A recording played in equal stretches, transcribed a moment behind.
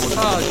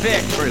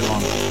Vic. Very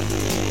long.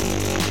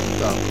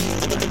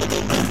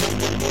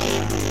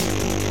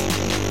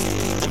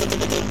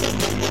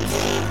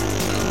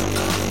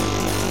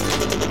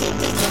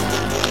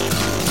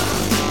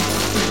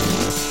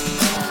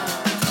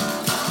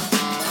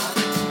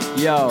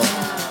 Yo.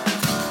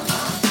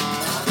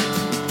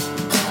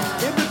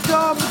 In the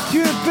time of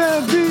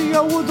chimpanzee,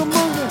 I was a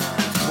monkey.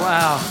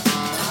 Wow.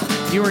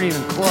 You weren't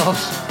even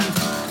close.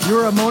 You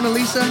were a Mona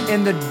Lisa?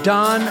 In the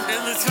dawn,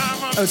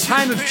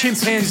 time of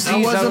chimpanzees, I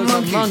was a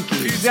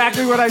monkey.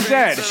 Exactly what I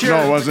said.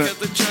 No, it wasn't.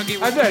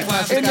 I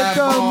said, in the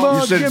time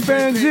of said-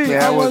 chimpanzee,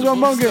 Yeah, I was a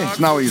monkey. It's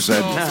not what you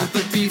said. With the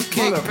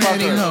beefcake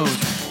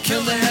pantyhose.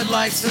 Kill the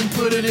headlights and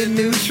put it in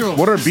neutral.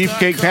 What are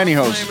beefcake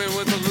pantyhose?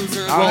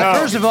 Well,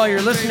 first of all,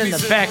 you're listening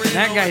to Beck, and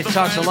that guy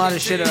talks a lot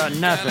of shit about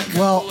nothing.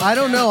 Well, I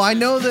don't know. I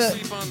know that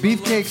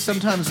beefcakes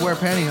sometimes wear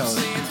pantyhose.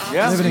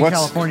 Yeah? Living in What's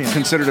California.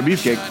 considered a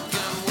beefcake?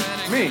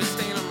 Me.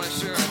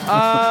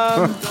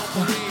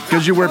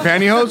 Because you wear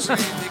pantyhose?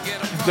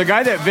 The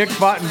guy that Vic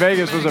fought in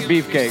Vegas was a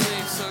beefcake.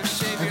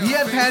 If he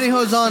had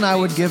pantyhose on, I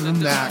would give him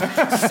that.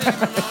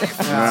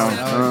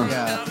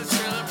 Yeah.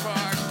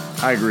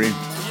 I agree.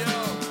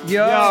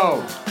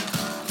 Yo.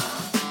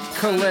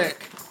 Kalik.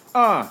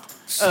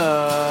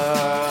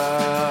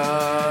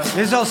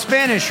 This is all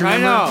Spanish,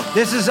 remember? I know.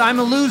 This is I'm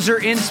a loser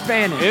in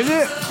Spanish. Is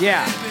it?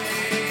 Yeah.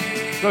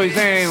 So he's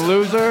saying,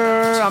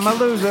 loser, I'm a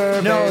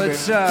loser, No, baby.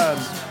 it's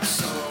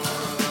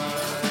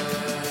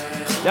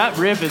That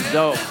riff is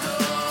dope.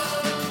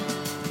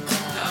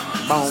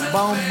 Boom,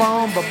 boom,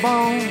 boom, boom,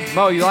 boom.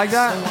 Mo, you like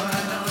that?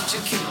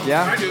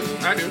 Yeah?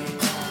 I do.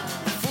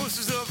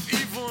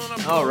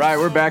 All right,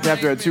 we're back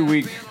after a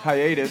 2-week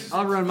hiatus.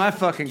 I'll run my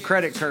fucking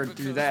credit card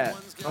through that.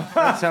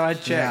 That's how I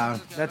check. Yeah.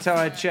 That's how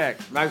I check.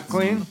 Nice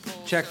clean?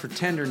 Check for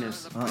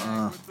tenderness.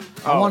 I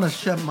want to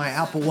shove my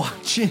Apple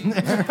Watch in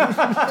there.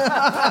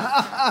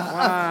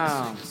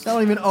 Wow. I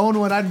don't even own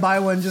one. I'd buy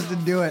one just to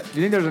do it. Do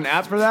you think there's an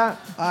app for that?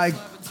 I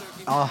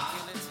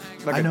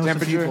Like I a know some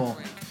temperature? people.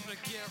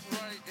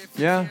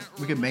 Yeah,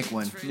 We could make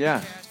one.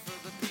 yeah.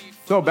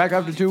 So back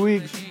after 2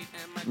 weeks,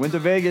 went to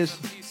Vegas.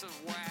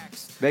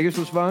 Vegas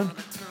was fun.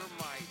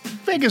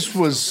 Vegas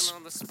was...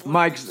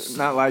 Mike's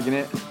not liking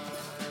it.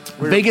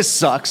 Vegas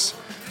sucks.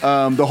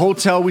 The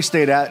hotel we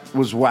stayed at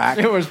was whack.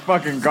 It was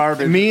fucking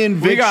garbage. Me and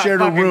We Vic got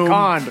shared a fucking room.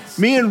 conned.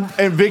 Me and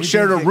Vic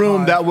shared a get room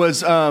conned. that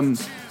was.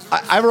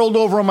 I rolled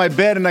over on my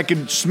bed and I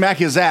could smack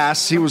his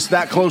ass. He was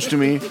that close to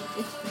me.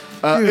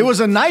 It was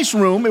a nice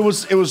room. It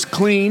was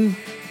clean.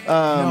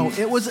 No,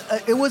 it was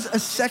a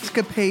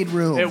sexcapade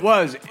room. It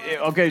was.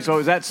 Okay, so it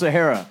was at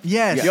Sahara.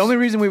 Yes. The only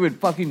reason we would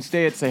fucking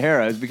stay at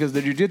Sahara is because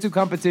the jiu-jitsu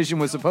competition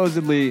was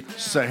supposedly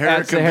Sahara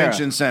at Sahara.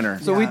 Convention Center.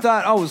 So we Yeah.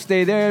 thought, oh, we'll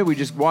stay there. We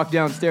just walked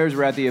downstairs.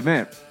 We're at the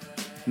event.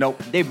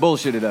 Nope. They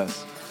bullshitted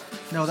us.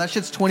 No, that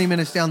shit's 20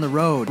 minutes down the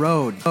road.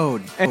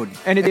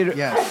 And it did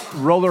Yes,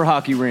 roller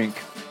hockey rink.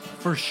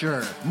 for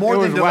sure. More It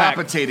than was whack.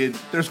 dilapidated.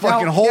 There's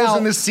fucking Now- holes now-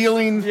 in the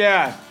ceiling.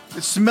 Yeah.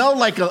 It smelled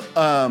like a.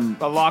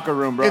 A locker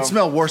room, bro. It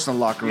smelled worse than a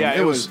locker room. Yeah,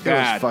 it was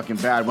bad. fucking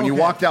bad. When you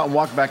Okay. walked out and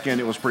walked back in,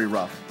 it was pretty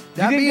rough.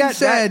 That You think being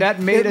said, that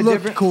made it a looked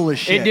difference? cool as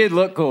shit. It did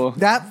look cool.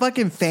 That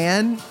fucking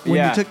fan, when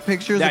Yeah. you took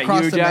pictures That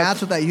across huge the ass- mats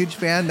with that huge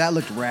fan, that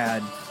looked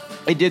rad.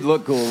 It did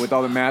look cool with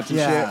all the mats and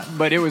Yeah. shit.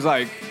 But it was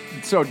like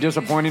so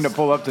disappointing to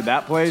pull up to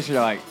that place.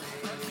 You're like,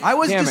 I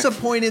was Damn it.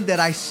 disappointed that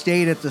I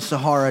stayed at the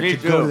Sahara Me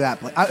to too. go to that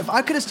place. If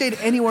I could have stayed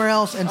anywhere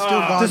else and still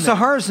gone The there.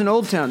 Sahara's an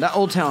old town. That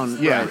old town.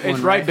 Yeah, it's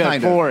right Kinda.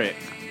 before it.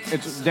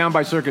 It's down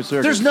by Circus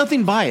Circus. There's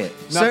nothing by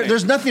it. Nothing.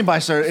 There's nothing by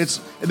Sir.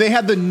 They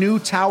had the new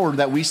tower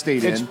that we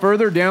stayed It's in.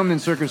 further down than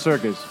Circus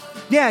Circus.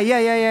 Yeah.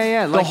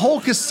 The Like,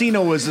 whole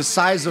casino is the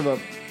size of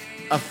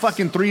a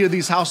fucking 3 of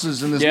these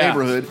houses in this Yeah,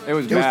 neighborhood. it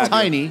was bad, dude.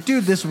 tiny.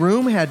 Dude, this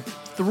room had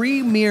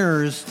 3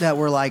 mirrors that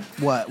were like,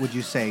 what would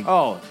you say?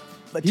 Oh,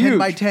 10 huge.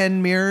 by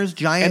 10 mirrors,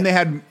 giant. And they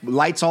had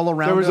lights all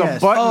around There was it. a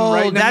Yes. button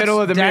right in the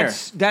middle of the mirror.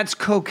 That's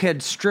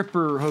Cokehead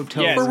stripper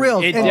hotel. Yes. for real.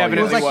 It And it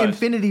definitely was like was.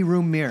 infinity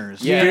room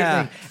mirrors.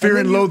 Yeah. Fear then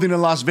and you- Loathing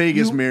in Las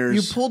Vegas you, mirrors.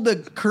 You pulled the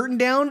curtain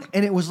down,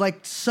 and it was like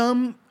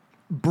some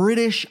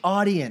British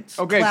audience.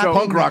 Okay, so clapping.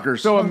 Punk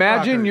rockers. So Punk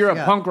imagine rockers, you're a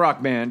yeah. punk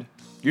rock band.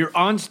 You're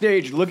on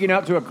stage looking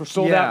out to a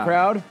sold Yeah. out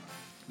crowd.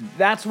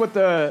 That's what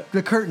the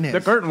curtain is.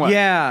 The curtain was.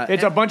 Yeah.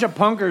 It's a bunch of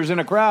punkers in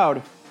a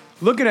crowd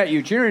looking at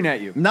you, cheering at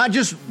you. Not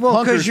just Well,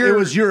 'cause punkers, it you're-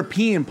 was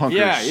European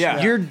punkers.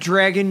 Yeah. You're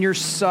dragging your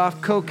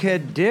soft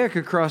cokehead dick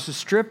across a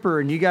stripper,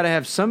 and you got to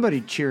have somebody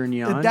cheering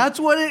you on. That's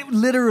what it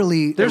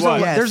literally. there's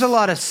was. Yes. there's a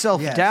lot of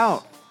self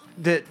doubt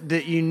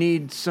that you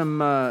need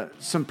some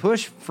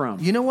push from.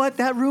 You know what?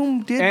 That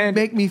room did And-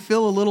 make me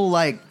feel a little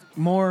like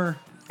more.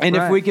 And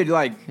if Right. we could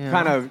like Yeah.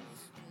 kind of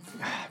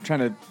trying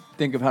to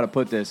think of how to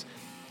put this.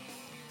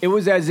 It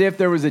was as if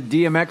there was a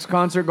DMX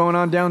concert going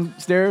on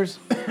downstairs.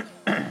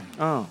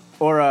 Oh,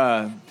 Or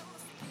a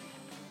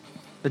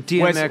the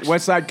DMX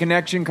West Side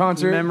Connection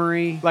concert.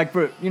 memory. Like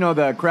for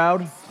the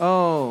crowd.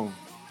 Oh,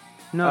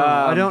 no,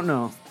 I don't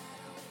know.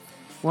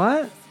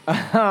 What?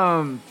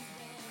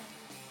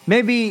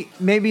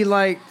 Maybe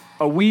like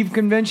A weave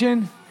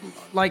convention.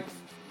 like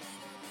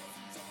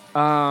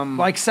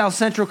Like South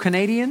Central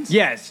Canadians?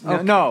 Yes.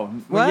 Okay. No.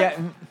 What? Yeah.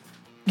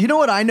 You know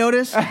what I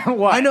noticed?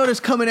 What? I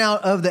noticed coming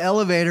out of the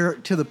elevator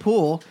to the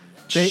pool,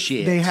 Shit.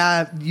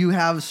 you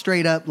have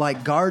straight up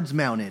like guards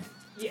mounted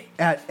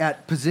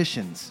at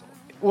positions.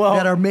 Well,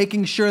 that are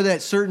making sure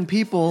that certain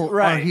people are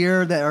Right.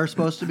 here that are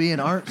supposed to be and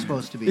aren't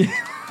supposed to be.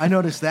 I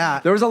noticed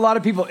that. there was a lot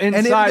of people And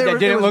inside they that were- it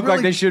didn't was look like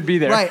really- they should be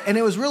there. Right, and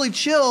it was really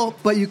chill,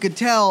 but you could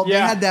tell they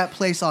Yeah. had that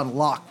place on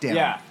lockdown.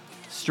 Yeah.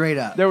 Straight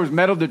up. There was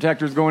metal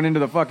detectors going into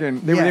the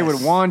fucking. They Yes.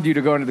 would wand you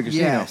to go into the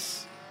casino.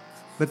 Yes.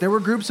 But there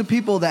were groups of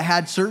people that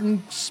had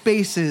certain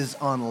spaces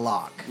on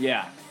lock.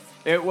 Yeah.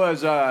 It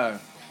was.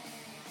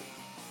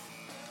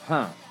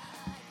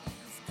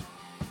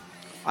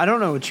 I don't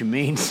know what you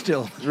mean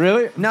still.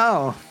 Really?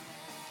 No.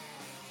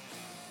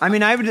 I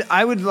mean,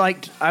 I would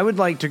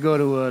like to go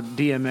to a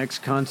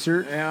DMX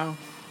concert. Yeah.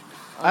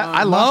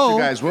 I lost Mo-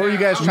 you guys. What were you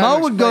guys trying Mo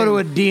to would go to a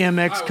explain?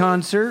 DMX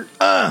concert.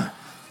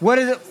 What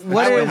is it?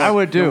 What is? I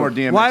would No too. more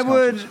DMX Why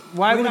would? concerts.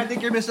 Why would? I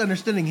think you're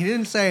misunderstanding. He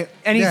didn't say.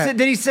 And he that. said.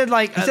 Then he said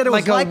like He said it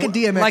was like a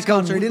DMX like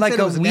concert. He didn't like say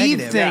it a was a weed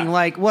negative. thing. Yeah.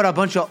 Like what? A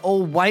bunch of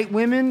old white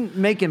women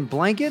making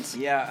blankets.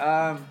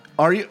 Yeah.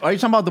 Are you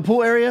talking about the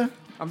pool area?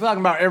 I'm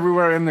talking about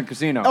everywhere in the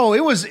casino. Oh,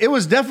 it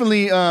was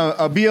definitely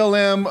a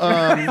BLM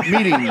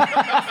meeting.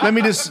 Let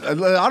me just. I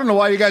don't know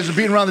why you guys are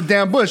beating around the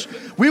damn bush.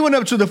 We went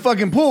up to the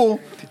fucking pool,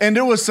 and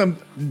there was some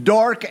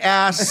dark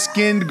ass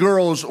skinned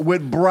girls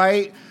with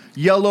bright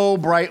yellow,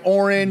 bright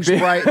orange,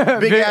 bright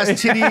big ass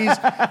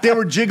titties. They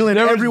were jiggling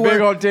There was everywhere.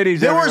 big old titties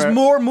There was everywhere.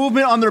 more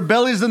movement on their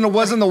bellies than there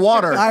was in the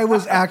water. I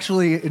was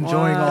actually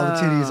enjoying all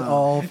the titties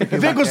all.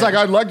 Vic was like,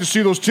 "I'd like to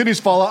see those titties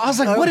fall out." I was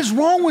like, "What is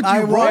wrong with you,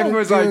 I bro?" Vic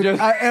was like, just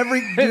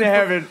in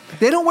heaven.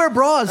 They don't wear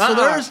bras, so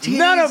there's titties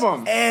None of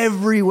 'em.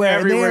 everywhere.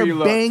 Everywhere they you are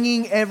look.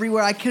 banging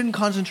everywhere. I couldn't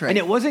concentrate. And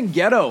it wasn't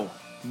ghetto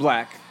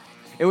black.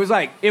 It was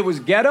like it was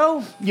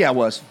ghetto. Yeah, it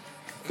was.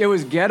 It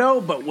was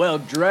ghetto, but well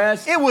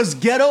dressed. It was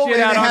ghetto, Shit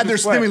and out they on had their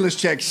display. stimulus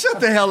check.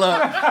 Shut the hell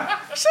up.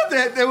 Shut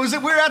the. It was.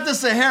 We were at the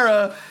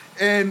Sahara,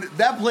 and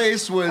that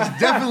place was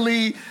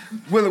definitely.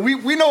 Well,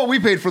 we know what we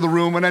paid for the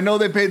room, and I know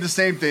they paid the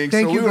same thing.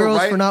 Thank so you, we were girls,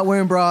 right. for not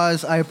wearing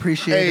bras. I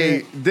appreciate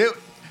Hey, it.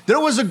 there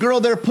was a girl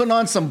there putting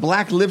on some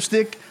black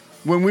lipstick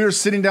when we were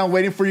sitting down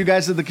waiting for you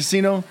guys at the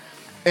casino,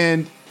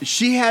 and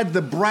she had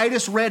the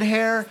brightest red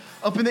hair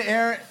up in the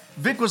air.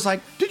 Vic was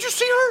like, "Did you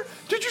see her?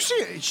 Did you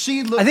see her?"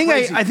 She looked. I think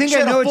crazy. I think She I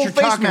had know a what full you're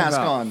face talking mask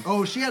about. on.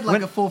 Oh, she had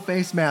like a full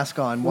face mask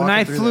on. When I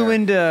walking through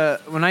flew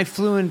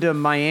there. into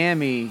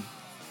Miami,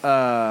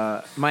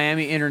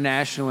 Miami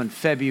International in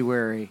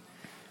February,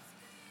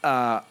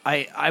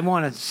 I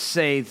want to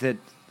say that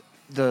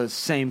the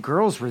same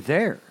girls were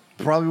there.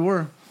 Probably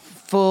were.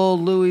 Full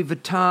Louis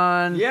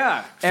Vuitton.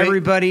 Yeah.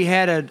 Everybody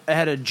had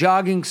a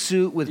jogging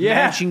suit with Yeah.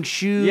 matching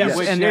shoes, Yeah,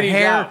 with and their titties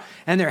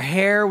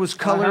hair out. was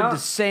colored Uh-huh. the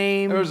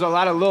same. There was a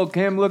lot of Lil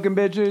Kim looking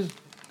bitches.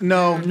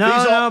 No,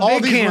 No,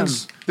 Big these Kim.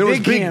 ones. There was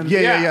Big big. Kim.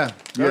 Yeah.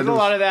 There was a there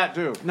lot of that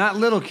too. Not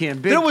Little Kim.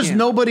 Big There was Kim.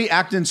 nobody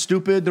acting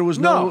stupid. There was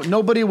No.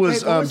 nobody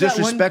was, Wait, what was that one-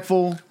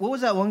 disrespectful What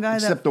was that one guy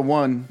except the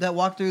one. that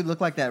walked through? Looked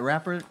like that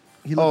rapper.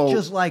 He looked Oh,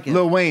 just like him.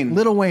 Lil Wayne.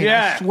 Lil Wayne.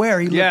 Yeah. I swear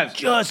he Yes. looked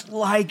just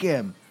like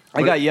him.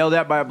 I got yelled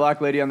at by a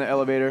black lady on the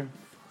elevator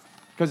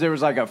because there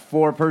was like a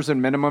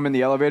 4-person minimum in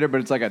the elevator,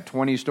 but it's like a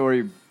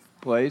 20-story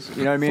place.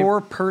 You know what I mean?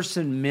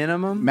 4-person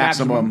minimum.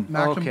 Maximum.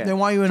 Okay. Then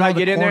why are you in So all I the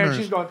get in there and corners?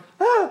 she's going,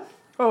 ah,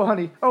 oh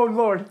honey, oh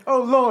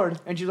Lord,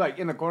 and she's like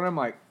in the corner. I'm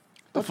like,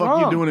 The what's fuck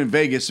wrong? you doing in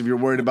Vegas if you're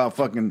worried about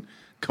fucking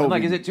COVID? I'm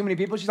like, is it too many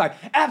people? She's like,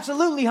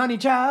 absolutely, honey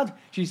child.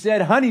 She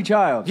said, honey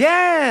child.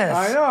 Yes.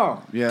 I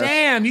know. Yeah.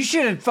 Damn, you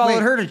should have followed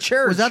Wait, her to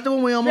church. Was that the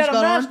one we She almost had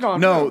a got mask on?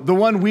 on. No, too. the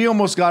one we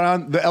almost got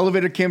on, the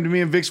elevator came to me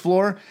and Vic's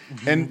floor,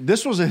 and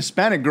this was a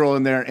Hispanic girl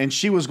in there, and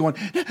she was going.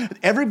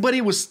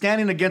 Everybody was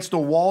standing against the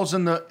walls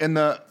in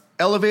the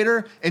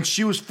elevator, and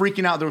she was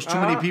freaking out. There was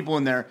too many people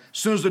in there. As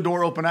soon as the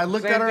door opened, I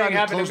looked Same at her, thing I just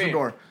happened to closed the me.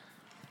 door.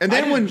 And I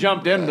then just when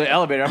jumped into the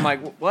elevator, I'm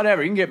like,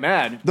 whatever, you can get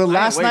mad. the I ain't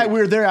last night waiting. we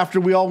were there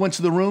after we all went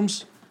to the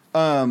rooms,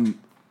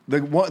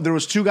 there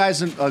was two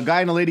guys, a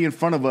guy and a lady in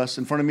front of us,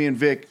 in front of me and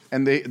Vic,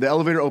 and the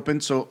elevator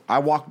opened, so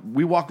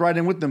we walked right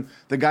in with them.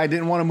 The guy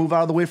didn't want to move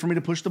out of the way for me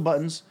to push the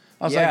buttons.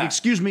 I was Yeah. like,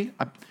 excuse me.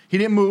 He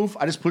didn't move.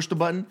 I just pushed the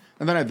button,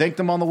 and then I thanked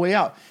him on the way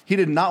out. He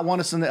did not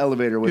want us in the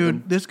elevator with him.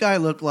 Dude, this guy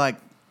looked like.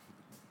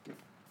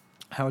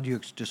 How would you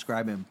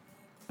describe him?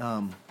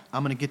 I'm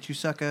gonna get you,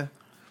 sucker.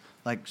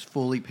 Like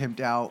fully pimped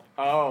out.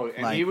 Oh,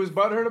 and Like- he was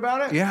butthurt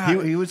about it? Yeah,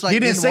 he was like. he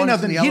didn't say want us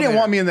in nothing. the He didn't elevator.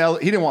 want me in the.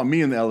 He didn't want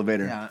me in the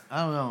elevator. Yeah,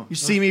 I don't know. You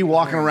see me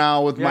walking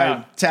around with Yeah.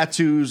 my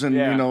tattoos and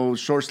Yeah.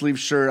 short sleeve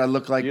shirt. I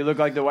look like You look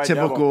like the white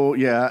typical.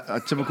 Yeah,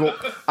 a typical.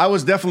 I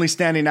was definitely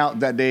standing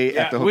out that day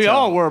at the hotel. we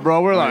all were,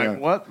 bro. We're like, yeah.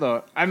 what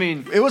the? I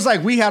mean, It was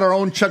like we had our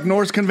own Chuck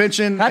Norris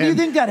convention. how do you and-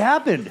 think that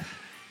happened?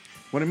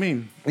 What do you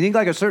mean? You think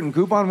like a certain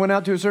coupon went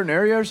out to a certain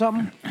area or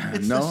something?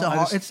 It's No, the I Sahara.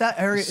 just- It's that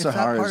area. It's that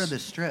Sahara's- part of the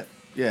strip.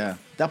 Yeah,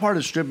 that part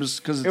of the strip is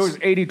because It was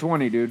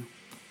 80-20, dude.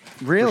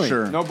 really? for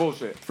sure. No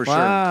bullshit. For sure.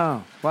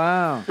 Wow.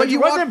 Wow. But you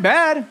it wasn't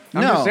bad.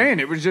 I'm No. just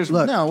saying, it was just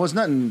Look, No, it was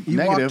nothing You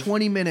negative. walk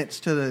 20 minutes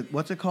to the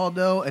what's it called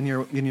though, and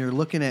you're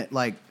looking at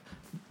like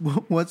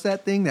what's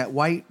that thing? That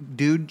white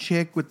dude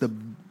chick with the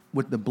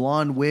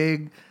blonde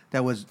wig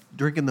that was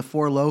drinking the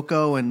Four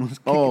Loko and was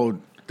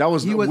kicking. That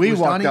was was we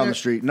walked Donnie down there? the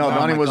street. No, Oh,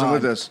 Donnie my wasn't God.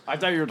 with us. I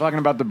thought you were talking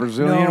about the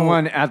Brazilian No.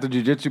 one at the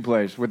jiu-jitsu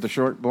place with the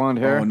short blonde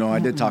hair. Oh no, I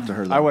did talk to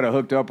her. Though. I would have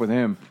hooked up with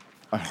him.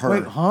 Her.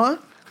 Wait, huh?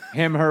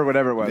 Him, her,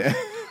 whatever it was.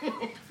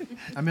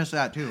 I missed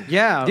that too.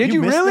 Yeah. Did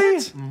you missed really?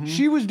 that? Mm-hmm.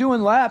 She was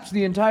doing laps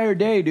the entire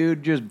day,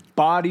 dude. Just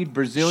bodied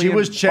Brazilian. She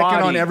was checking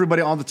on body.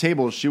 everybody on the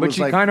table. She But was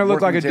she like kind of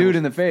looked like working a dude tables.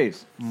 in the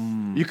face.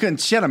 You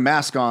couldn't. She had a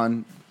mask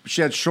on.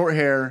 She had short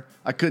hair.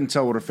 I couldn't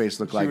tell what her face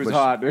looked like. She was but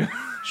hot, dude.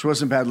 She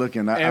wasn't bad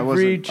looking. I Every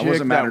wasn't. chick I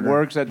wasn't mad that at her.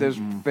 works at this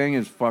thing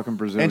is fucking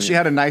Brazilian. And she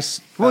had a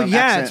nice. Well, yeah,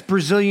 accent. it's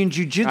Brazilian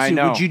jiu-jitsu. I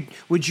know.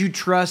 Would you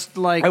trust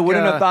like? I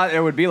wouldn't have thought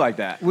it would be like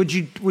that. Would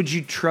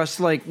you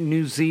trust like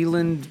New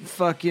Zealand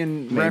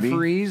fucking Maybe.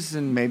 referees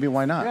and? Maybe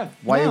why not? Yeah.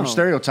 Why are No. you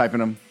stereotyping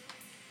them?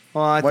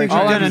 Well, I think Why- we've all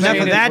done I'm enough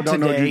saying of is that People don't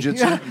know today.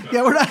 jujitsu.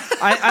 Yeah, we're not.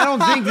 I don't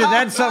think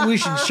that's something we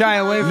should shy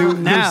away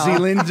from now. New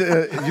Zealand.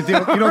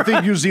 You don't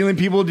think New Zealand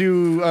people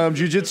do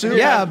jujitsu?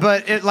 Yeah,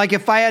 but like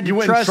if I had to You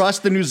wouldn't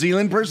trust the New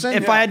Zealand person?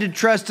 if I had to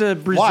trust a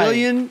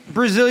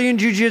Brazilian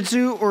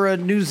jiu-jitsu or a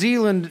New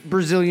Zealand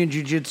Brazilian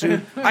jiu-jitsu,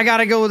 I got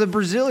to go with a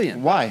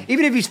Brazilian. Why?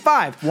 Even if he's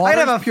 5. Water's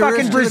I'd have a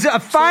purest fucking to the a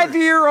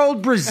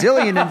 5-year-old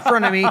Brazilian in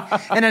front of me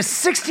and a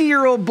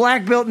 60-year-old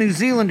black belt New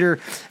Zealander,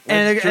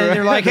 and true.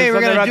 they're like, "Hey,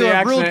 There's something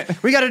about the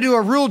we got to do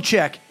a rule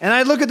check." And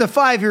I look at the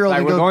 5-year-old Like,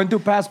 and we're go, going to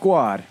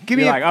Pasquad. Give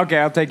me You're a- like, okay,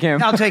 I'll take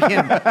him. "I'll take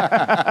him."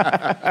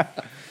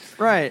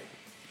 Right.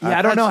 Yeah,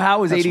 I don't know how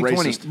it was that's 80-20.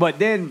 racist. But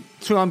then,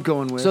 That's who I'm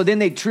going with. so then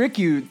they trick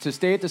you to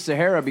stay at the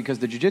Sahara because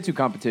the jiu-jitsu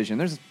competition,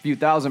 there's a few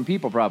thousand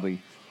people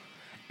probably.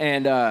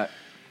 And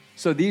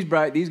so these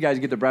guys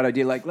get the bright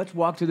idea, like, let's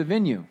walk to the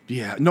venue.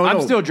 Yeah. No, I'm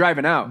no. still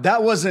driving out.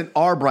 That wasn't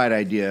our bright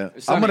idea.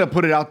 Sonny. I'm going to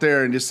put it out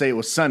there and just say it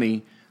was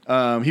Sonny.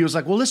 He was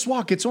like, well, let's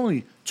walk. It's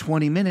only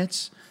 20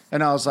 minutes.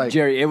 And I was like,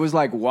 Jerry, it was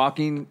like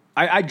walking.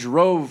 I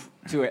drove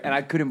to it, and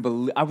I couldn't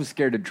believe. I was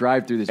scared to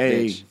drive through this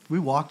Hey. bitch. We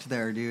walked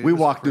there, dude. we It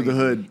was walked through the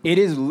crazy. hood. It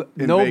is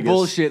no Vegas.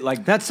 bullshit.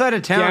 Like that side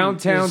of town,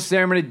 downtown is-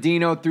 San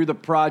Bernardino through the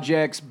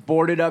projects,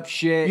 boarded up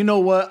shit. You know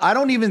what? I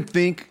don't even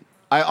think,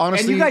 I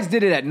honestly. and you guys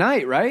did it at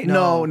night, right?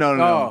 No.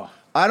 Oh.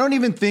 I don't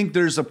even think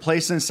there's a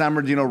place in San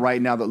Bernardino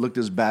right now that looked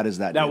as bad as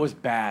that. That did. was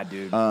bad,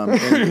 dude.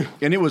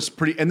 and it was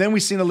pretty. And then we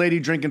seen a lady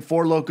drinking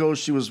Four Locos.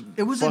 She was.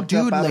 It was a fucked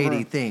up dude out of her-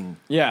 lady thing.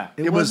 yeah.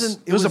 It was.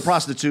 It was a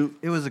prostitute.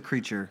 It was a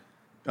creature.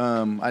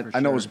 I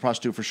know it was a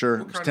prostitute for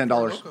sure. It was $10.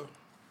 Loco?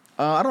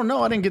 I don't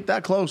know. I didn't get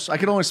that close. I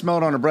could only smell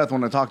it on her breath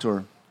when I talked to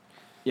her.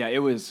 Yeah, it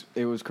was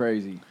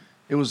crazy.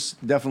 It was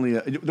definitely.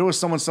 There was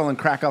someone selling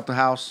crack out the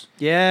house.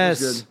 Yes.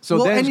 It was good. So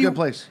Well, then and a good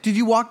place. Did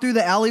you walk through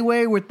the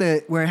alleyway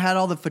where it had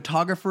all the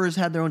photographers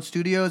had their own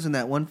studios, and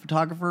that one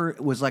photographer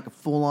was like a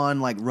full on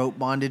like rope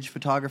bondage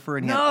photographer,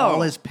 and he had No. all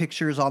his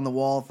pictures on the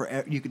wall for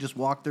you could just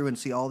walk through and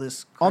see all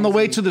this. On the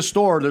way crazy- to the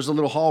store, there's a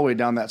little hallway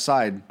down that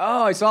side.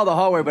 Oh, I saw the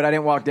hallway, but I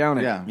didn't walk down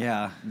it. Yeah.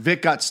 Yeah.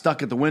 Vic got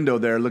stuck at the window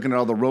there looking at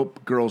all the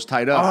rope girls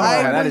tied up. Oh,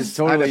 I that was- is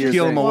totally I your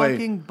peel thing. them away.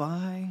 Walking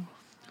by.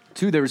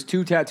 There was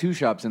 2 tattoo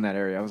shops in that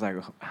area. I was like,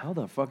 how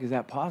the fuck is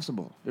that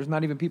possible? There's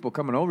not even people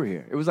coming over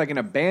here. It was like an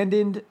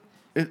abandoned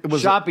It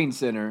was shopping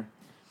center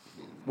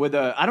with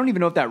I don't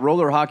even know if that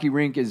roller hockey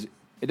rink is.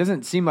 It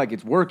doesn't seem like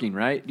it's working,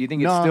 right? Do you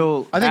think it's No,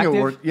 still? I think active?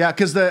 it worked. Yeah,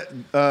 because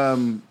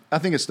I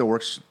think it still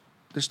works.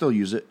 They still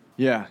use it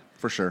Yeah.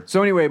 for sure.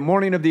 So anyway,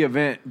 morning of the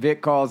event,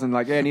 Vic calls and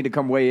like, hey, I need to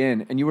come weigh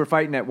in. And you were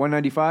fighting at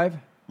 195?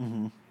 Mm-hmm.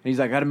 And he's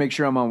like, I got to make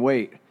sure I'm on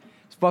weight.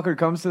 This fucker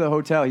comes to the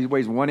hotel. He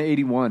weighs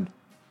 181.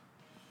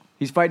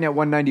 He's fighting at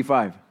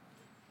 195.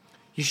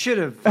 You should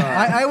have.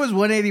 I was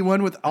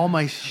 181 with all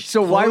my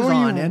So why clothes were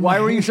on you and why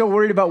my- were you so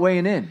worried about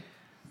weighing in?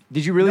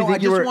 Did you really No, think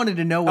I you just were? wanted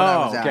to know what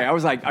I was at. Okay, I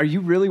was like, are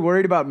you really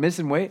worried about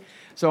missing weight?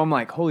 So I'm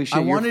like, holy shit! I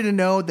you're- wanted to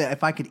know that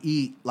if I could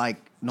eat like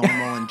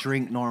normal and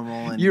drink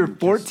normal, and You're just-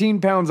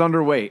 14 pounds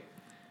underweight,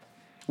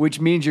 which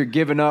means you're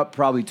giving up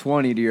probably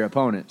 20 to your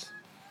opponents.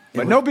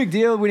 But no big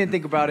deal. We didn't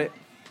think about it.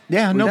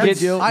 Yeah, no That's- big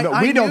deal. I- No,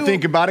 I we don't knew-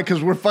 think about it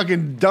because we're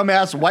fucking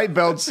dumbass white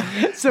belts.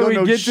 So Don't we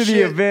know get to the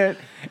shit. event,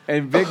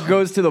 and Vic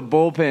goes to the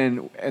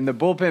bullpen, and the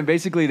bullpen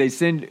basically they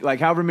send like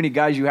however many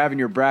guys you have in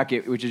your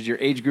bracket, which is your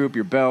age group,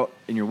 your belt,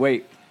 and your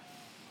weight.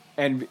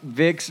 And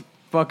Vic's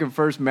fucking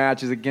first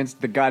match is against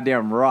the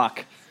goddamn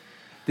Rock.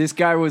 This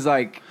guy was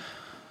like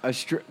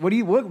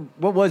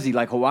what was he,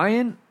 like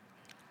Hawaiian?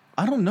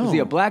 I don't know. Was he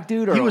a black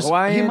dude or he a was,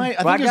 Hawaiian? I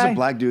black think he was guy? a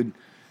black dude.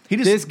 He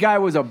just This guy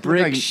was a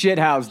brick like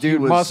shithouse, he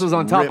dude. was Muscles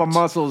on top of ripped.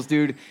 muscles,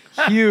 dude.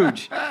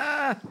 Huge.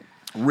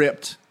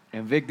 ripped.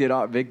 And Vic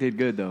did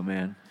good though,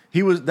 man.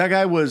 That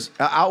guy was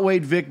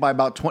outweighed Vic by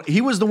about 20.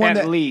 He was the one At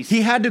that least.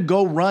 he had to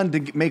go run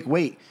to make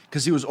weight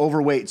because he was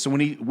overweight. So when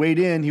he weighed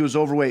in, he was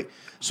overweight.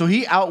 So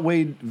he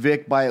outweighed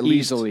Vic by at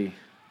least Easily.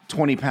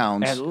 20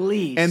 pounds. At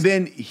least. And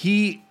then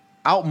he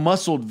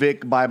outmuscled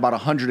Vic by about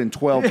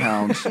 112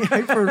 pounds. For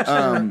sure.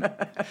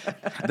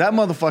 That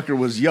motherfucker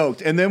was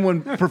yoked. And then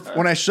when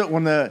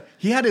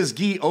he had his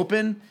gi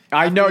open.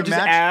 I after know, the just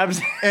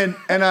abs. And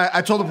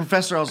I told the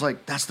professor, I was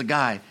like, that's the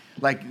guy.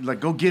 Like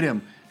go get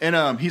him.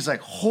 And he's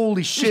like,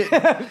 holy shit.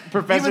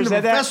 Professor Even the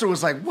said that? professor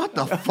was like, what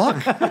the fuck?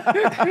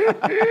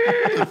 What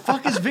the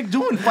fuck is Vic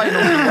doing fighting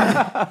over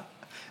here?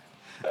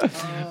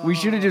 We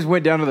should have just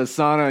went down to the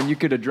sauna and you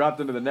could have dropped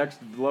into the next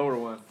lower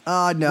one.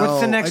 No.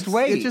 What's the next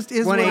weight? It just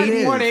is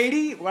 180?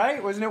 180,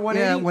 right? Wasn't it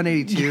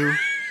 180? Yeah,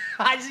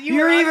 182.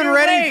 You're even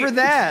ready for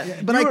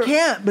that. But I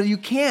can't. But you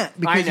can't.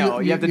 Because I know.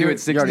 You have to do it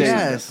 6 days.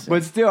 Yes.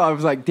 But still, I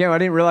was like, damn, I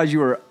didn't realize you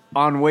were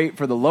on weight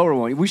for the lower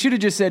one. We should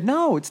have just said,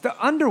 no, it's the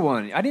under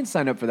one. I didn't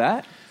sign up for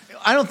that.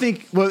 I don't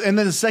think. Well, and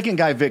then the second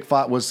guy Vic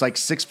fought was like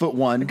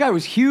 6'1". The guy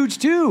was huge,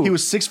 too. He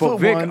was 6'1". But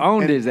Vic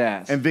owned and, his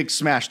ass. and Vic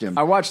smashed him.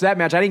 I watched that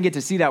match. I didn't get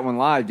to see that one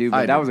live, dude,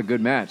 but that was a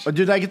good match.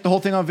 Did I get the whole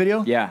thing on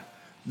video? Yeah.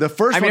 The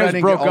first I mean, one it I was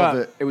didn't broke get all up. of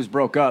it. It was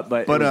broke up,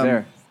 but But it was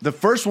there. the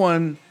first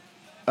one,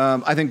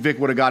 I think Vic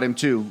would have got him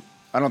too.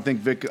 I don't think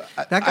Vic.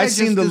 That guy I just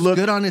seen the is look.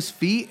 good on his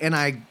feet, and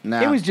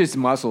Nah. It was just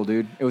muscle,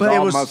 dude. It was But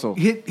all it was- muscle.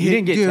 He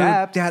didn't get dude,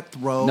 tapped. That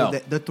throw, No.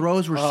 the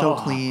throws were so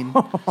clean.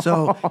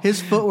 So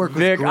his footwork was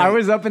Vic, great. I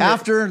was up in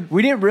After-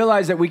 we didn't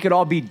realize that we could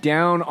all be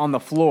down on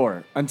the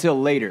floor until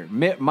later.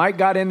 Mike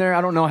got in there.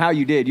 I don't know how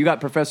you did. You got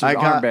Professor's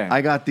armband.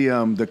 I got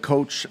the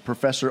coach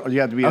professor.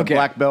 You have to be Okay. a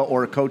black belt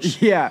or a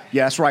coach. Yeah.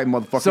 Yeah, that's right,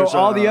 motherfucker. So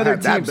all the I other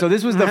had that teams. So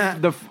this was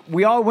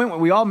we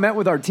all met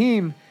with our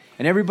team,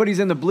 and everybody's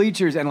in the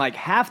bleachers, and like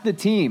half the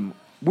team,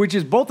 which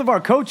is both of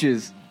our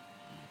coaches,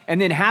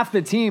 and then half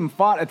the team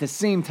fought at the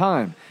same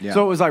time. Yeah.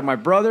 So it was like my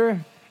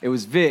brother, it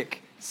was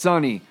Vic,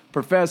 Sonny,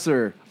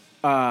 Professor,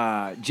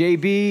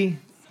 JB,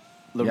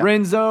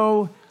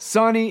 Lorenzo,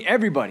 Sonny,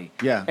 everybody.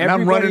 Yeah, and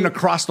I'm running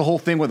across the whole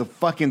thing with a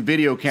fucking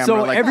video camera. So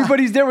like,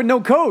 everybody's there with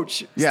no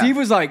coach. Yeah. Steve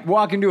was like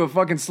walking to a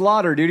fucking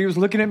slaughter, dude. He was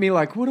looking at me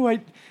like, what do I...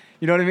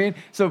 You know what I mean?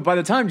 So by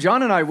the time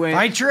John and I went,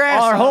 Fight your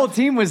ass our off. whole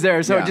team was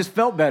there, so Yeah. it just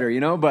felt better, you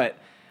know? But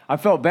I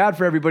felt bad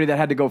for everybody that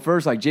had to go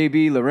first, like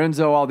JB,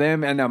 Lorenzo, all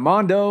them, and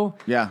Mondo.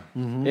 yeah.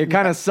 It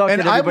kind of sucked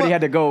that everybody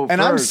had to go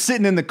And first. I'm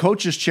sitting in the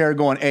coach's chair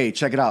going, hey,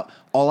 check it out.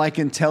 All I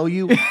can tell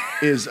you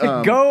is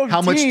Go,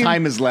 how much team.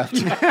 time is left.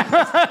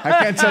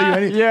 I can't tell you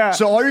anything. Yeah.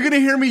 So all you're going to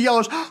hear me yell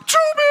is, 2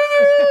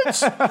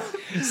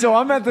 minutes! So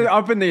I'm at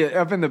up in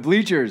the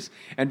bleachers,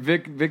 and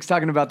Vic's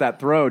talking about that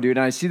throw, dude.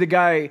 And I see the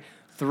guy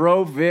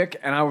throw Vic,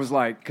 and I was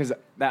like, because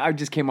I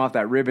just came off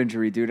that rib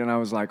injury, dude, and I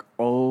was like,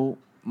 oh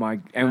my!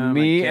 And Oh my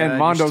me God. and You're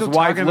Mondo's still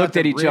wife talking about looked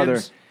at the each other.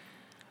 ribs?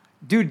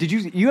 Dude,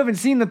 you haven't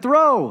seen the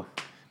throw?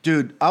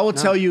 Dude, I will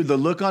tell you the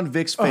look on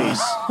Vic's face.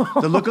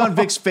 The look on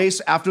Vic's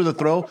face after the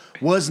throw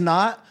was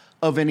not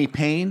of any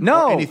pain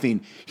No. or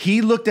anything.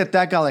 He looked at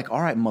that guy like,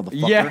 all right,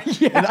 motherfucker.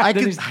 Yeah. And I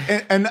Then could,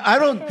 he's- and I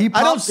don't, He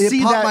I don't popped, see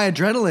it popped that. my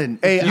adrenaline.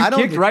 Hey, You I don't.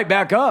 kicked right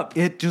back up.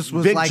 It just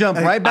was Vic like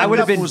jumped right back I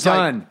would've up been and was like-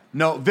 done.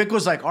 no, Vic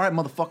was like, all right,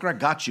 motherfucker, I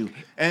got you.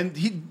 And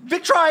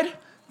Vic tried.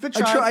 Vic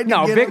tried. tried.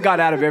 No, Get Vic him. got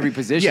out of every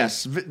position.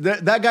 Yes,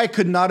 that guy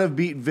could not have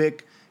beat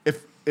Vic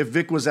if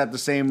Vic was at the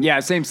same. Yeah,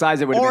 same size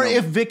it would have Or been.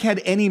 if Vic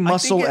had any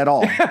muscle it- at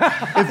all.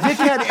 If Vic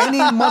had any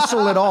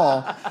muscle at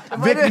all,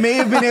 Vic may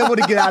have been able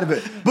to get out of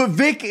it. But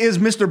Vic is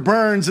Mr.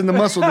 Burns in the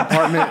muscle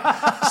department.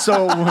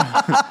 So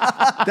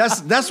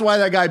that's why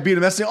that guy beat him.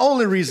 That's the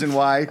only reason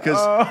why. Because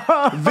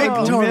Vic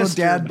total missed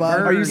dad him.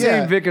 bod. Are you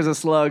saying Yeah. Vic is a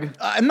slug?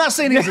 I'm not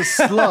saying he's a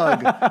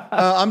slug.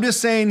 I'm just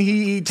saying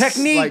he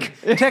Technique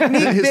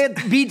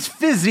his- beats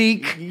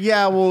physique.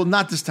 Yeah, well,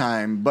 not this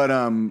time, but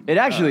It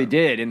actually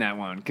did in that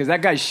one because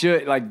that guy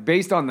should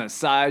based on the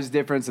size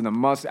difference and the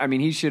muscle. I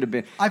mean, he should have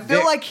been. I feel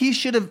Vic- like he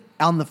should have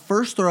on the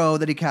first throw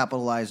that he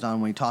capitalized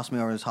on when he tossed me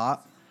over his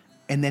hop,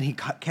 and then he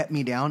kept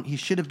me down. He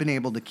should have been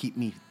able to keep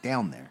me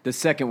down there. the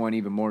second one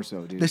even more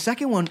so, dude. The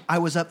second one, I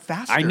was up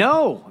faster. I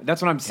know.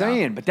 That's what I'm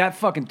saying. But that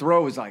fucking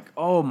throw was like,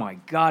 oh my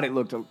god, it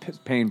looked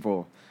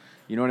painful.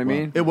 You know what I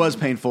mean? it was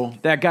painful.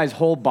 That guy's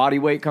whole body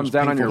weight comes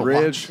down on your painful to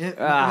ribs.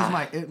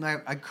 watch. It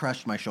was I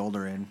crushed my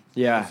shoulder in.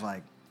 Yeah. It was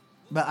like,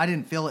 but I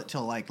didn't feel it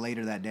till like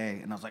later that day,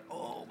 and I was like,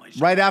 oh my.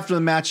 Right after the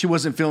match, he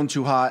wasn't feeling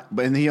too hot,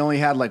 and he only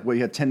had he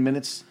had 10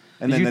 minutes.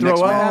 And Did then you the throw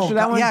next up match, after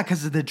that one? Yeah,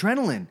 because of the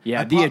adrenaline.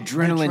 Yeah, I the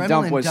adrenaline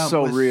dump was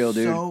so real,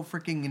 dude. So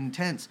freaking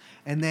intense.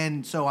 And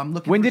then so I'm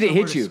looking. When for did it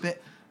somewhere hit to you?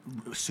 Spit.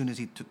 As soon as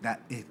he took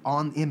that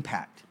on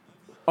impact.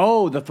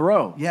 Oh, the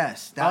throw.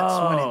 Yes, that's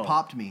when Oh. it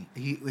popped me.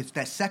 It's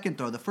that second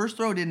throw. The first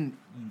throw didn't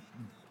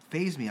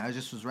phase me. I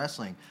just was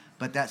wrestling.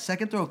 But that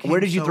second throw came Where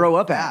did you so throw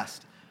up at?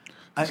 fast.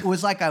 It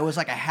was like I was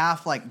like a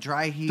half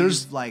dry heave,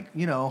 There's-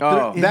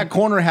 Oh. that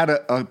corner had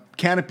a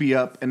canopy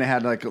up, and it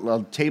had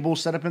a table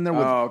set up in there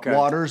with Oh, okay.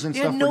 waters and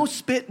Yeah, stuff. no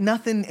spit,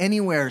 nothing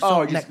anywhere. So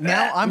Oh, just-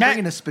 now I'm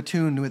bringing a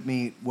spittoon with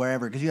me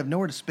wherever because you have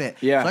nowhere to spit.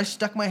 Yeah. So I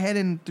stuck my head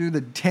in through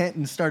the tent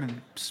and started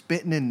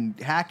spitting and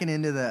hacking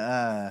into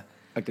the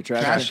Like the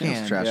trash, trash can.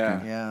 can. Trash Yeah.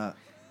 can. Yeah.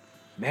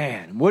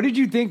 Man, what did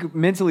you think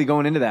mentally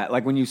going into that?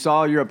 Like when you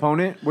saw your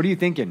opponent, what are you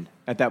thinking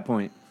at that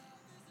point?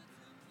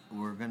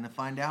 We're gonna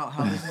find out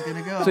how this is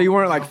gonna go. So you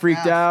weren't like How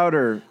freaked fast. out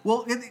or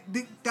Well,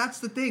 that's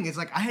the thing. It's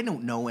like I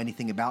don't know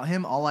anything about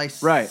him. All I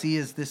Right. see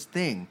is this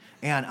thing,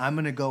 and I'm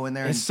gonna go in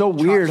there It's and so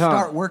weird, huh?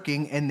 start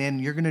working, and then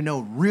you're gonna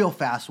know real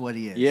fast what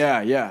he is.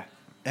 yeah,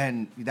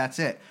 and that's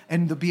it.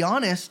 And to be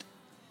honest,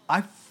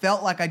 I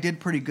felt like I did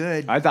pretty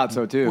good. I thought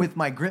so too. With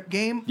my grip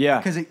game. Yeah.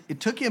 Because it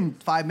took him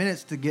 5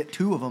 minutes to get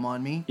 2 of them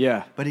on me.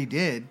 Yeah. But he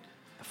did.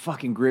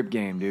 Fucking grip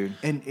game, dude.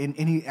 And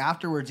he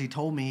afterwards he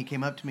told me, he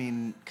came up to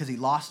me because he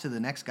lost to the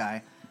next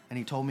guy, and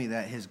he told me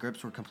that his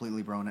grips were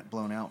completely blown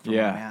out from the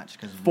match.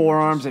 Cause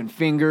forearms and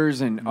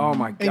fingers and oh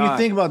my god. And you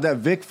think about that,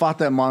 Vic fought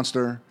that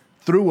monster,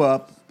 threw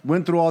up,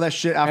 went through all that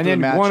shit after and then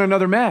the match. won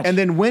another match. And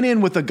then went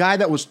in with a guy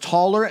that was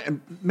taller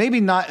and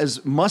maybe not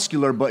as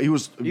muscular, but he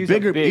was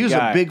bigger. He was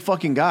a big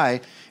fucking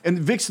guy. And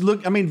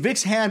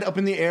Vic's hand up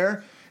in the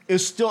air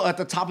is still at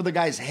the top of the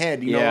guy's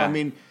head. You know, I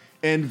mean,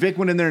 and Vic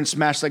went in there and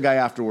smashed that guy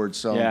afterwards.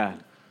 So yeah.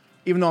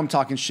 Even though I'm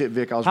talking shit,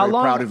 Vic, I was very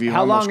proud of you.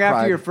 How long after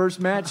cried. your first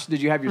match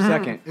did you have your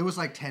second? It was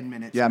like 10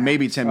 minutes. Yeah,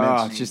 maybe 10 Oh,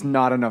 minutes. it's just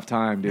not enough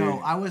time, dude. No,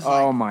 I was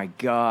oh like- my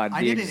god,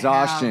 I the didn't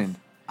exhaustion.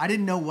 I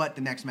didn't know what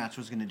the next match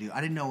was going to do.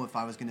 I didn't know if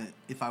I was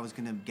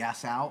gonna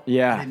gas out.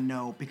 Yeah. I didn't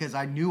know because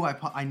I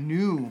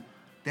knew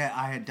that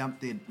I had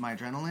dumped my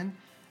adrenaline,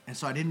 and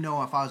so I didn't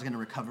know if I was going to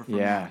recover from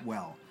that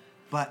well.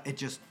 But it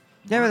just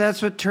Yeah, but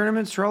that's what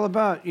tournaments are all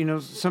about. You know,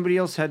 somebody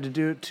else had to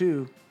do it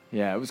too.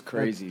 Yeah, it was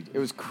crazy. It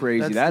was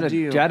crazy. That's the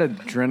deal. That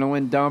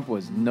adrenaline dump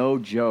was no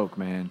joke,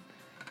 man.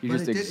 You're But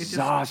just it just-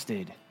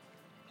 exhausted.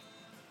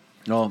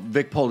 No,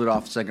 Vic pulled it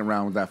off second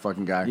round with that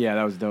fucking guy. Yeah,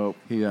 that was dope.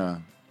 He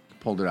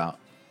pulled it out.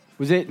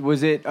 Was it?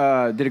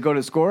 Did it go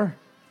to score?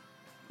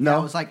 No.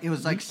 it was like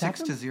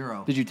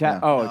 6-0. Did you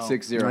tap? Yeah. Oh, No. it's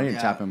 6-0. No, he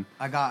didn't tap him.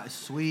 I got a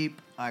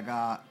sweep, I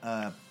got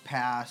a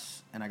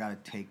pass, and I got a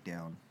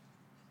takedown.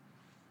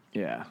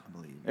 Yeah, I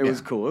believe. it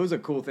was cool. It was a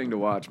cool thing to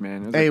watch,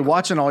 man. It was Hey,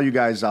 watching all you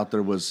guys out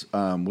there was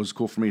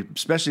cool for me,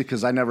 especially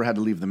because I never had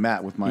to leave the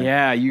mat with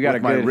my you got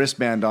with a my good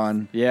wristband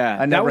on. Yeah,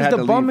 I never that had was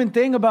to the bumming leave.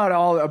 thing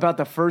about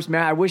the first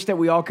match. I wish that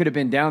we all could have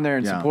been down there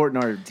and supporting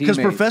our teammates. Because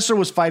Professor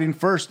was fighting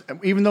first,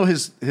 even though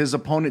his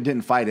opponent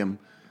didn't fight him.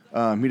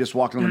 He just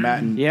walked on the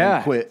mat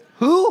and quit.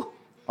 Who?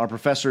 Our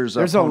professor's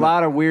There's opponent. a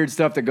lot of weird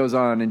stuff that goes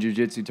on in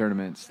jiu-jitsu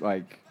tournaments.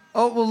 Like,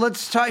 Oh, well,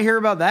 let's hear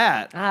about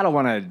that. I don't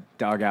want to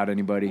dog out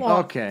anybody.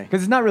 Okay.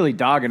 Because it's not really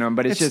dogging them,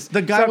 but it's just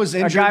the guy was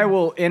injured. A guy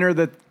will enter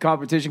the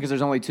competition because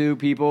there's only 2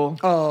 people.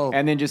 Oh.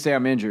 And then just say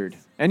I'm injured.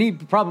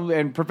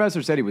 And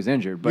Professor said he was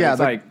injured, but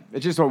Yeah,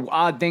 it's just an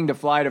odd thing to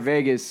fly to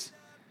Vegas.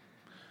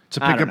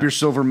 to I pick don't up know. your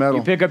silver medal.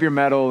 You pick up your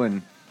medal,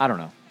 and I don't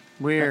know.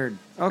 Weird.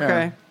 Yeah.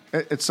 Okay.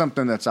 It's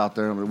something that's out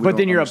there. But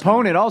then your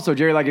opponent also,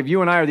 Jerry, like if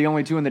you and I are the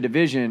only 2 in the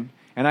division,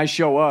 and I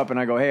show up and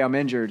I go, hey, I'm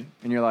injured,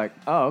 and you're like,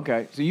 oh,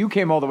 okay. So you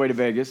came all the way to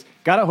Vegas,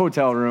 got a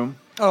hotel room,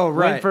 Oh,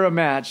 right. went for a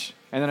match,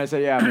 and then I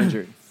say, yeah, I'm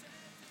injured.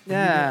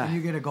 Yeah. And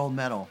you get a gold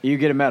medal. You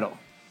get a medal.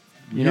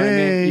 You know what I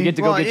mean? Yay. You get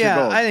to go Well, get yeah,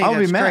 your gold. I think I'll be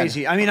that's mad.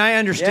 crazy. I mean, I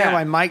understand Yeah.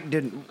 why Mike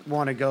didn't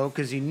want to go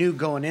because he knew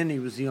going in he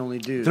was the only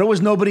dude. There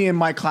was nobody in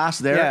my class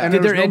there. Yeah. And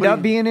Did was there end nobody-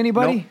 up being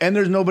anybody? No, and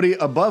there's nobody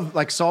above.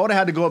 Like, so I would have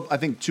had to go up, I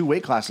think, 2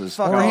 weight classes.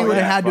 Fuck Or he Oh, would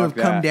have yeah, had to fuck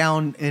have come that.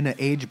 down in an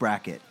age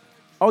bracket.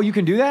 Oh, you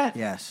can do that?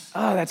 Yes.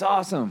 Oh, that's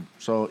awesome.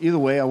 So either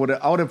way, I would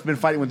have been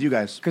fighting with you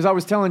guys. Because I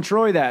was telling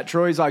Troy that.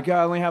 Troy's like,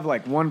 yeah, I only have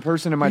like 1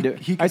 person in my...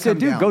 He could I said, come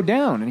dude, down. go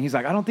down. And he's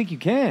like, I don't think you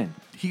can.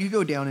 He could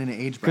go down in an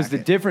age Because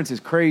bracket. the difference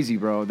is crazy,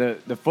 bro.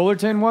 The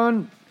Fullerton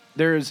one,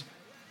 there's...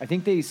 I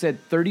think they said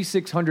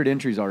 3,600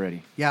 entries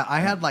already. Yeah,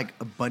 I had like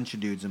a bunch of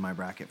dudes in my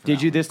bracket. For Did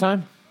that you one. this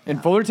time? In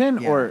Fullerton?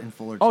 Yeah, or in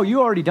Fullerton. Oh,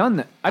 you already done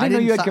that. I didn't know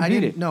you had si-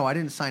 competed. No, I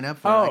didn't sign up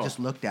for it. Oh. I just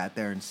looked at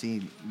there and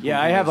see. Yeah,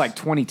 who I have was- like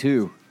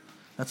 22.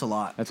 That's a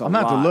lot. That's a I'm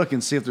going to lot. have to look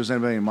and see if there's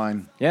anybody in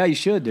mine. Yeah, you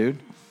should, dude.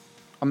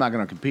 I'm not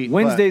going to compete. but-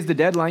 Wednesday's the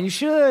deadline. You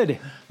should.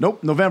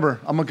 Nope, November.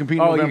 I'm going to compete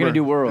in Oh, November. you're gonna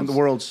do Worlds. In the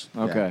Worlds.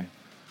 Okay. Yeah.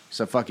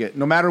 So fuck it.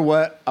 No matter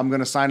what, I'm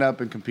going to sign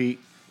up and compete.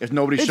 If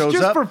nobody It's shows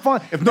just up, for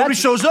fun. If nobody That's-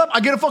 shows up, I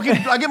get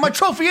my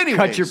trophy anyway.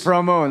 Cut your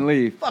promo and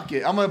leave. Fuck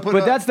it. I'm going to put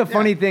But up- that's the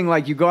funny yeah. thing.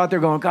 Like, you go out there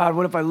going, God,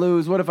 what if I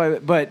lose? What if I...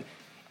 But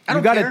I you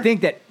don't got to care.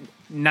 think that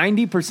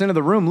 90% of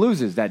the room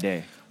loses that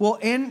day. Well,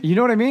 and You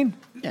know what I mean?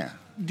 Yeah.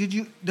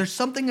 there's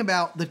something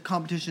about the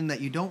competition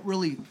that you don't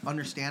really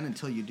understand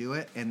until you do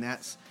it, and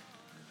that's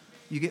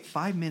you get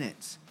 5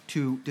 minutes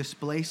to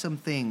display some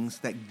things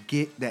that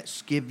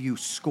give you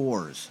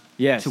scores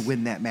Yes. to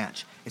win that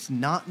match. It's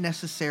not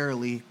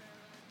necessarily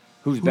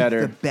Who's who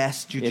better? the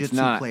best It's jiu-jitsu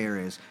not. player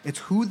is. It's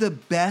who the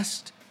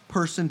best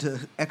person to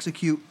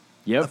execute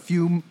Yep. a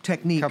few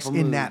techniques Couple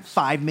in that moves.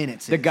 5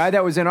 minutes The is. guy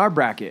that was in our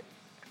bracket,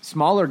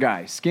 smaller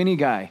guy, skinny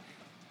guy,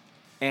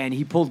 and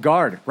he pulled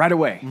guard right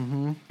away.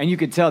 Mm-hmm. And you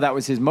could tell that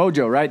was his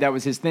mojo, right? That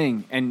was his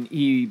thing. And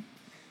he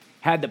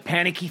had the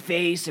panicky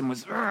face and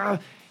was, "Ugh,"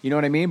 you know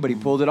what I mean? But he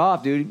pulled it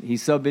off, dude. He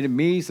submitted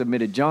me,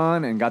 submitted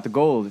John, and got the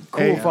gold.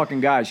 Cool Hey,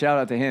 fucking guy. Shout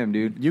out to him,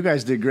 dude. You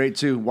guys did great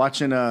too.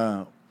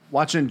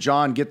 Watching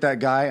John get that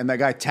guy, and that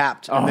guy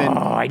tapped. And then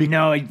I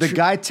know. the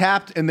guy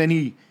tapped, and then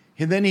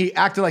he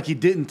acted like he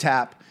didn't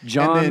tap.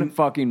 John and then,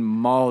 fucking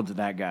mauled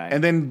that guy.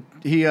 and then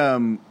he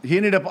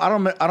ended up. I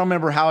don't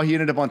remember how he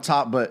ended up on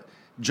top, but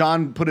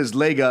John put his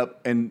leg up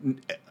and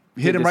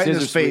hit Did him the right in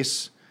scissor his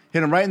face.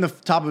 Hit him right in the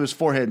top of his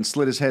forehead and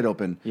slit his head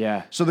open.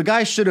 Yeah. So the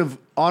guy should have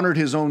honored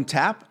his own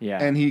tap.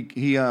 Yeah. And he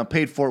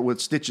paid for it with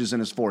stitches in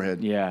his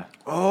forehead. yeah.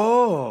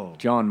 Oh.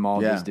 John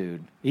mauled Yeah. this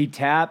dude. He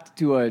tapped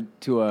to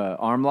a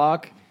arm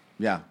lock,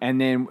 Yeah. And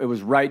then it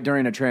was right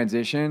during a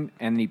transition,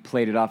 and he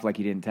played it off like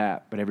he didn't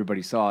tap, but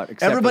everybody saw it.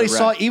 Except Everybody for the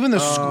saw ref. it, even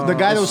the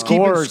guy that was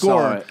keeping scorer saw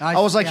score. it. I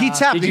was like, he Yeah.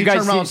 tapped. Did He you guys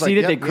turned around, see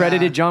that they yep.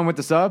 credited John with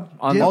the sub?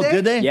 On Did the, Oh, they?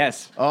 did they?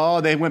 Yes. Oh,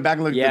 they went back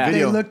and looked Yeah. at the They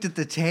video. looked at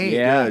the tape.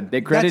 Yeah, Good.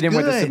 they credited That's him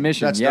with the good.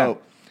 submission. That's yeah.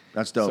 dope.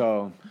 That's dope.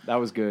 So that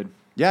was good.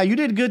 Yeah, you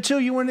did good too.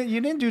 You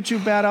didn't do too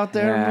bad out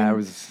there. Yeah, I I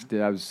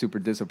mean, was super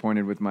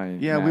disappointed with my.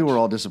 Yeah, we match. were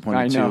all disappointed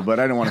I know. too, but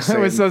I didn't want to say it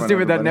was it in so front of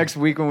stupid that everybody. next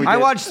week when we I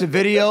did, watched the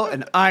video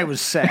and I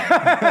was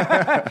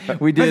sad.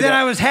 we did. But then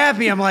I was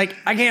happy. I'm like,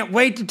 I can't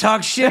wait to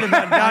talk shit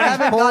about I Donnie's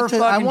haven't poor got to. I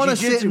fucking want to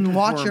sit jiu-jitsu and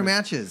watch your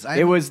performance. matches.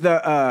 It was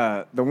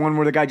the one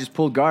where the guy just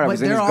pulled guard. I Wait,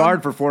 was in his they're guard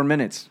on- for 4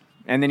 minutes,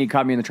 and then he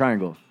caught me in the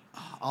triangle.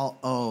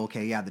 Oh,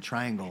 okay, yeah, the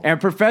triangle. And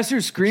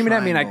Professor screaming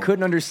at me, and I triangle.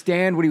 couldn't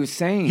understand what he was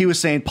saying. He was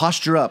saying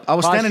posture up. I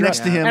was standing Posture next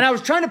up. to him. and I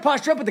was trying to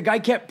posture up, but the guy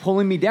kept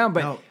pulling me down.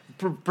 But No.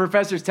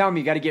 Professor's telling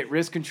me you got to get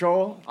wrist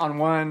control on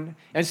one,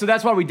 and so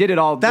that's why we did it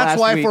all. That's last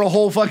why week. for a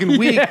whole fucking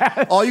week,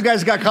 Yes. all you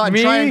guys got caught in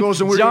Me,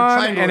 triangles and we were doing John,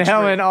 triangle and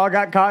experiment. Helen all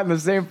got caught in the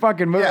same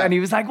fucking move. Yeah. And he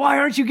was like, "Why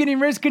aren't you getting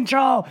wrist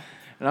control?"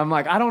 And I'm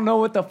like, "I don't know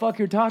what the fuck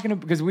you're talking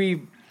about," because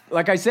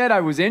like I said, I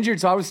was injured,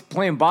 so I was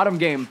playing bottom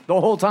game the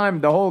whole time,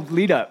 the whole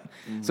lead up.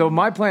 So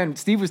my plan,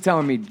 Steve was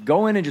telling me,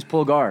 go in and just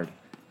pull guard.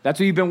 That's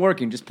what you've been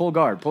working. Just pull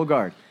guard, pull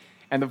guard.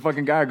 And the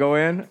fucking guy go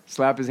in,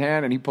 slap his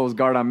hand, and he pulls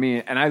guard on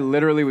me. And I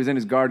literally was in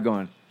his guard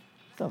going,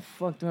 what the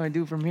fuck do I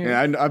do from here?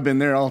 Yeah, I've been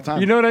there all the time.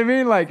 You know what I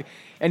mean? Like,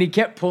 and he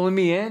kept pulling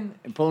me in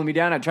and pulling me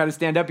down. I tried to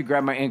stand up. He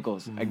grabbed my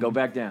ankles. I'd go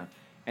back down.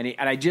 And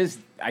I just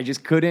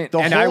couldn't. The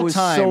and I whole was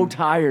time- so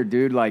tired,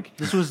 dude. Like,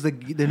 This was the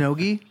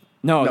nogi.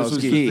 no, No, this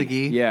was it's gi. the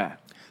gi? Yeah.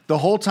 The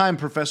whole time,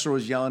 Professor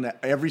was yelling at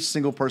every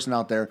single person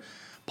out there,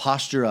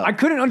 posture up. I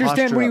couldn't understand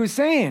posture what he up." was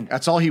saying.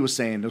 That's all he was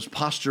saying. It was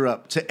posture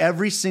up. To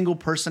every single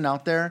person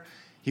out there,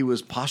 he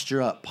was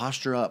posture up,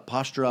 posture up,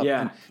 posture up.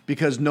 Yeah. And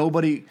because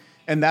nobody,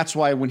 and that's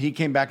why when he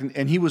came back,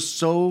 and he was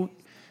so,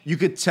 you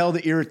could tell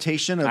the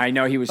irritation of. I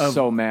know, he was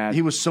so mad.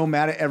 He was so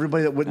mad at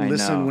everybody that wouldn't I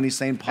listen know. when he's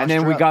saying posture And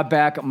then we up. got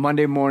back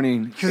Monday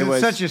morning. Because It it's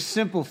was such a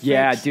simple fix.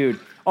 Yeah, dude.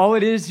 All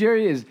it is,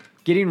 Jerry, is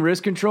getting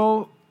wrist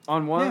control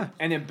on one Yeah.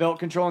 and then belt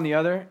control on the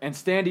other and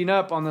standing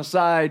up on the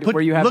side Put-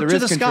 where you have look the to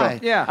wrist the control. sky.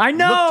 Yeah. I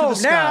know. Look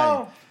to the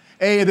now. sky.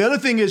 Hey, the other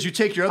thing is you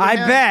take your other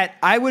hand.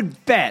 I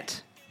would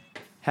bet,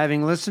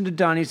 having listened to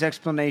Donnie's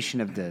explanation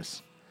of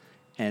this,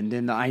 and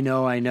then the I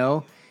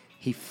know,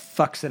 he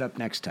fucks it up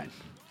next time.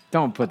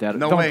 Don't put that.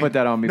 No don't way. put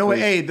that on me. No please. way.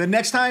 Hey, the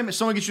next time if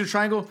someone gets you a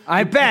triangle, I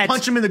you bet.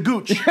 punch him in the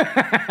gooch.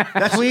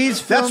 That's,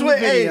 Please That's film what.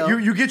 the video.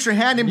 Hey, you get your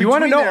hand in. You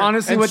want to between know there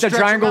honestly and what the stretch 'em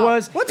triangle out.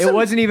 was? What's It some-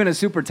 wasn't even a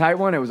super tight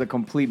one. It was a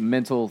complete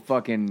mental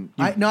fucking.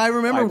 I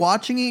remember I-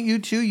 watching it. You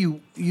too.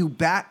 You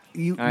back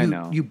I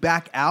know. you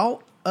back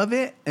out of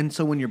it, and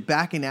so when you're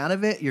backing out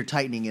of it, you're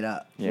tightening it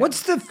up. Yeah.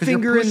 What's the 'Cause you're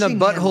finger in the pushing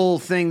butthole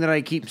thing that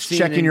I keep seeing?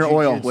 checking in your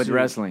oil jiu-jitsu? with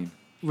wrestling?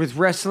 With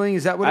wrestling,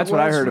 is that what That's it was?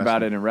 what I heard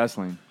about it in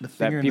wrestling. The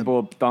finger That in the-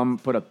 people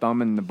put a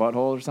thumb in the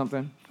butthole or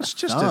something. It's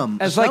just Thumb.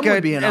 As Thumb like a-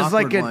 would be an as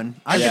awkward like a- one.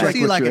 I Yeah. could Like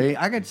see what like you a, ate.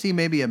 I could see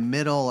maybe a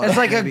middle. or It's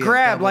like a maybe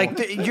grab, double.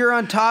 like you're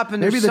on top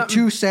and maybe there's the something-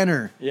 two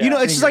center. Yeah. You know,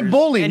 it's just like Fingers.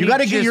 bowling. And You got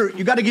to you get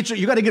just-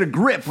 you got to get a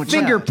grip. With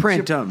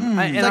fingerprint them.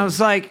 And I was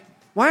like,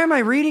 why am I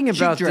reading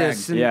about drag.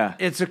 this? And Yeah.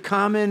 it's a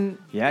common.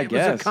 Yeah, I it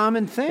guess was a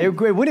common thing. It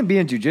wouldn't be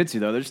in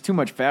jujitsu though. There's too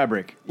much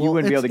fabric. You Well,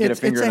 wouldn't be able to get a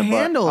it's finger a in a butt.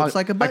 handle. It's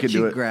like a I butt could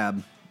do cheek it.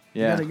 grab.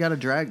 Yeah. You gotta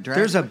drag.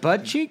 There's a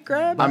butt cheek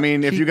grab. I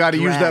mean, if you got to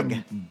use Drag.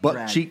 that butt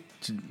Drag. cheek.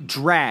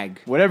 drag.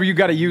 Whatever you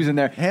got to use in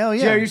there. Hell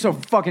yeah. Jerry, you're so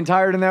fucking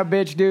tired in that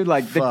bitch, dude.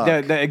 Like Fuck.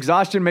 the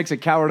exhaustion makes a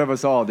coward of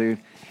us all, dude.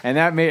 And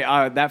that made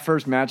that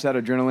first match, that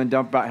adrenaline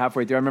dump about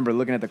halfway through. I remember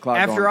looking at the clock.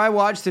 After going, I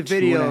watched the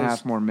 2.5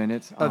 videos more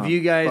minutes of Oh, you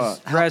guys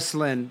fuck.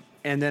 wrestling,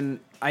 and then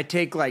I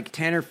take like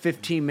 10 or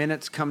 15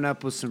 minutes coming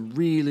up with some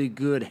really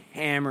good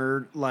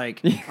hammered,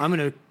 like, I'm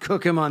going to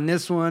cook him on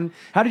this one.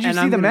 How did you and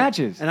see I'm the gonna-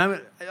 matches? And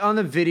I'm on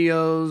the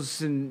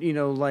videos, and, you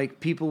know, like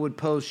people would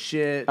post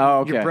shit. Oh,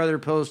 okay. Your brother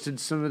posted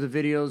some of the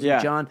videos, Yeah.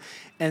 and John.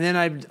 And then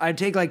I'd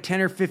take like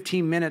 10 or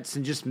 15 minutes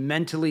and just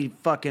mentally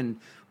fucking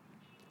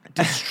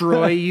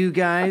destroy you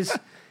guys.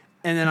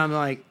 And then I'm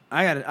like,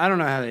 I don't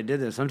know how they did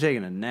this. I'm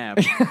taking a nap.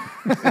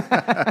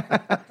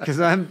 Because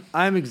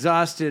I'm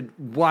exhausted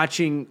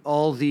watching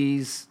all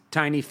these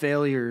tiny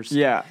failures.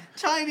 Yeah.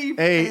 tiny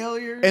Hey,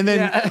 failures. and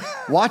then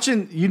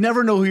watching, you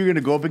never know who you're going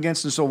to go up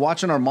against. And so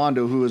watching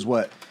Armando, who is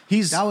what?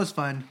 that was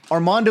fun.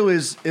 Armando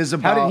is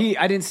about. How did he?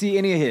 I didn't see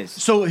any of his.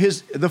 So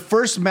the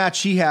first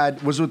match he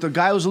had was with a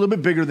guy who was a little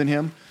bit bigger than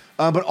him,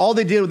 but all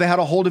they did was they had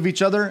a hold of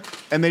each other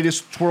and they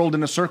just twirled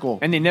in a circle.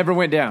 And they never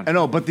went down. I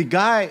know, but the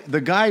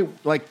guy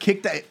like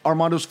kicked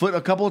Armando's foot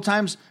a couple of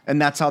times,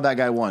 and that's how that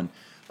guy won.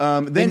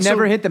 They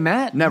never hit the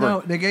mat? Never.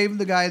 No, they gave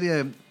the guy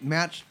the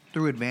match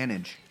through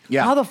advantage.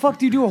 Yeah. How the fuck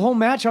do you do a whole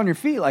match on your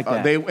feet like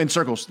that? They in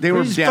circles. They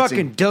were He's dancing.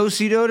 fucking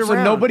do-si-doed so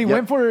around. nobody Yep.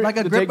 went for it? Like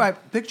a to grip take- by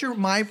picture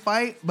my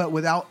fight, but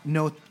without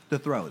the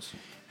throws.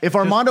 If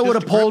Armando just would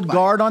have a grip pulled fight.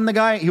 guard on the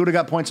guy, he would have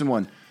got points and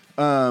won.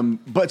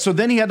 But so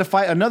then he had to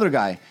fight another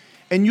guy,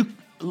 and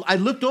I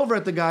looked over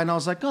at the guy and I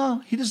was like,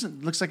 oh, he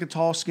looks like a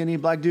tall, skinny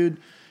black dude,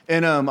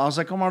 and I was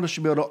like, Armando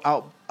should be able to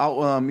out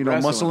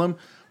Wrestle muscle him.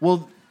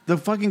 Well,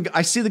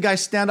 I see the guy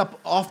stand up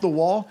off the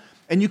wall,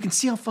 and you can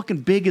see how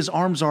fucking big his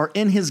arms are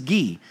in his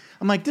gi.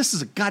 I'm like, this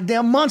is a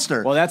goddamn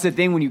monster. Well, that's the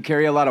thing. When you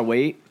carry a lot of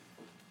weight,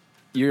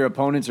 your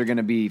opponents are going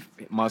to be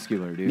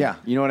muscular, dude. Yeah,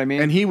 You know what I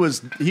mean? And he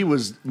was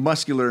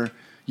muscular,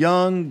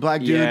 young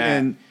black dude, Yeah.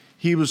 and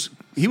he was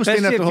staying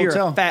Especially at the if you're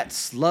hotel. a fat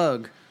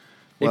slug.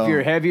 If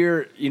you're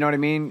heavier, you know what I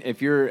mean? If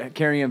you're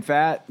carrying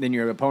fat, then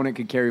your opponent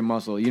could carry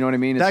muscle. You know what I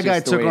mean? It's That guy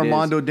just the took way it is.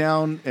 Armando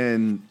down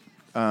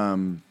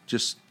and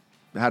just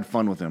had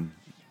fun with him.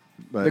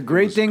 But The it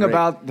great was thing great.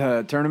 about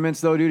the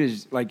tournaments, though, dude,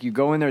 is like you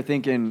go in there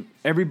thinking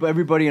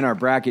everybody in our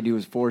bracket, dude,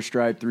 was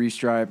 4-stripe,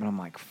 3-stripe, and I'm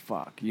like,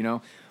 fuck, you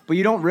know? But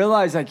you don't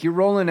realize, like, you're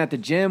rolling at the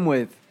gym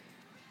with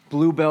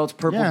blue belts,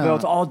 purple Yeah.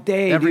 belts all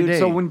day, Every dude. day.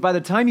 So by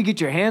the time you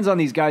get your hands on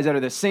these guys that are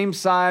the same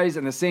size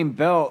and the same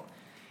belt,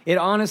 it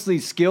honestly,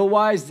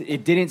 skill-wise,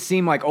 it didn't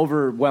seem like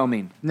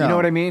overwhelming. No. You know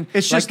what I mean?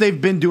 It's just Like,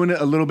 they've been doing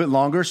it a little bit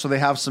longer, so they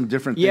have some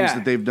different things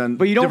that they've done.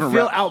 But you don't different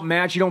feel reps.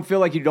 outmatched. You don't feel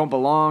like you don't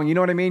belong. You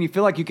know what I mean? You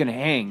feel like you can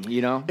hang,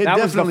 you know? It That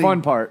was the definitely-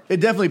 fun part. It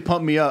definitely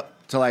pumped me up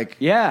to like,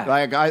 Yeah.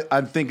 like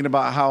I'm thinking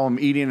about how I'm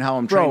eating, how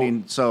I'm Bro,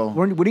 training. So,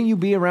 wouldn't you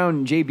be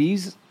around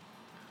JB's?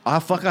 I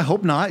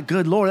hope not.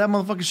 Good Lord, that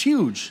motherfucker's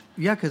huge.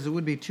 Yeah, because it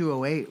would be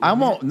 208. I'm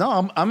wouldn't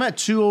at Bro,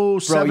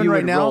 207 you right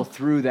would now. roll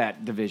through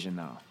that division,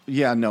 though.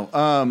 Yeah, no.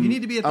 You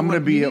need to be at the I'm one,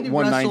 gonna be you at need to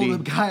 190.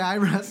 wrestle the guy I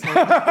wrestled.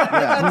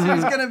 That's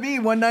who's going to be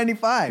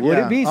 195. Would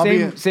Yeah, it be I'll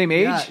be same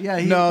age? Yeah,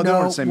 No, they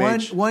weren't the same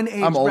age. One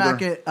age I'm older.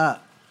 bracket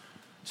up.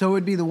 So it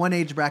would be the one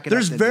age bracket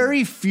There's up. that'd be-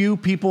 very few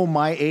people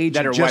my age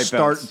That are just white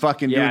start belts.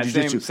 fucking Yeah, doing same-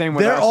 jiu-jitsu. same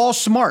with They're us. all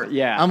smart.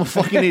 Yeah. I'm a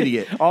fucking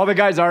idiot. All the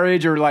guys our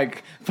age are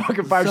like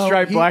fucking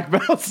 5-stripe he- black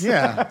belts.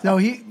 Yeah. No,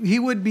 he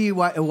would be a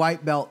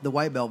white belt, the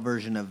white belt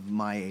version of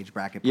my age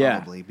bracket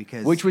probably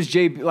because Which was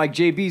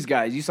JB's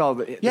guys. You saw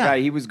the Yeah.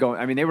 guy he was going.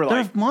 I mean, they were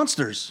They're like,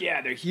 monsters.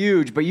 yeah, they're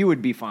huge, but you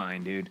would be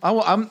fine, dude.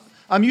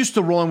 I'm used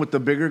to rolling with the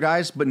bigger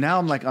guys, but now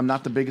I'm like I'm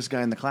not the biggest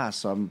guy in the class,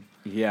 so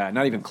Yeah,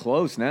 not even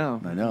close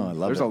now. I know, I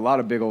love There's it. a lot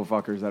of big old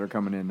fuckers that are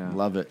coming in now. I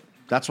love it.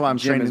 That's why I'm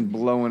Gym is training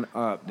blowing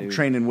up, dude.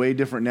 training way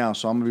different now,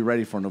 so I'm gonna be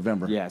ready for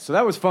November. Yeah, so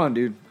that was fun,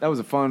 dude. That was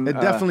a fun. It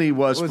definitely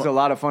was It was fun. a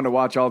lot of fun to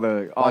watch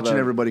Watching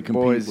everybody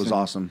compete boys was and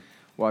awesome.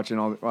 Watching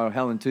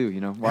Helen too,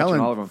 you know, watching Helen,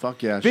 all of them.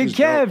 fuck yeah, Big she's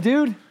Kev, dope.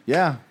 dude.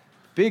 Yeah.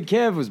 Big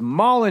Kev was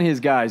mauling his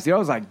guys. Dude, I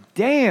was like,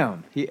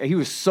 damn. He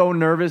was so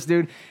nervous,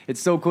 dude.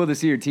 It's so cool to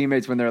see your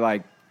teammates when they're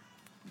like,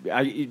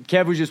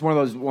 Kev was just one of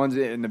those ones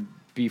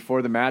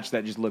before the match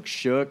that just looked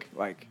shook.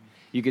 Like,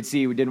 you could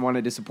see we didn't want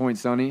to disappoint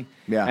Sonny.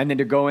 Yeah. And then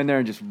to go in there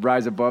and just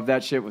rise above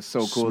that shit was so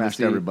cool Smashed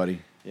to see.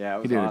 everybody. Yeah, it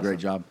was He did a awesome. great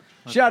job.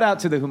 Shout out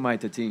to the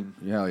Humaita team.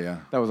 Yeah, yeah.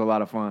 That was a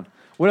lot of fun.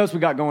 What else we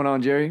got going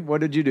on, Jerry? What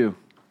did you do?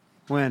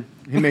 When?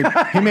 He made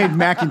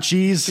mac and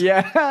cheese.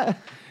 Yeah.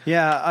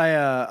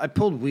 Yeah, I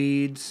pulled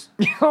weeds,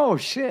 Oh,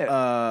 shit.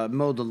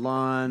 mowed the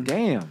lawn.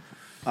 Damn.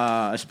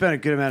 I spent a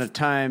good amount of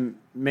time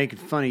making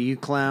fun of you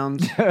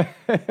clowns. You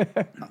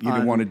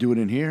didn't want to do it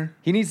in here.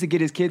 He needs to get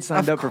his kids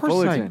signed Of up for course I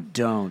Fullerton.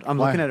 don't. I'm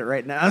Why? looking at it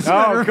right now. As a Oh,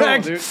 matter of cool,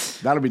 fact. dude.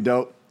 That'll be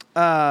dope.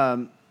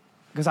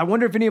 Because I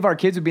wonder if any of our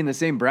kids would be in the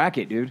same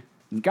bracket, dude.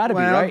 Got to be,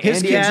 Well, right? his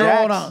Andy kids and are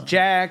all Jax? on-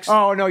 Jax.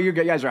 Oh, no, you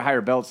guys are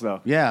higher belts,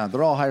 though. Yeah,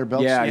 they're all higher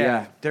belts. Yeah.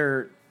 yeah,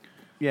 they're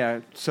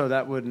so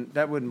that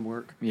wouldn't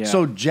work. Yeah.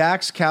 So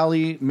Jax,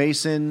 Callie,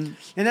 Mason.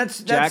 And that's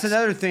Jax,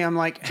 another thing. I'm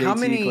like, how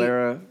JT,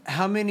 Clara,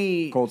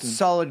 many Colton.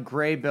 solid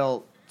gray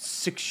belt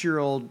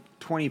 6-year-old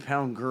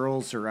 20-pound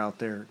girls are out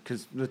there?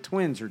 Because the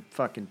twins are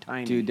fucking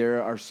tiny. Dude,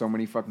 there are so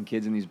many fucking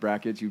kids in these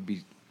brackets. You'd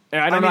be. I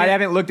don't I know. mean, I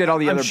haven't looked at all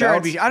the I'm other sure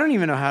belts. I don't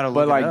even know how to look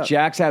But it like up.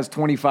 Jax has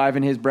 25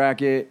 in his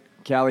bracket.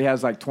 Callie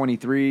has like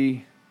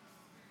 23.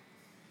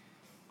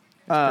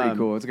 It's pretty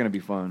cool. It's gonna be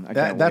fun. I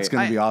can't That's wait.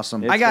 going to be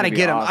awesome. It's I gotta gonna be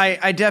get him. awesome.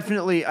 I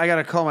definitely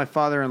gotta call my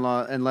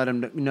father-in-law and let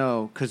him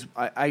know because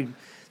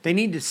they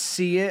need to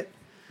see it.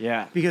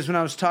 Yeah. Because when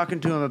I was talking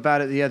to him about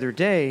it the other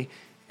day,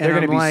 and They're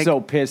gonna I'm be like, so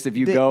pissed if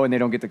you they- go and they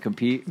don't get to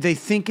compete. they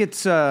think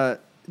it's they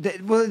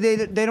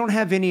don't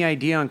have any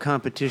idea on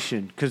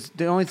competition because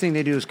the only thing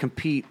they do is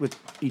compete with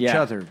each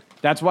other.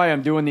 That's why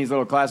I'm doing these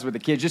little classes with the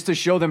kids, just to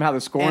show them how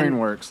the scoring And-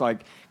 works.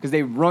 Like, because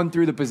they run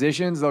through the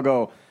positions, they'll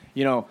go,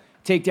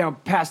 take down,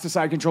 pass to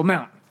side control,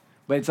 mount.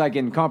 But it's like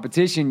in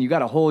competition, you got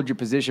to hold your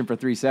position for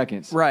 3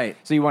 seconds. Right.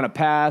 So you want to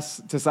pass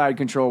to side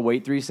control,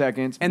 wait 3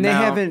 seconds. And they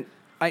mount. haven't.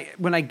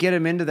 When I get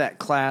them into that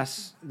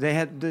class, they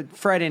had the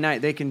Friday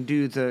night. They can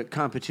do the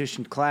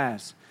competition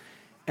class,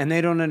 and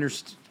they don't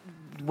understand.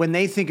 When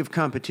they think of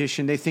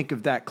competition, they think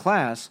of that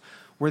class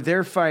where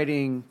they're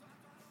fighting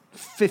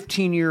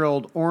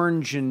 15-year-old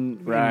orange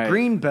and Right.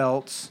 green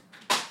belts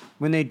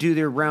when they do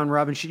their round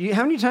robin shit.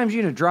 How many times are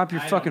you gonna drop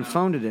your fucking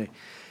phone today?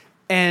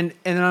 And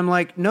then I'm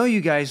like, no,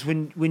 you guys,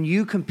 when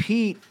you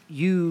compete,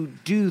 you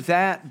do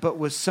that, but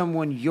with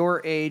someone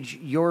your age,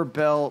 your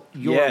belt,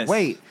 your Yes.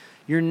 weight.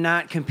 You're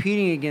not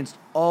competing against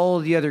all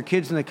the other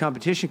kids in the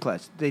competition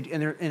class.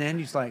 And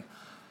Andy's like,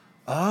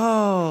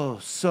 oh,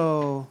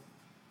 so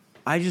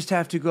I just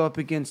have to go up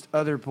against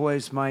other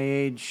boys my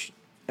age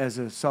as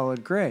a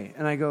solid gray.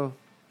 And I go,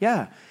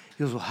 yeah.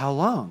 He goes, well, how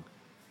long?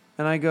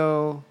 And I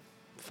go,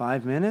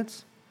 5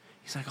 minutes.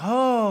 He's like,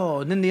 oh.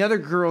 And then the other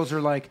girls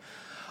are like,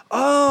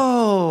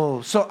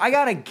 oh. So I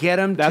got to get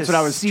him That's to what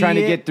I was see trying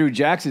to it. get through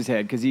Jax's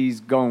head because he's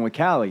going with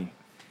Callie.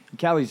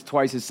 Callie's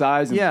twice his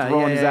size and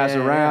throwing his ass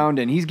around,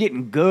 and he's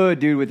getting good,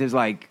 dude, with his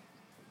like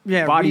body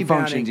rebounding.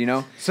 functions, you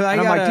know. So and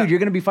I'm like, gotta- dude, you're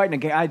gonna be fighting a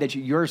guy that's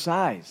your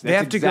size. That's They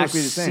have to exactly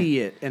go the same. see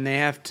it, and they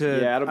have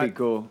to. Yeah, it'll be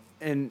cool.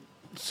 And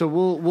so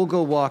we'll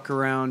go walk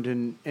around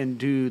and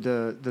do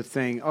the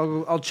thing.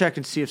 I'll check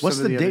and see if What's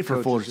some of the the date other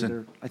for coaches Fullerton?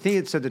 are there. I think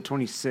it said the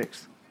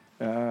 26th.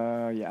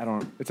 Yeah, I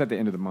don't. It's at the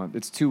end of the month.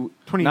 It's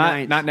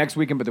 29th. Not next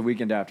weekend, but the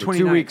weekend after. 2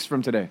 29th. weeks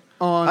from today.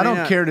 Oh, I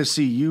don't care to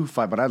see you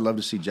fight, but I'd love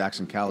to see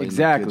Jackson Callie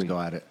Exactly. and the kids go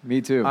at it.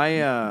 Me too.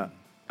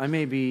 I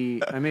may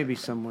be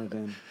somewhere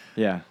then.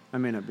 yeah. I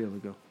may not be able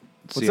to go.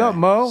 What's up,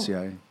 Mo?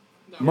 CIA.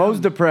 Mo's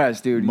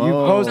depressed, dude. You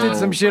Mo. posted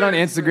some shit on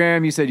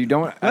Instagram. You said you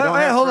don't. I don't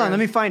have hold on, friends. let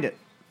me find it.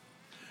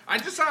 I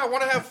just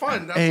want to have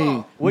fun. That's Hey,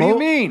 all. What do you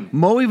mean?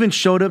 Mo even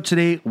showed up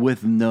today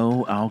with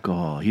no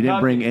alcohol. He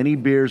didn't bring any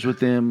beers with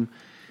him.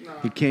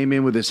 He came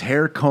in with his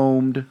hair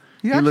combed.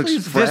 He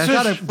looks fresh.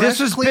 got a fresh,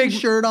 was clean big-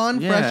 shirt on,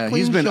 Yeah, fresh, clean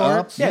he's been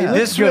shorts. up. Yeah, he looks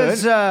This good.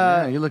 was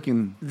yeah, you're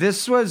looking.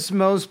 this was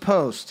Mo's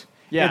post.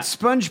 Yeah. It's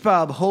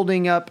SpongeBob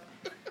holding up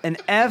an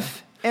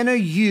F and a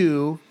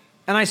U,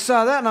 and I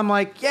saw that and I'm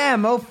like, yeah,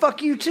 Mo,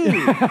 fuck you too.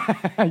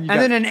 And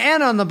then an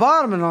N on the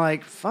bottom, and I'm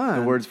like,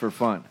 fun. The words for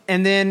fun.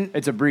 And then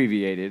It's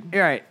abbreviated.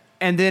 right,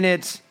 and then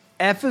it's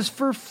F is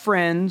for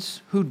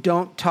friends who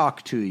don't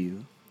talk to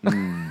you.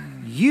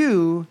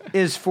 U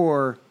is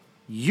for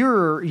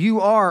you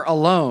are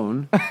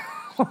alone.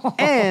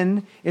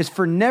 N is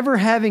for never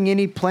having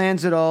any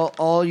plans at all.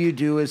 All you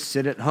do is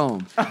sit at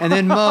home. And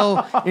then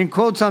Mo, in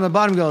quotes on the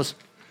bottom, goes,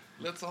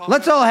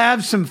 let's all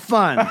have some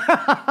fun.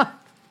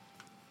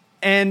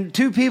 And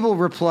two people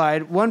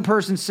replied. One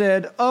person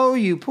said, oh,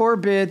 you poor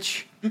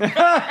bitch.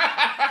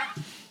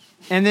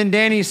 And then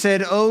Danny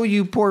said, oh,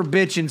 you poor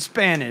bitch in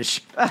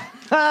Spanish.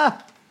 And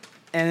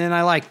then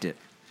I liked it.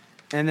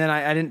 And then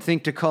I didn't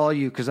think to call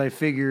you because I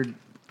figured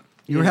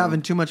You were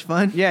having too much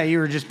fun? yeah, you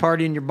were just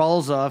partying your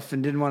balls off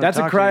and didn't want to That's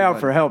talk a to cry out anybody.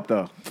 for help,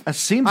 though. It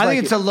seems I like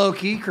think it's a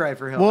low-key cry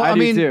for help. Well, I I do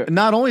mean, too.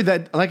 not only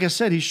that, like I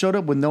said, he showed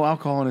up with no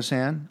alcohol in his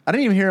hand. I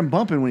didn't even hear him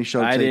bumping when he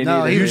showed up I today. didn't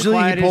either. he was Usually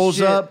quiet he as pulls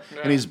shit. up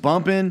and he's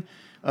bumping.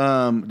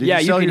 Did Yeah,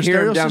 you sell can your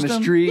hear him stereo down the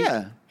system? street.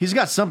 Yeah, he's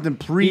got something He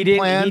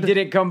pre-planned.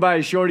 didn't come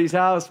by Shorty's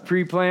house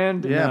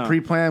pre-planned. Yeah, No.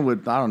 pre-planned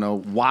with I don't know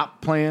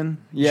WAP playing.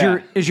 Yeah.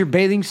 Is your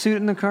bathing suit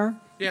in the car?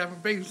 Yeah, I'm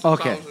big.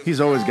 Okay. He's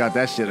always got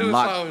that shit in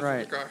lock.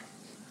 Right. Right.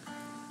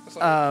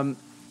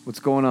 What's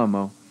going on,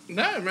 Mo?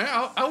 No, man,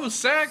 I was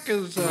sad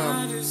because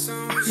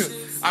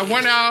I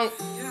went out,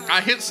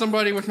 I hit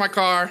somebody with my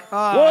car.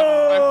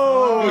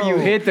 Whoa! You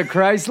hit the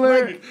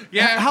Chrysler?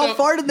 Yeah, How so,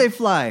 far did they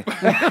fly?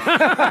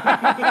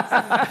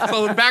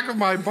 So the back of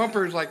my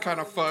bumper is like kind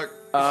of fucked.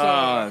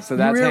 So You that's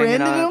hanging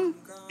rear-ended on. him?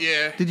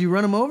 Yeah. Did you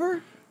run him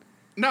over?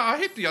 No, I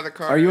hit the other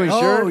car. Are you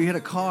insured? Oh, you hit a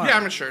car. Yeah,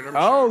 I'm insured.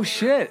 Oh,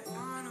 shit.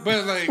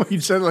 But like,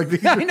 You said it like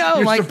this. I know,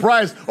 You're like-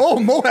 surprised. Oh,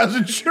 Mo has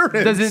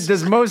insurance.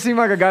 Does Mo seem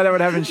like a guy that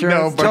would have No,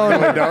 insurance? but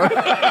really don't.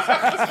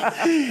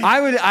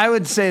 I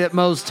would say that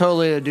Mo's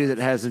totally a dude that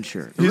has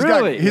insurance.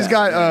 Really? He's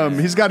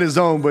got his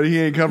own, but he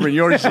ain't covering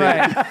your shit.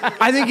 Right.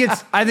 I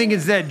think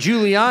it's that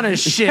Juliana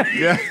shit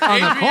on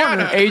the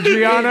corner.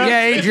 Adriana?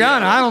 Yeah,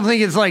 Adriana. I don't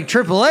think it's like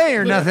AAA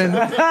or nothing.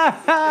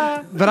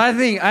 But I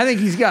think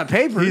he's got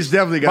papers. He's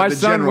definitely got My the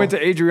son general. went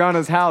to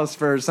Adriana's house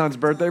for her son's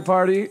birthday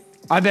party.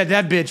 I bet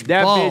that bitch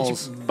That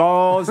balls. bitch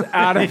balls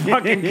out of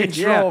fucking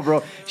control, Yeah.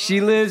 bro.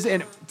 She lives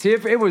in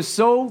Tiff. It was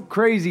so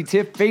crazy.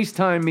 Tiff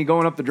FaceTimed me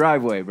going up the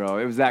driveway, bro.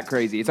 It was that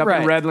crazy. It's up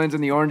Right. in Redlands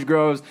in the Orange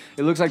Groves.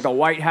 It looks like the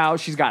White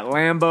House. She's got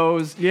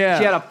Lambos. Yeah.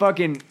 She had a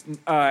fucking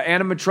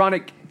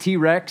animatronic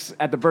T-Rex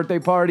at the birthday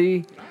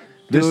party.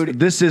 Dude,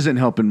 This isn't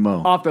helping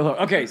Mo. off the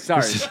hook. Okay,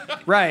 sorry.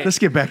 Right. Let's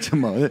get back to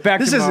Mo. Back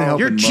this to isn't Mo. helping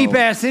Your Mo. cheap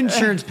ass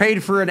insurance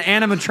paid for an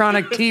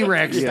animatronic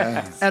T-Rex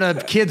at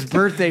a kid's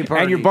birthday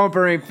party. And your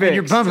bumper ain't fixed. And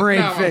your bumper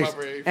ain't No, my fixed.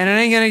 bumper ain't And it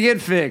ain't gonna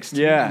get fixed.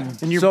 Yeah.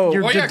 And your So,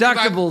 well, yeah, 'cause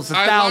deductible's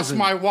I lost $1,000.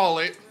 my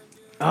wallet.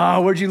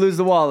 where'd you lose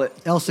the wallet?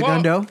 El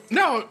Segundo?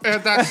 No,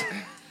 that's that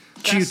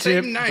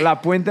Q-tip. same night. La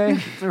Puente?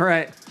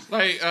 Right.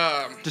 Like,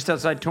 Just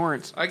outside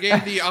Torrance. I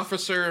gave the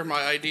officer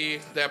my ID.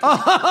 That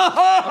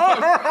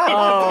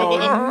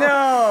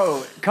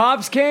No.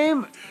 Cops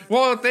came?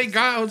 well, thank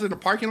God I was in the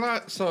parking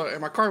lot, so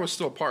and my car was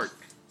still parked.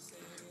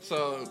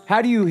 So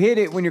How do you hit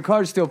it when your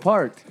car's still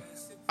parked?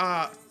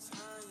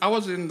 I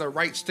was in the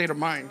right state of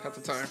mind at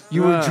the time.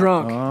 You were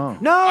drunk.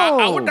 No.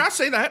 I would not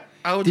say that.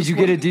 I would Did just you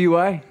get a want-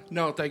 DUI?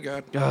 No, thank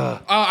God.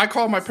 I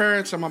called my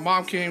parents and my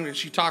mom came and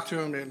she talked to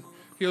him and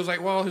he was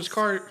like, "Well, his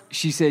car."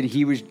 She said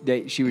she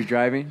was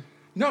driving.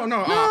 No,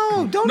 No,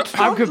 no, don't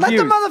I'm let the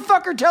confused.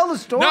 motherfucker tell the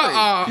story.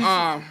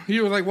 no. He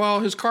was like, "Well,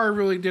 his car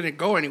really didn't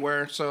go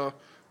anywhere, so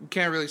we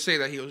can't really say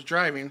that he was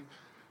driving."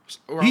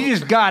 Well, He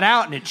just got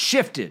out and it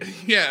shifted.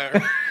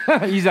 yeah,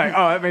 He's like,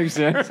 oh, that makes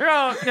sense.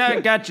 Oh, yeah,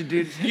 got you,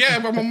 dude. yeah.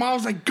 But my mom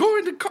was like, "Go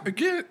in the car,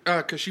 get,"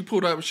 because she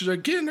pulled up. She's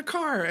like, "Get in the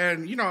car,"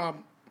 and I'm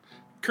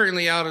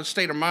currently out of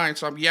state of mind,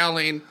 so I'm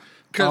yelling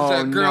because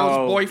Oh, the girl's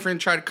no.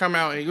 boyfriend tried to come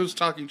out and he was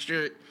talking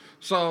shit.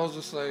 So I was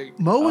just like,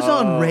 Mo was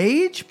on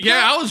rage.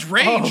 yeah, I was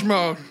rage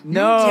mode.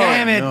 No.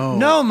 Damn it.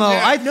 No, Mo.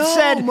 Yeah. I No,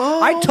 said, Mo.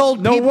 I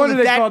told No people wonder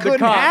they that called the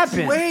couldn't cops.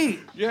 happen. Wait.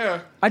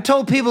 Yeah. I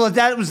told people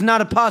that was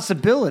not a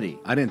possibility.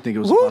 I didn't think it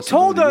was. a Who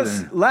told possibility us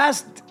either.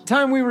 last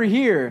time we were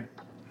here?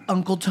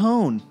 Uncle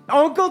Tone.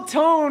 Uncle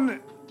Tone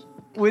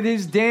with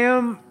his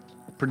damn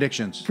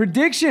predictions?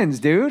 predictions,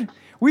 dude.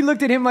 We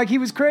looked at him like he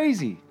was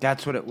crazy.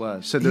 That's what it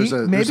was. So there's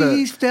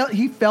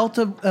He felt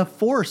a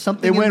force,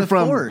 something it in went the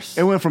from force.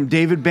 it went from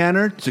David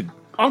Banner to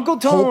Uncle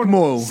Hulk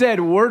Mo. Tone said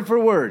word for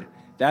word.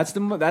 That's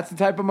the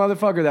type of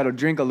motherfucker that'll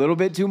drink a little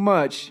bit too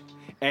much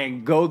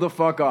and go the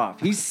fuck off.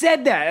 He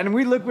said that, and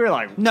we were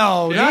like,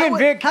 No, Me Yeah. and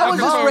Vic. How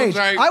was Uncle his rage?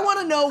 Tone's right. I want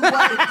to know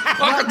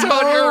what Uncle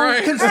Tone, Mo you're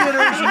right.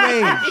 considers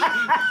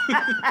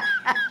rage.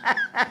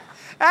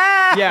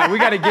 yeah, we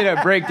got to get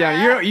a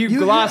breakdown. You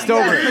glossed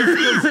over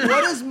it.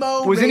 What is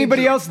Mo? Was rage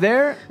anybody at? else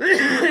there?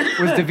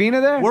 Was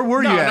Davina there? where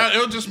were No, you no, at?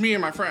 it was just me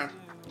and my friend.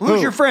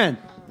 Who's your friend?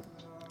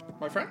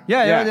 My friend?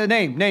 Yeah, Yeah. the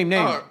name.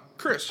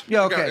 Chris.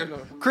 Yeah, I got okay.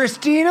 it.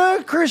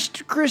 Christina?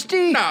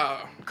 Christy? No,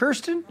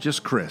 Kirsten?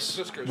 Just Chris.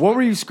 just Chris. What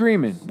were you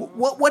screaming?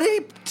 What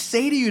did he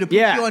say to you to put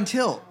Yeah. you on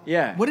tilt?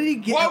 Yeah. What did he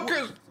get? Well,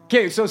 because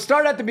Okay, so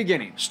start at the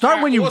beginning.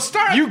 Start when you.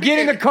 start at You the get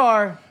in the beginning.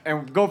 car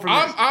and go from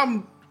there.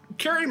 I'm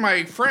carrying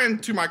my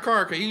friend to my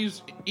car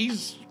because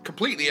he's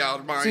completely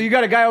out of mind. So you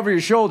got a guy over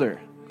your shoulder.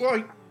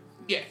 Well,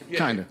 yeah.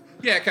 Kinda.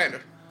 Yeah, kind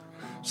of.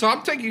 So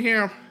I'm taking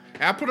him,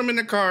 and I put him in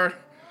the car.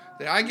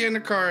 Then I get in the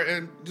car,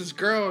 and this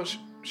girl,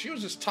 she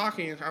was just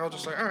talking. I was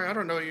just like, all right, I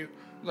don't know you.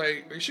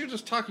 Like, she was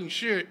just talking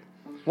shit.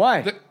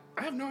 Why?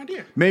 I have no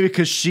idea. Maybe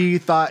because she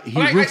thought he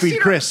Like, roofied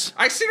Chris.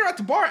 I seen her at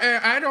the bar,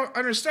 and I don't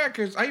understand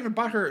because I even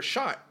bought her a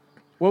shot.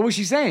 What was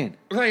she saying?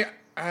 Like,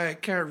 I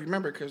can't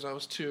remember because I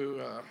was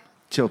too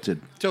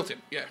Tilted. tilted.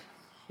 Yeah.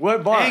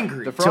 What bar?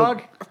 Angry. The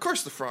Frog? Of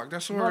course, the frog.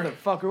 That's where.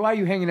 Motherfucker, why are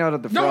you hanging out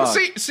at the No,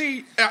 Frog?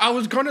 see, I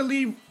was gonna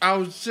leave.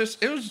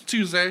 It was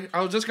Tuesday. I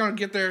was just gonna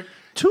get there.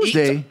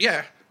 Tuesday?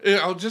 Yeah.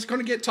 I was just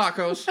gonna get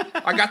tacos.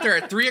 I got there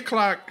at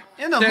 3:00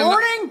 In the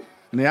morning?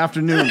 In the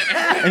afternoon,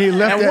 and he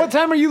left At what at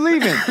time are you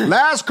leaving?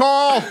 last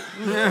call.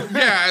 Yeah,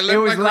 I left It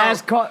was like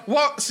last call.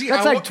 Well, see,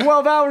 That's like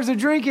 12 hours of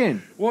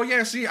drinking. Well,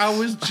 yeah, see, I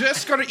was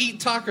just gonna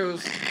eat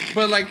tacos,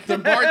 but like the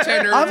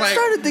bartender I'm was like,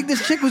 starting to think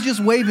this chick was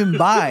just waving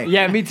by.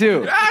 Yeah, me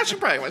too. she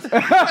probably was.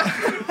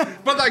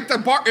 But like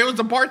it was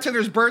the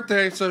bartender's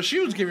birthday, so she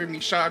was giving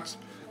me shots.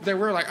 They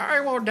were like, all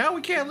right, well, now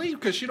we can't leave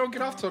because she don't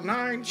get off till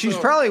 9. She's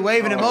so- probably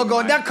waving him all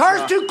going, that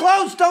car's too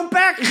close, don't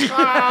back. Oh,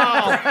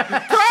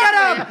 shut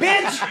up,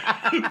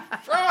 bitch.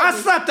 I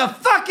slapped the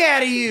fuck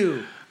out of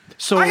you.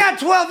 So I got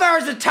 12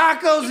 hours of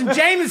tacos and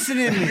Jameson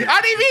in me.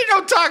 I didn't eat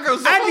no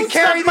tacos. I had to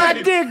carry My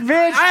that dick,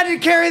 bitch. I had to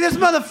carry this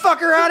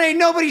motherfucker out. Ain't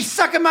nobody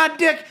sucking my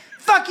dick.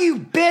 Fuck you,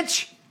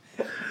 bitch.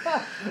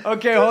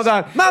 Okay, hold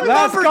on. My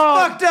Last bumper's call.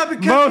 fucked up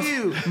because of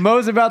you.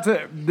 Mo's about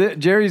to.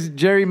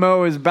 Jerry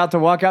Mo is about to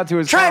walk out to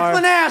his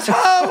Trifling car. ass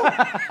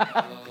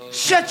hoe.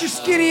 Shut your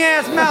skinny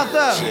ass mouth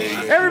up.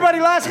 Everybody,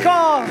 last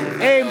call.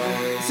 Hey,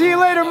 see you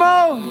later,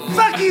 Mo.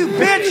 Fuck you,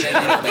 bitch.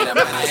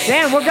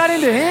 Damn, what got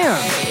into him?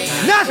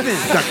 Nothing.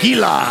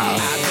 tequila.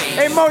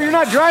 Hey, Mo, you're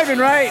not driving,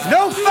 right?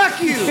 No,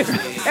 fuck you.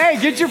 Hey,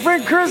 get your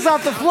friend Chris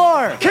off the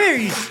floor. Come here,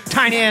 you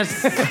tiny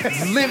ass,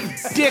 limp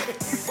dick,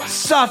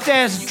 soft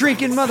ass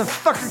drinking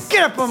motherfucker.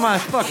 Get up on my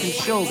fucking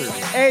shoulder.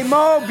 Hey,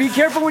 Mo, be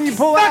careful when you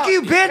pull out. Fuck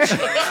you, bitch.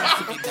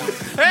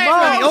 Hey,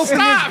 Mo, no, open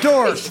stop. this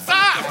door.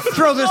 Stop.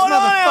 Throw this Hold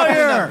on out motherfucker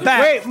here. in the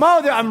back. Wait,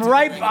 Mo,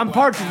 I'm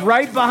parked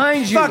right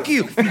behind you. Fuck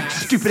you, you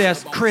stupid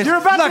ass Chris. You're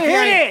about to Lucky hit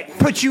I it.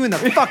 Put you in the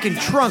fucking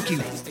trunk, you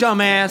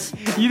dumbass.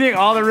 You think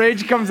all the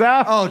rage comes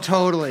out? Oh,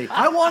 totally.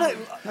 I want to.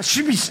 I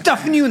should be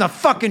stuffing you in the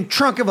fucking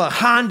trunk of a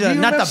Honda,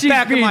 not the She's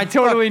back of being my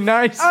totally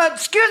nice.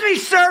 Excuse me,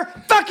 sir.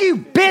 Fuck you,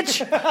 bitch.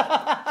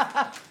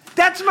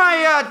 That's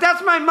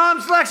my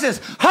mom's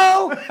Lexus.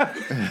 Ho.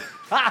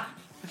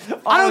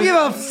 I don't give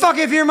a fuck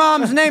if your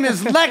mom's name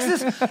is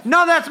Lexus.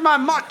 No, that's my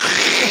mom.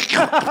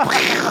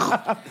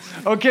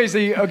 Okay, so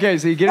you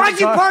get in Why'd the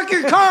you car. park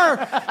your car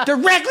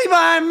directly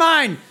behind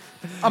mine?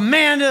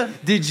 Amanda,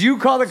 Did you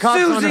call the cops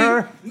Susie. on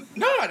her?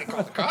 No, I didn't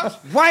call the cops.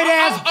 White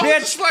ass I was bitch.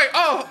 just like,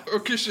 oh,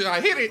 because I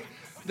hit it.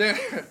 Then,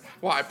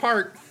 well, I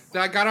parked.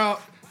 Then I got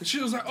out. And she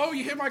was like, oh,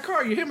 you hit my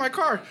car. You hit my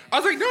car. I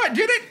was like, no, I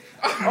didn't.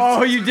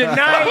 Oh, you denied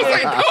I was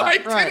like,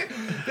 it. no, I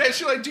didn't. Then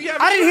she like, do you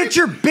have I didn't hit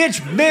insurance?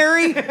 your bitch,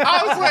 Mary.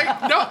 I was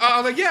like, no. I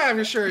was like, yeah, I have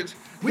insurance.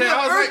 We Then have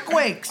I was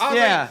earthquakes. Like, I was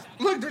Yeah. like,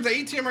 look, there's an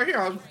ATM right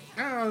here.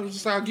 I was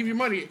just like, I'll give you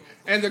money.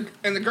 And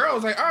the girl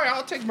was like, all right,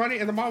 I'll take money.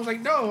 And the mom was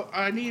like, no,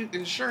 I need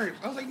insurance.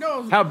 I was like,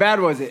 no. How bad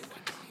was it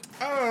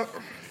Uh,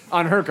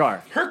 on her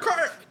car? her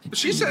car.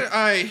 She said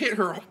I hit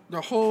her the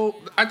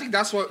whole. I think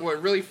that's what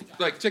really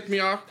like ticked me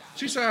off.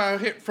 She said I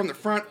hit from the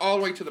front all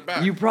the way to the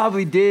back. You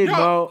probably did, no,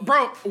 Mo.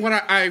 bro. When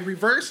I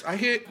reversed, I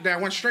hit that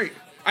went straight.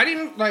 I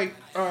didn't like.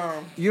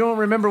 You don't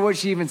remember what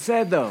she even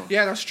said, though.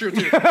 Yeah, that's true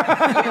too.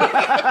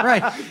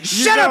 Right.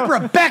 Shut up,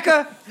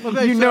 Rebecca.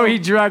 You know he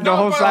dragged the No,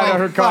 whole but- side of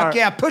her car. Fuck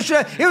yeah, push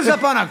it. It was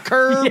up on a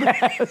curb.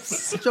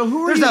 So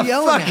who are There's you a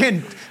yelling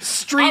fucking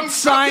street I'm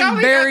sign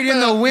yelling buried at in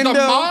the window. The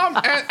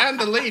mom and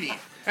the lady.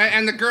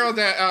 And the girl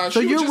that So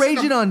she was you're just in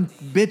raging the- on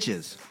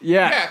bitches.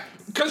 Yeah,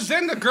 because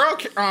then the girl,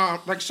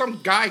 like some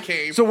guy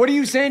came. So what are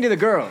you saying to the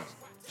girls?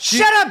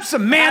 Shut up,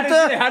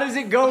 Samantha. How does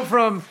it go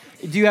from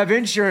do you have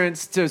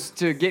insurance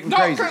to getting No,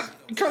 crazy?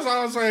 because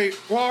I was like,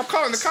 well, I'm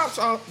calling the cops.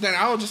 Then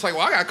I was just like,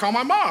 well, I gotta call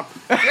my mom.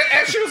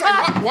 And she was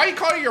like, why are you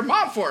calling your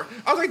mom for?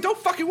 I was like, don't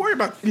fucking worry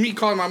about me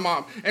calling my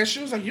mom. And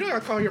she was like, you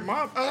gotta call your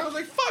mom. And I was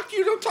like, fuck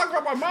you, don't talk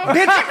about my mom.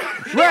 Bitch,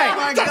 Oh right.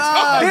 my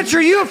God. Bitch,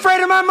 are you afraid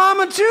of my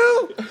mama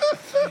too?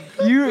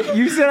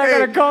 You said I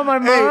gotta call my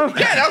mom.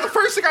 Yeah, that was the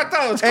first thing I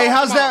thought. Was Hey,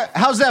 call my mom.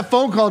 how's that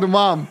phone call to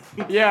mom?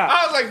 Yeah.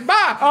 I was like,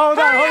 Mom. Hold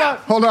on.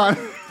 Hold on.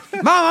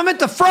 Mom, I'm at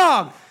the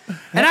Frog.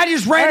 And I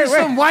just ran into wait.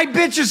 some white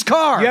bitch's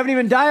car. You haven't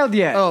even dialed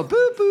yet. Oh,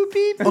 boop, boop,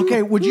 beep. boop,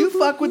 Okay, would you boop,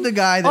 fuck with the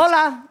guy that's...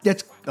 Hola.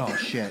 That's... Oh,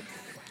 shit.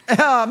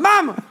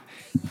 Mama,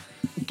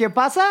 ¿Qué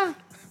pasa?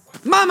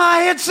 Mama,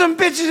 I hit some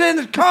bitches in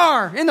the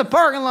car, in the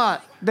parking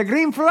lot. The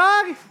green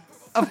frog?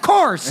 Of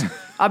course.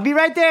 I'll be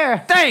right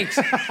there. Thanks.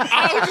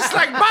 I was just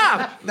like,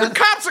 Mom, the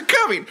cops are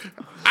coming.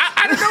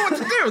 I didn't know what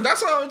to do.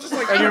 That's why I was just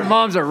like, And your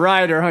mom's a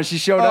rider, huh? She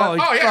showed up.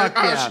 Oh, yeah. Fuck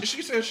yeah.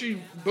 She said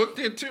she booked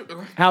it too.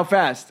 How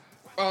fast?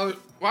 Well,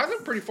 I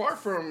live pretty far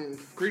from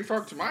Green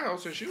Frog to my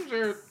house, and she was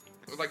there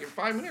like in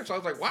 5 minutes. I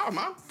was like, wow,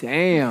 Mom.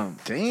 Damn.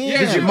 Damn. Yeah,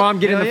 Did your mom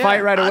get in the yeah.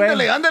 fight right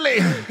away?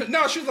 Andale.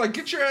 No, she was like,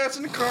 get your ass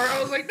in the car.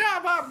 I was like, nah,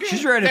 Mom, get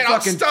She's ready to and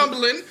fucking- I'm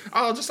stumbling.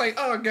 I was just like,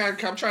 oh,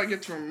 God, I'm trying to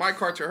get from my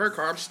car to her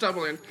car. I'm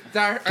stumbling.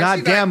 God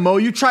damn, Mo,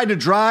 you tried to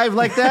drive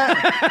like that?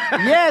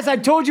 Yes, I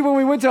told you when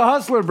we went to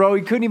Hustler, bro.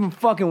 He couldn't even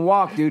fucking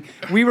walk, dude.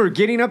 We were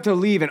getting up to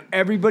leave, and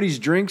everybody's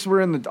drinks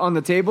were on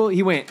the table.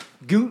 He went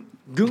goot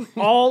goot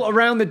all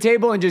around the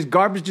table and just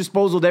garbage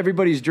disposaled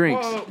everybody's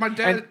drinks. Well, my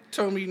dad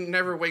told me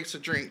never waste a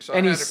drink, so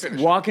And I had to he's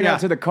finish. walking Yeah. out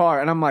to the car,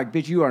 and I'm like,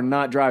 "Bitch, you are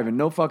not driving,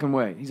 no fucking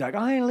way." He's like,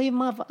 "I ain't leaving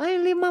my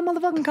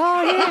motherfucking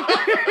car here."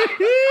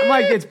 I'm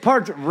like, "It's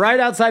parked right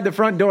outside the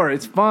front door.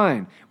 It's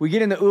fine." We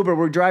get in the Uber,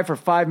 we drive for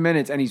 5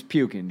 minutes, and he's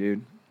puking,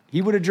 dude.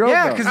 He would have drove.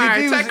 Yeah, though. because All right,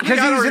 if he was, technically,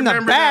 I in don't the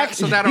remember back, that,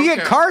 so that you don't get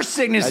count. car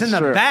sickness That's in the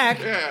true. back.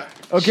 Yeah.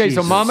 Okay, so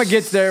Jesus. Mama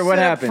gets there. What Sit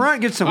up happens?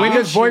 front, get some when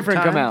does windshield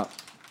boyfriend come time. out?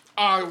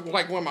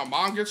 Like when my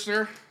mom gets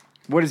there,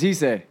 What does he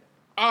say?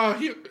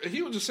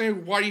 he was just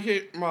saying, "Why you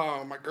hit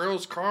my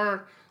girl's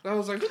car?" I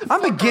was like, "Who the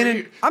I'm fuck are beginning.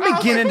 you?" I'm I was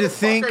like, beginning "Who to the fuck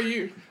think. are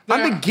you?"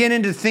 I'm That-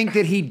 beginning to think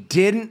that he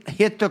didn't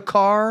hit the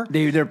car.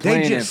 They're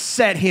playing They him. just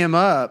set him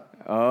up.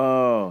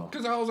 Oh,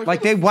 'cause I was like, Like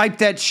 "Who they the wiped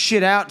that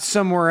shit out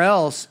somewhere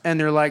else, and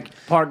they're like,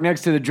 park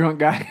next to the drunk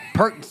guy.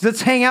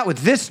 Let's hang out with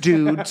this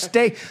dude.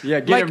 Stay. Yeah,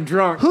 get like, him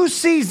drunk. Who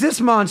sees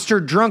this monster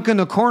drunk in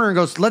the corner and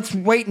goes, "Let's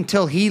wait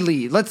until he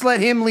leaves. Let's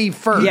let him leave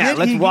first." Yeah,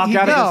 let's walk out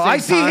at the No, same I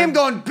see time. him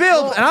going,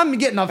 "Bill," and I'm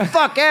getting the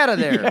fuck out of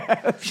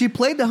there. She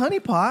played the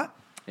honeypot.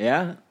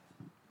 Yeah.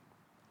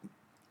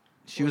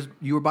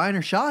 You were buying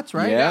her shots,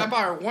 right? Yeah. Yeah, I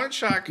bought her one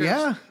shot. 'Cause,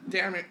 Yeah.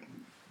 damn it,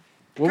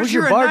 What was 'Cause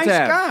your you're bar a nice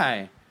tab?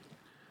 guy.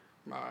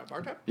 my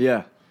bar tab.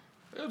 Yeah.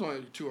 It was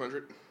only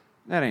 200.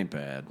 That ain't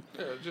bad.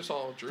 Yeah, just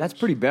all drinks. That's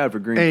pretty bad for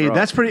Green Hey, Frog.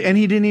 that's pretty. And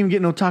he didn't even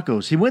get no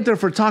tacos. He went there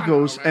for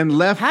tacos man. and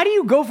left. How do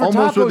you go for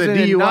almost tacos with a and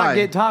then DUI? not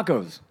get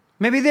tacos?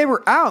 Maybe they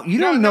were out. You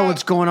don't know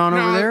what's going on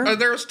over there.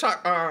 There was but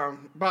I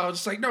was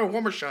just like, no,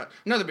 one more shot,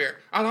 another beer.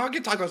 I'll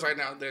get tacos right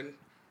now. Then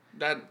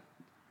that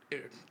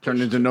Turned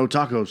into no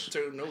tacos.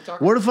 to no tacos.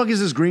 Where the fuck is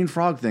this Green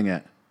Frog thing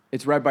at?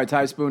 It's right by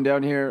Thai Spoon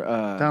down here.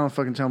 That don't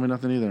fucking tell me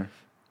nothing either.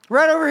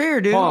 Right over here,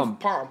 dude. Palm.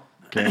 Palm.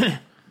 Okay.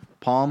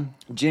 Palm.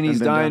 Ginny's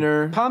And then down.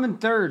 Diner. Palm and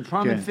third.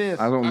 Palm Okay. and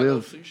fifth. I don't I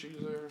love live. sushi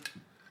there.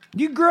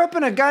 You grew up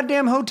in a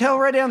goddamn hotel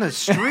right down the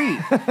street.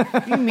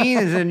 What you mean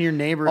is in your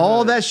neighborhood?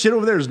 All that shit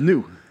over there is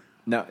new.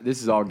 No,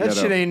 this is all That ghetto.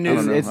 shit ain't new.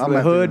 It's, it's I'm the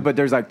happy. hood, but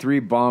there's like 3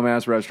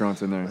 bomb-ass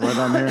restaurants in there. Right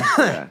down here.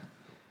 Yeah.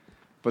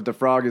 But the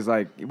Frog is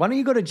like, why don't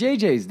you go to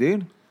JJ's,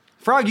 dude?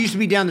 Frog used to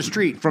be down the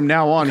street. From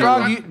now on.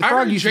 Frog, here. the Frog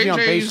heard used to be on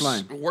JJ's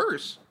baseline.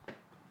 Worse.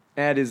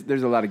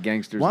 There's a lot of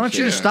gangsters. Why and don't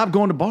you shit. just stop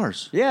going to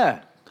bars? Yeah.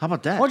 How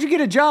about that? Why don't you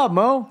get a job,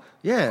 Mo?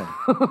 Yeah.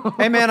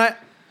 Hey man,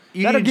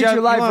 you That'll need a get job-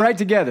 your life want- right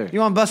together. You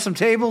want to bust some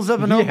tables up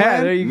in Oakland?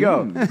 Yeah, there you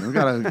go. We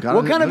gotta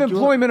What kind of look you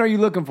up. employment are you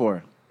looking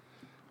for?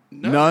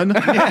 None.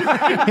 He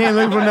ain't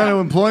looking for none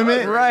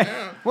employment. Right.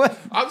 What?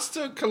 I'm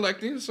still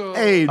collecting, so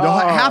Hey,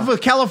 half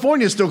of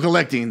California is still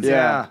collecting.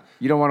 Yeah.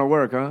 You don't want to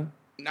work, huh?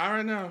 not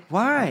right now.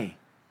 Why?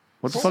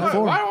 What the Why- fuck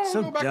for? Why don't I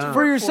So go back dumb. to For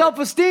work your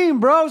self-esteem,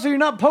 bro, so you're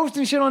not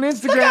posting shit on Look how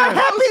Instagram.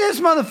 happy this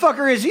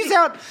motherfucker is. He's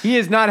out. He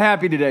is not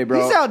happy today,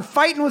 bro. He's out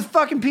fighting with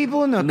fucking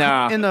people in the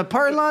Nah. in the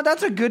parking lot.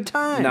 That's a good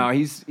time. No,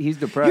 he's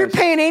depressed. You're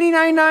paying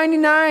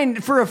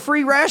 $89.99 for a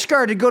free rash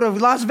guard to go to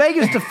Las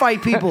Vegas to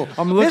fight people.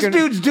 I'm looking-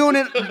 This dude's doing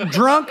it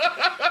drunk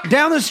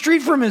down the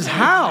street from his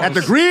house. At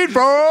the Green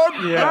Frog.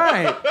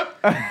 Right.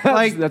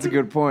 Like, That's a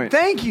good point.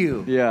 thank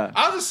you. Yeah,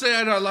 I was just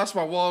saying I lost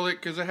my wallet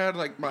because I had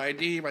like my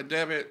ID, my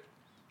debit,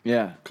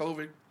 yeah,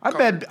 COVID. I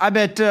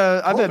bet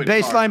COVID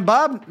Baseline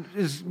Bob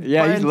is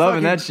yeah. He's buying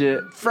loving that fucking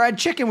shit. fried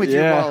chicken with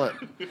your Yeah. wallet.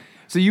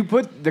 So you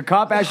put the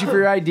cop asks you for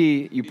your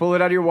ID, you pull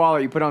it out of your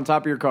wallet, you put it on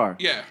top of your car,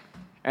 Yeah,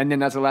 and then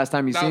that's the last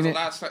time you that was seen the it.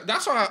 last time.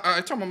 That's why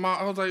I told my mom.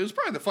 I was like, it was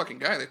probably the fucking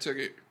guy that took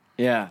it.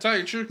 Yeah. Tell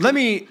you the truth. Let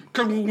me-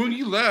 Because when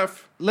you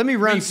left, Let me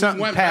run we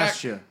something went past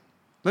back. you.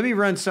 Let me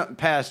run something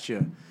past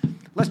you.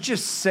 Let's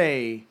just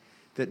say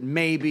that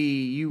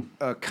maybe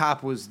a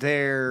cop was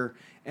there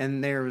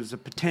and there was a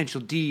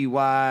potential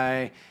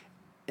DUI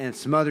and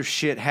some other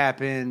shit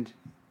happened,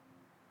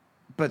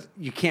 but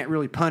you can't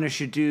really punish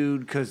a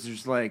dude because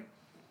there's like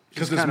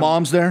Because just his kind of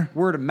mom's there.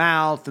 word of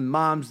mouth and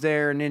mom's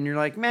there, and then you're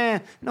like,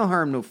 man, no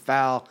harm, no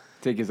foul.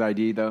 Take his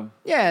ID though.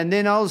 Yeah, and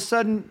then all of a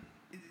sudden,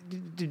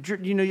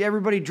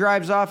 everybody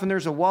drives off and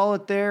there's a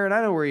wallet there, and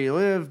I know where you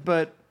live,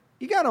 but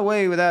you got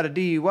away without a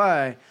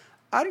DUI.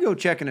 I'd go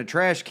check in a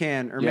trash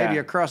can or maybe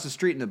Yeah. across the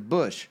street in the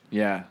bush.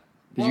 Yeah.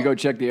 Did you go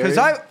check the area? Because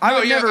No,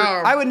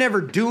 I would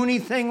never do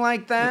anything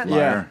like that.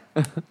 Yeah.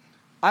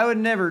 I would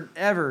never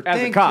ever As a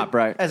think cop, to,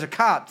 right. As a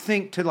cop,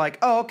 think to like,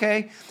 oh,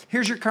 okay,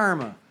 here's your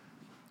karma,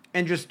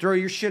 and just throw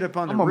your shit up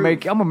on the roof. I'm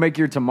gonna make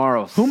your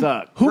tomorrow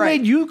suck. Who Right.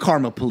 made you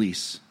karma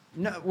police?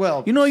 No,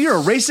 well, You know, you're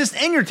a racist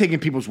and you're taking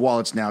people's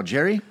wallets now,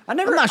 Jerry. I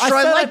never. I'm not sure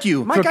I said like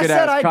you. Mike, I Crooked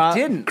said ass I cop.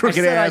 didn't. Crooked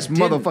I said I ass didn't.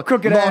 motherfucker.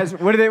 Crooked Long- ass.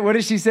 What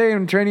did she say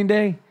on training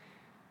day?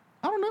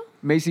 I don't know.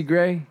 Macy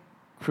Gray,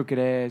 crooked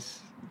ass,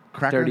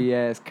 Cracker? dirty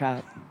ass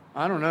cop.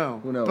 I don't know.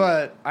 Who knows?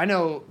 But I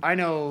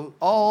know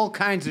all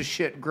kinds of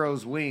shit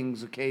grows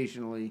wings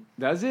occasionally.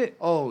 Does it?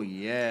 Oh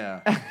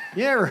yeah.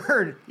 You ever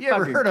heard Fucking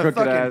a crooked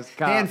fucking ass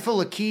cop. handful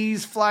of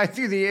keys fly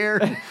through the air?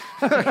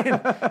 Fucking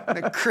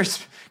the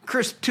crisp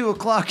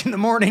 2:00 in the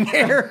morning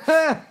air.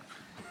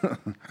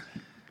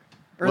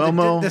 Or Well,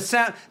 Mo. the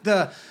sound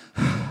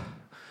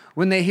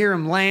when they hear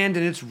them land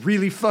and it's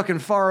really fucking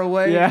far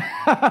away.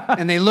 Yeah.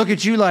 And they look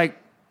at you like,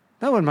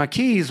 that wasn't my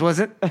keys, was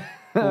it?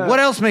 Well, what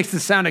else makes the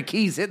sound of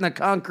keys hitting the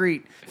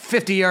concrete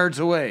 50 yards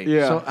away?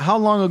 Yeah. So how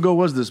long ago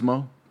was this,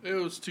 Mo? It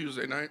was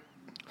Tuesday night.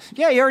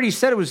 Yeah, you already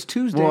said it was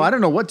Tuesday. Well, I don't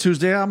know what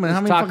Tuesday. I mean,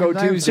 how many Taco fucking I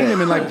haven't Tuesday. seen him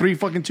in like 3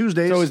 fucking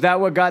Tuesdays. So is that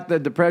what got the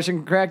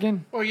depression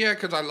cracking? Well, yeah,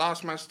 because I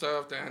lost my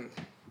stuff. Then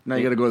now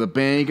you got to go to the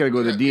bank. You got to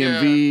go to the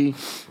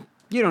DMV.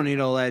 You don't need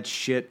all that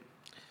shit.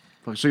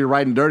 So you're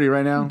riding dirty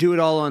right now. Do it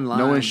all online.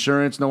 No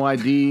insurance, no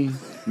ID,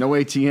 no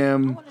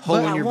ATM. Hole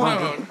in your But I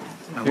bumper.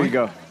 want- Here you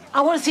go.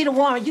 I want to see the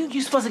warrant.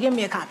 You supposed to give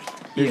me a copy.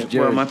 Here's Well,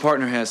 Jerry. my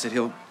partner has it.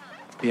 He'll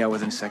be out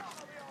within a sec.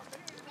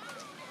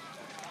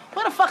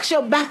 Where the fuck's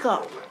your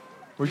backup?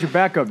 Where's your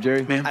backup,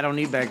 Jerry? Ma'am, I don't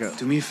need backup.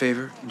 do me a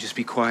favor and just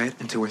be quiet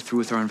until we're through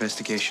with our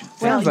investigation.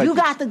 Well, Sounds like you it.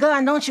 got the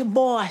gun, don't you,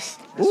 boys?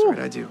 That's right,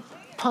 I do.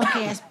 Punk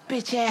ass,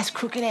 bitch ass,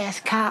 crooked ass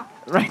cop.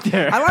 Right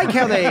there. I like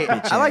how they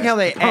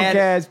Punk add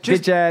ass,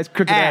 just bitch ass,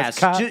 crooked ass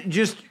cop.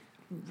 Just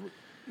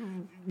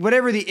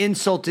whatever the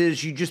insult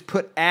is, you just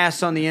put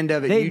ass on the end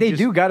of it. They- You they just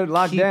do got it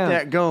locked keep down.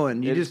 that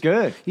going. You It's just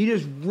good. You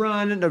just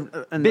run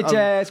Bitch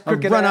ass,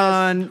 crooked run ass.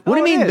 on. What do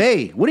you Oh, mean it is.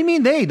 they? What do you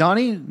mean they,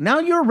 Donnie? Now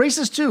you're a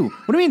racist too.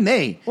 What do you mean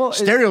they? Well,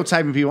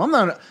 Stereotyping people.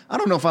 I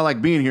don't know if I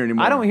like being here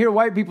anymore. I don't hear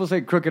white people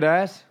say crooked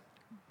ass.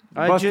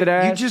 I Busted ju-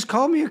 ass. You just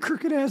called me a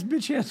crooked ass,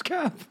 bitch ass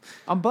cop.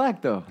 I'm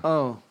black though.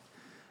 Oh,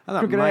 I thought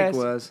Crooked Mike ass.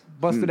 was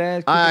Busted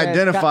ass. I crooked ass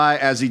identify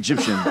as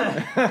Egyptian.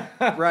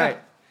 right.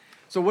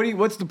 So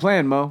what's the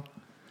plan, Mo?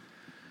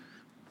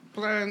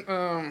 plan.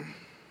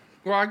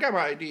 Well, I got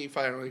my ID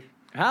finally.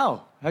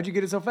 How? How'd you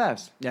get it so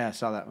fast? Yeah, I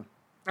saw that one.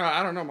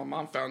 I don't know. My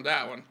mom found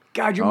that one.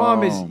 God, your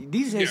mom is. Oh.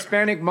 These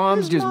Hispanic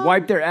moms just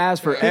wipe their ass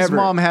forever. His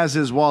mom has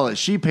his wallet.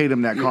 She paid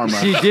him that karma.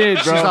 She did,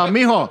 bro. She's like,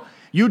 mijo,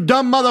 you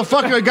dumb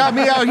motherfucker got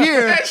me out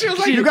here. And she was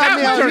like, you got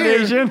me "That out was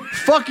here. Asian."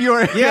 Fuck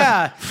your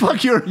Yeah.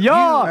 Fuck your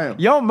Yo, you-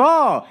 yo,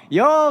 Ma,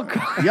 yo,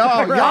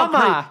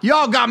 Grandma.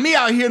 y'all got me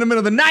out here in the middle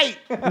of the night.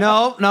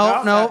 No,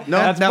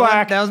 that's that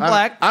black. That was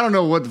black. I don't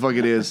know what the fuck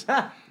it is.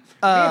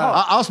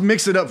 I'll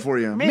mix it up for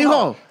you.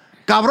 Mijo,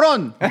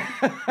 cabrón,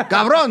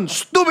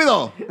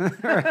 estúpido.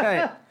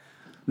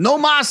 No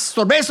más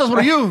cervezas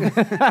for you.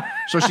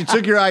 So she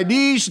took your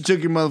ID. She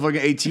took your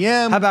motherfucking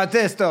ATM. How about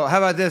this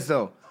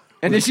though?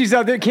 And then she's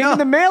out there, came in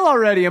the mail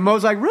already. And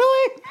Mo's like,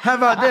 really? How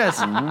about this?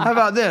 How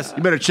about this?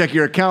 You better check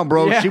your account,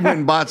 bro. Yeah. She went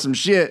and bought some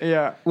shit.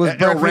 Yeah.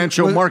 At El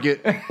Rancho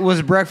Market.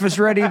 Was breakfast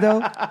ready though?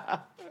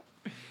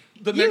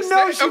 The You next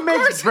know day, she of makes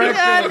course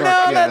breakfast. it is.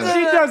 Yeah.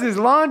 She does his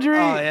laundry,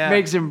 Oh, yeah.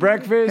 makes him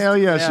breakfast. Hell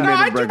yeah, she No, made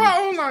I the do breakfast. my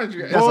own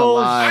laundry. That's a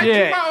lie. I do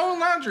Shit. my own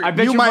laundry. I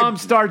bet You your might- mom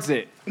starts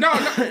it. No,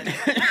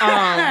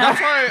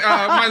 that's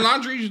why my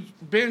laundry's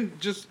been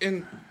just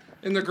in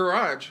the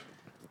garage.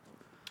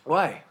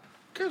 Why?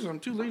 Because I'm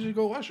too lazy to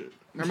go wash it.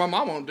 And my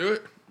mom won't do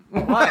it.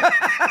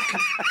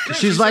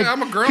 She's like,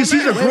 I'm a grown because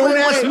he's a man. grown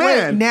ass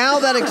man. Now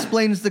that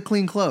explains the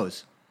clean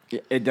clothes.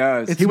 It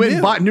does. He went and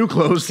new. bought new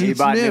clothes. He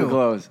bought new new.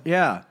 clothes.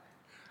 Yeah.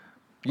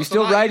 You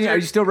still a lot writing? easier. Are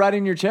you still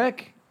writing your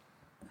check?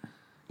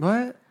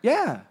 What?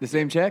 Yeah. The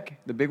same check,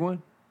 the big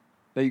one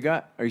that you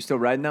got. Are you still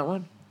writing that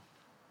one?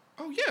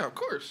 Oh, yeah, of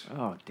course.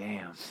 Oh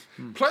damn,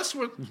 Plus,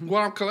 with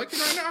what I'm collecting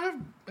right now,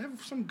 I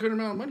have some good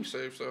amount of money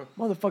saved. So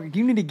motherfucker!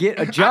 You need to get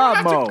a job,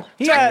 have to- Mo.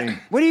 He got.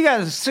 What do you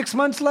got? 6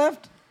 months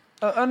left?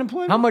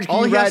 unemployment. How much can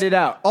you he ride has- it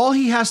out? All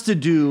he has to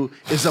do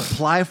is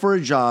apply for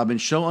a job and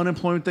show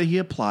unemployment that he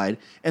applied,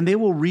 and they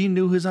will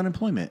renew his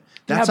unemployment.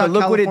 That's yeah, how but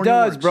look what it California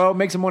does, works. bro. It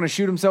makes him want to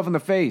shoot himself in the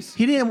face.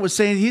 He didn't was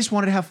saying he just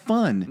wanted to have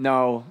fun.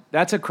 No,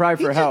 that's a cry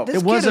for help. This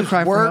It was kid a has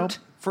cry for worked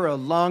help. for a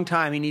long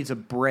time. He needs a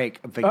break,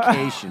 a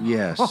vacation.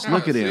 Yes,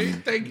 look at See?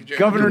 him. Thank you, Jerry.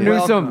 Governor You're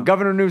Newsom, welcome.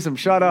 Governor Newsom,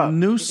 shut up.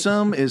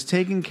 Newsom is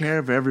taking care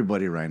of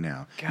everybody right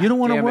now. You don't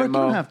want to damn it, work, you Mo.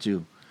 don't have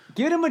to.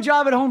 Get him a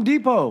job at Home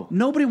Depot.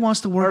 Nobody wants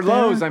to work Or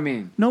Lowe's, there. I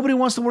mean. Nobody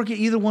wants to work at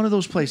either one of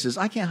those places.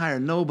 I can't hire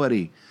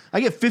nobody. I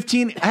get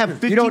 15. I have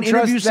 15 You don't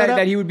interviews trust that, set up.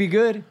 that he would be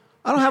good?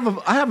 I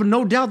have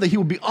no doubt that he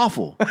would be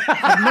awful. I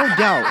have no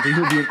doubt that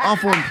he would be an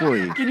awful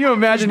employee. Can you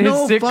imagine There's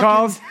his no sick fucking-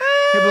 calls?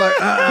 He'd be like,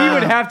 He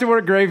would have to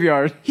work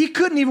graveyard. he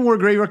couldn't even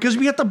work graveyard because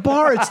we at the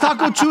bar. It's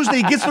Taco Tuesday.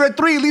 He gets there at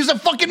 3, leaves at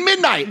fucking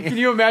midnight. Can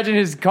you imagine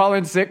his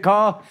call-in sick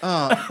call?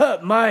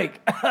 Mike.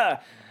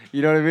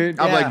 You know what I mean?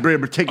 I'm Yeah. like, Bray,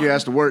 take your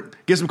ass to work.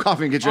 Get some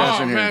coffee and get your ass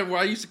Oh in here. man,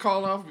 well I used to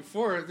call off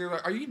before. They're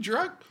like, "Are you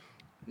drunk?"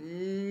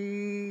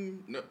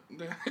 No,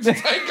 just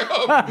hang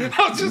up.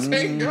 I'll just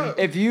hang up.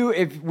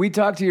 If we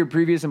talked to your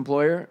previous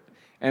employer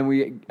and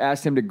we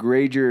asked him to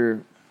grade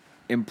your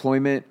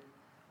employment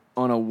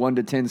on a 1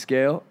 to 10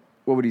 scale,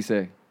 what would he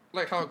say?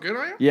 Like how good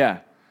I am? Yeah.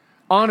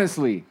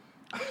 Honestly.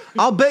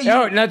 I'll bet you.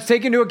 Oh, now let's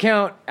take into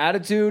account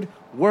attitude,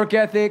 work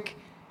ethic,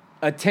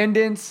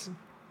 attendance,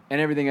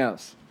 and everything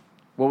else.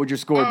 What would your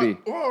score be?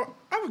 Well,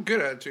 I have a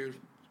good attitude.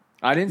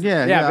 I didn't.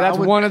 Yeah, but that's I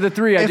would- one of the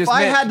three I if just I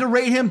mentioned. had to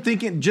rate him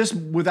thinking just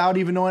without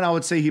even knowing, I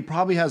would say he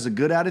probably has a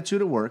good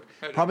attitude at work.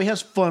 Probably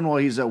has fun while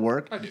he's at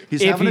work. I do.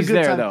 He's If having he's a good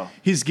there, time. though.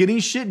 He's getting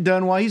shit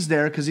done while he's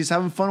there because he's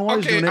having fun while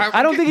he's Okay, doing it.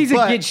 I don't think he's a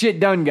But- get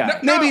shit done guy.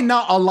 No. Maybe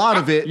not a lot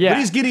of it, Yeah. but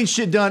he's getting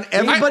shit done.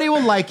 Everybody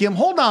will like him.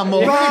 Hold on, Mo.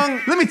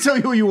 Let me tell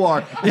you who you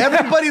are.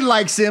 Everybody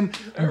likes him,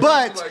 but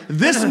likes him.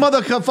 this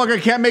motherfucker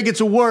can't make it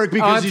to work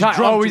because On he's time,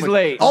 drunk. always too much.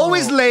 late.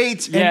 Always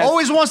late. Yes.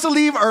 Always wants to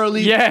leave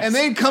early. Yes. And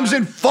then comes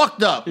in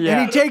fucked up. Yeah.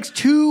 And he takes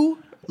 2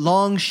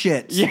 long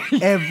shits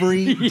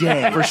every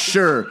day. For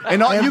sure.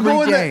 And all, Every you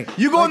go in day.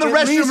 the you go in the Like,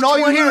 at restroom least and all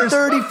you 20, hear is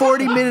 30,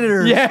 40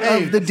 minutes Yeah.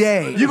 of the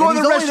day. you go in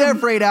And the he's only restroom there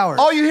for 8 hours.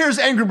 All you hear is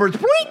Angry Birds.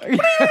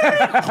 Blink.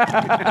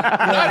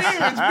 Not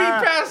even. It's me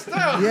passed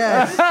out.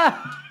 Yes,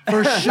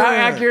 for sure. How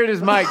accurate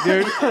is Mike,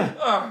 dude?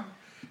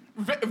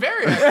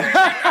 Very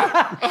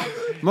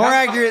accurate. More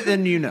accurate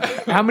than you know.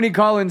 How many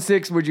call-in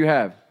sicks would you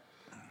have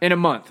in a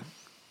month,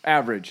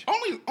 average?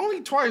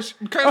 Only twice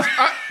because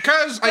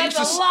I used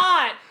to.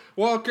 lot.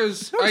 Well,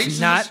 because I used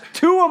to. Not.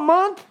 2 a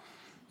month?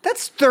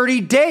 That's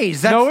 30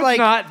 days. That's No, it's like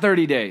not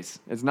 30 days.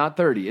 It's not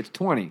 30. It's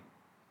 20.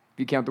 If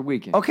you count the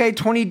weekend. okay,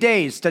 20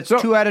 days. That's So,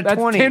 2 out of that's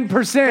 20.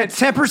 10%. That's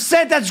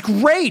 10%. That's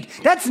great.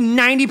 That's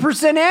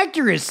 90%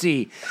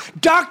 accuracy.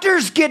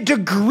 Doctors get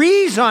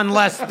degrees on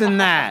less than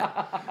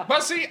that.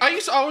 But see, I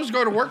used to always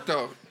go to work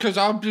though, because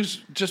I'll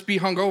just be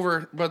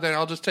hungover, but then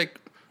I'll just take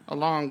a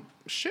long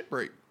shit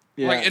break,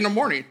 Yeah. like in the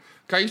morning.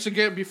 'Cause I used to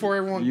get before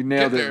everyone. You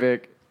nailed get it, there.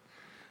 Vic.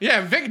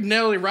 Yeah, Vic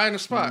nailed it right in the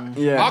spot.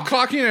 Yeah. I'll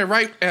clock in at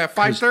right at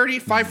 5:30,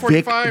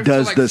 5:45. Vic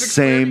does to like the 6:30.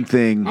 same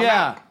thing.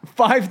 Yeah.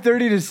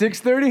 5:30 to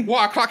 6:30? Well,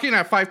 I clock in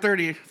at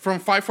 5:30 from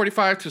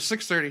 5:45 to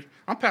 6:30.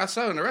 I'm passed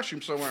out in the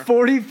restroom somewhere.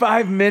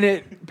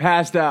 45-minute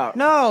passed out.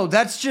 No,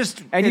 that's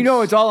just. And you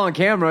know it's all on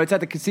camera. It's at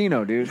the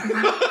casino, dude.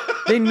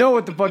 They know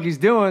what the fuck he's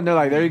doing. They're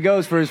like, there he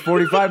goes for his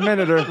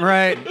 45-minuter.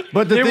 right.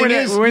 But the Then thing when,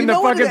 is, when you the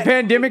know what fucking it-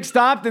 pandemic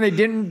stopped and they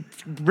didn't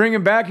bring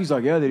him back, he's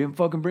like, yeah, they didn't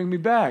fucking bring me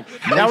back.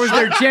 That was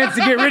their chance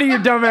to get rid of your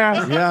dumb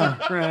ass. yeah.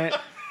 Right.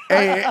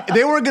 Hey,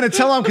 they weren't gonna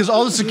tell him because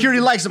all the security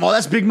likes him. Oh,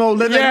 that's Big Mo.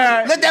 Let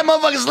Yeah. that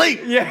motherfucker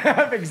sleep.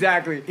 Yeah,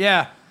 exactly.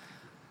 Yeah.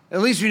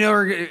 At least we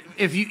know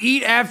if you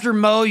eat after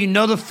Mo, you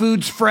know the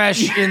food's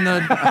fresh in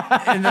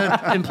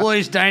the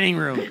employees' dining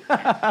room.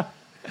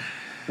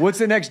 What's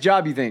the next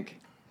job you think?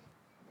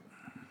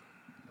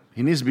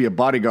 He needs to be a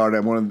bodyguard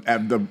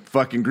at the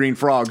fucking Green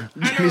Frog.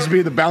 He needs to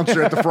be the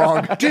bouncer at the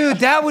Frog. Dude,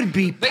 that would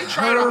be They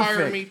try to hire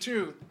perfect. me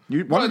too.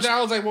 You- But then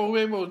I was like, well,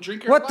 we able to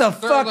drink your What the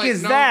life. They're fuck like,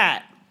 is no,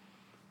 that?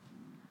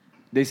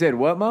 They said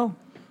what, Mo?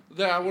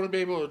 That I wouldn't be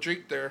able to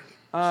drink there.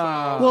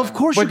 Well, of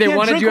course But you they can't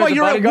wanted drink you as while a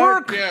you're at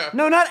bodyguard? work. Yeah.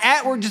 No, not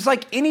at work, just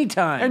like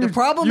anytime. The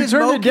problem you is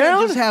turned Mo it down?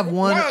 can't just have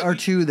one What? or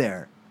two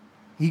there.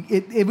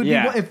 It would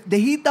Yeah. be if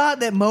he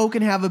thought that Mo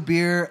can have a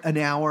beer an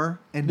hour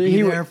and be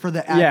He would- there for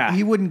the yeah.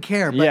 he wouldn't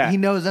care. But Yeah. he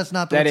knows that's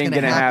not That what's ain't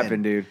going to gonna happen.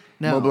 happen, dude.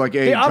 No, Mo be like,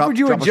 hey, They offered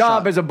you a drop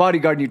job shot. as a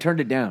bodyguard and you turned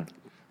it down.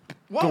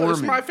 Well,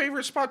 it's my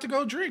favorite spot to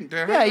go drink.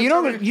 yeah, you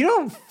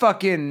don't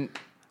fucking.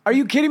 Are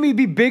you kidding me?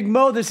 Be Big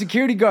Mo, the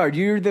security guard.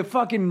 You're the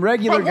fucking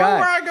regular But where guy.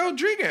 would I go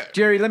drink at?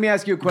 Jerry, let me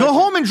ask you a question. Go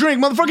home and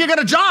drink, motherfucker. You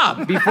got a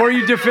job. Before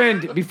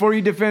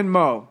you defend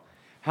Mo,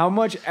 how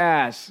much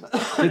ass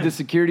did the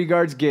security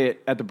guards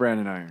get at the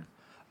Brandon Iron?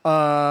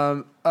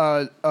 A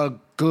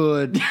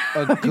good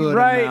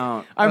Right.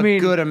 amount. I a mean-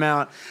 good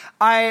amount.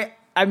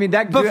 I mean,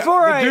 that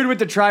Before the I- dude with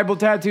the tribal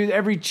tattoos,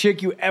 every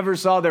chick you ever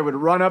saw there would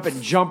run up and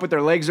jump with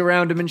their legs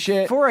around him and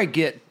shit. Before I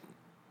get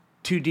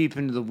too deep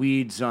into the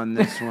weeds on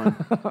this one,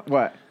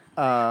 What?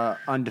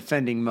 on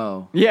defending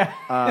Mo, Yeah.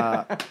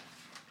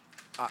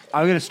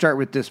 I'm going to start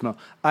with this, Mo.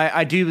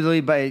 I do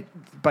believe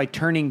by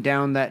turning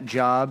down that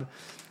job,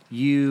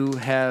 you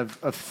have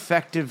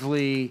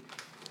effectively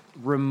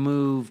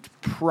removed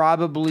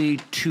probably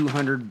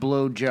 200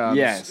 blowjobs.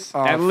 Yes,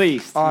 at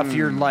least. off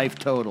your life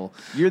total.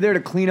 You're there to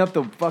clean up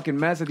the fucking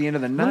mess at the end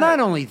of the night. Well, not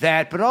only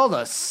that, but all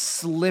the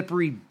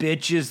slippery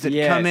bitches that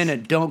Yes. come in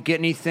and don't get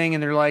anything,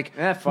 and they're like,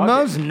 fuck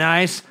 "Mo's it."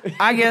 nice.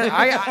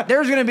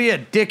 There's gonna be a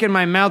dick in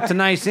my mouth to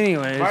nice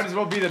anyways. Might as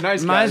well be the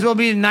nice Might guy. as well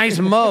be a nice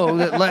Mo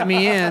that let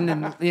me in,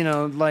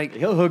 and like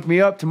He'll hook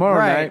me up tomorrow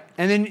right. night.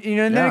 And then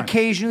and then Yeah.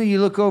 occasionally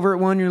you look over at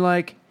one, you're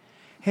like,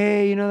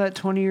 "Hey, that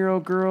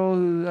 20-year-old girl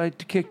who I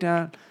kicked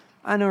out?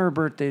 I know her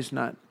birthday's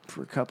not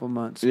for a couple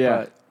months, Yeah.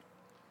 but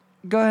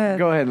go ahead,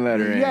 Go ahead and let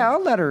her in. Yeah,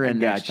 I'll let her in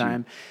I got next you.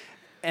 time."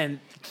 And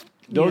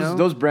you know?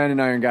 Those Brandon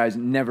Iron guys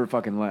never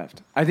fucking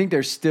left. I think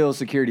there's still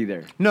security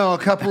there. No, a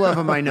couple of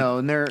them I know,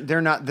 and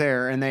they're not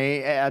there, and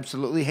they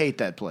absolutely hate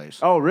that place.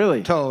 Oh,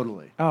 really?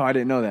 Totally. Oh, I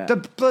didn't know that. The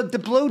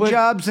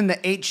blowjobs and the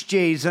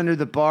HJs under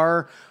the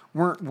bar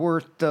weren't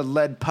worth the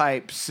lead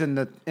pipes and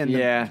the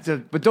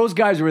but those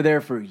guys were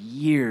there for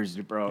years,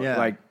 bro. Yeah,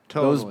 like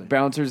totally. those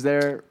bouncers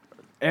there.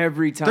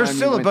 Every time There's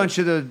still a bunch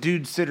of the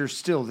dudes that are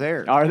still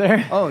there. Are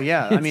there? Oh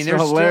yeah, I mean It's they're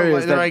so still. hilarious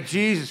They're that- like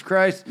Jesus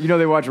Christ. You know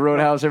they watch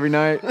Roadhouse every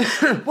night.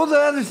 Well, the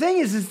other thing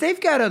is they've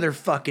got other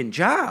fucking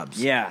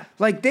jobs. Yeah.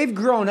 like they've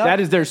grown up.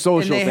 That is their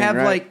social and they thing, have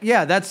right?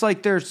 that's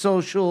like their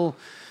social.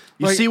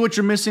 You like- see what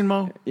you're missing,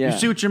 Mo? Yeah. You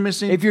see what you're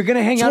missing? If you're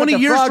gonna hang out at 20 the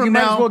years Frog, from you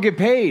might now- as well get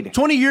paid.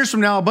 20 years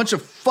from now, a bunch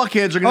of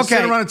fuckheads are going to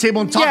sit around a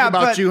table and talk about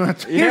but you.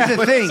 Here's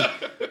the thing: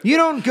 you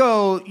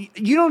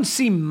don't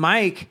see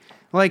Mike.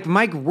 Like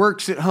Mike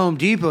works at Home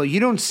Depot.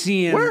 You don't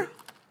see him. Where?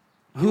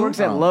 Who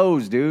works at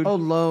Lowe's, dude? Oh,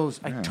 Lowe's.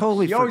 I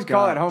totally You always forgot.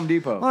 call it Home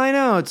Depot. Well, I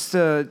know.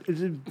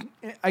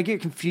 I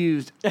get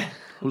confused.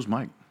 Who's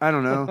Mike? I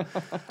don't know.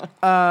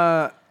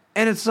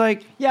 And it's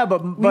like, Yeah,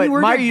 but When you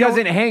work Mike there, you don't-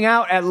 doesn't hang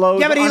out at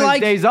Lowe's yeah, but he on his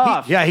like days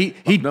off. he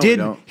No, we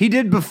don't. He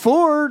did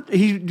before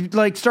he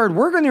like started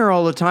working there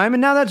all the time,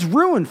 and now that's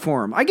ruined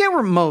for him. I get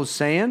what Mo's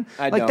saying.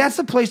 I like don't. that's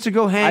the place to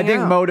go hang I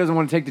think out. Mo doesn't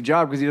want to take the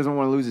job because he doesn't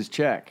want to lose his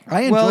check.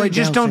 I enjoyed well,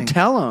 just don't bouncing.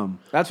 tell him.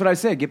 That's what I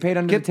said. Get paid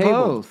under Get the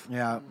table. both.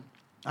 Yeah,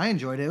 I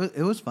enjoyed it.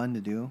 It was fun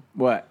to do,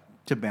 What?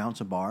 to bounce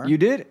a bar. You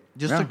did?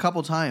 just a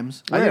couple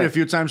times. I did it a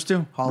few times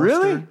too. Hollister.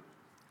 Really?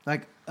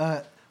 Like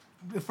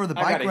for the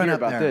I bike gotta run hear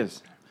up about there.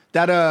 this.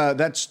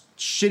 That's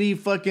shitty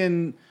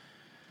fucking.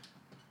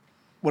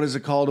 What is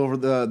it called over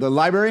the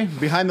library?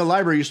 Behind the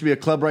library used to be a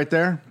club right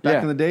there back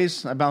Yeah. in the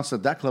days. I bounced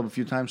at that club a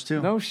few times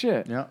too. No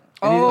shit. Yeah.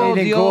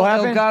 Anything the cool old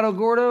happen? El Gato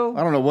Gordo.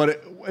 I don't know what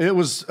it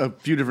was. A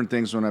few different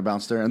things when I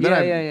bounced there, and then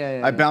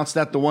Yeah, I bounced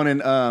at the one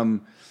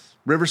in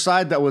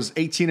Riverside that was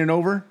 18 and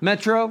over.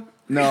 Metro.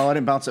 No, I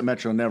didn't bounce at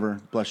Metro. Never.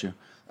 Bless you.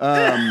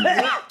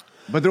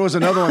 But there was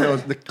another one that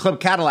was the Club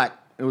Cadillac.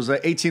 It was an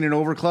 18 and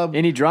over club.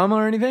 Any drama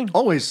or anything?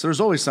 There's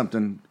always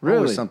something. Really?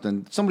 Always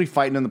something. Somebody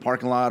fighting in the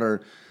parking lot,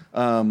 or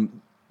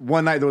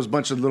one night there was a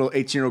bunch of little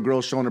 18-year-old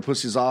girls showing their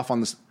pussies off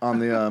on the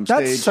That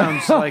stage.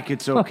 sounds like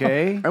it's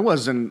okay. It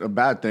wasn't a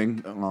bad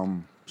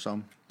thing.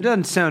 So It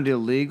doesn't sound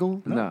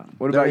illegal. No.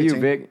 What They're about you,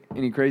 18. Vic?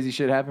 Any crazy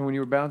shit happen when you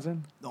were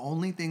bouncing? The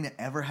only thing that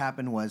ever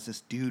happened was this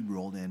dude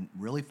rolled in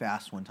really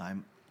fast one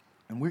time,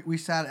 and me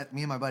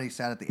and my buddy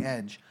sat at the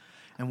edge,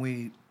 and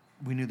we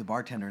knew the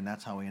bartender, and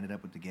that's how we ended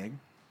up with the gig.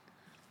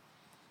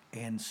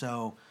 And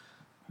so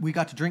we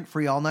got to drink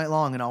free all night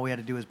long, and all we had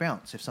to do was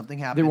bounce. If something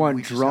happened, They want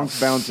we just drunk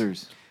out-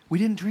 bouncers. We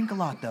didn't drink a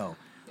lot though.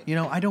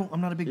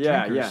 I'm not a big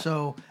Yeah, drinker. yeah.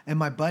 So, and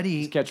my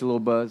buddy Catch a little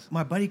buzz.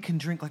 can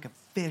drink like a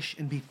fish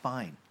and be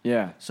fine.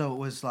 Yeah. So it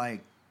was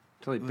like,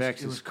 Until he It was-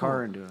 backs it his was car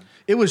cool. into it.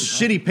 it was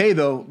shitty pay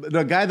though.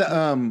 The guy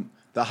that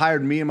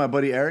hired me and my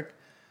buddy Eric,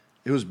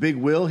 it was Big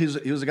Will. He was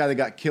the guy that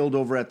got killed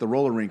over at the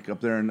roller rink up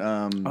there, and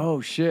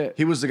Oh shit.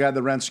 he was the guy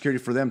that ran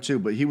security for them too.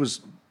 But he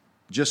was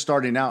just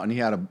starting out, and he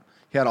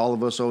had all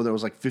of us over there. It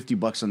was like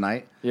 $50 a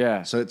night.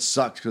 Yeah. So it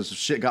sucked because if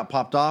shit got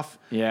popped off.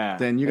 Yeah.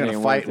 Then you It got to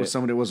ain't fight worth with it.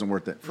 somebody that wasn't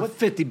worth it. For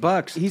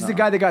 $50. He's the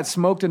guy that got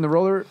smoked in the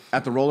roller.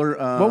 At the roller.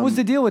 What was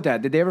the deal with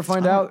that? Did they ever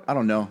find out? I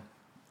don't know.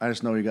 I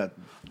just know he got.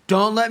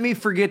 Don't let me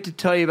forget to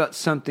tell you about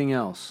something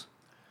else.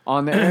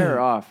 On the air or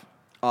off?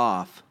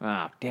 Off.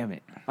 Ah, damn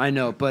it. I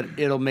know, but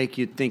it'll make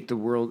you think the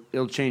world.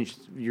 It'll change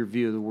your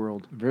view of the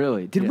world.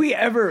 Really? Did we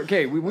ever?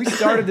 Okay, we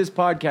started this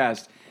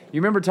podcast. You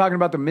remember talking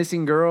about the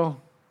missing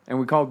girl, and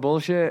we called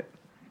bullshit,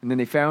 and then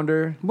they found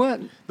her. What?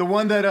 The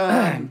one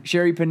that.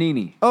 Sherry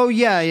Panini. Oh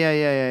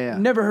yeah.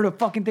 Never heard a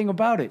fucking thing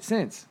about it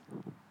since.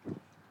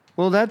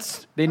 Well,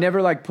 that's They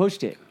never like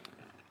pushed it.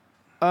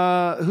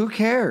 who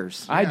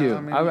cares? I do.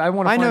 I mean- I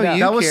want to I find know out. you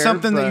that was cared,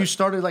 something that but- you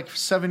started like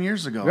 7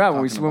 years ago. Yeah,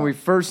 when talking we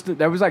about. first,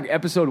 that was like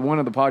episode 1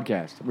 of the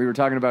podcast. We were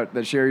talking about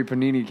the Sherry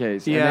Panini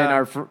case. And Yeah. then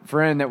our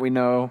friend that we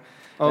know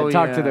Oh,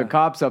 talked to yeah. the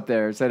cops up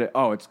there, said,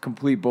 oh, it's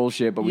complete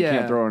bullshit, but we Yeah.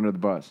 can't throw her under the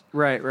bus.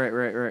 Right.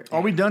 Are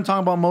we done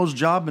talking about Mo's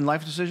job and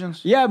life decisions?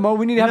 Yeah, Mo,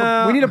 we need to have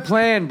No. we need a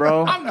plan,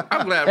 bro.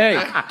 I'm glad.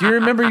 Hey, do you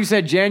remember you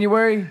said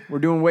January? We're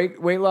doing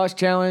weight loss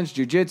challenge,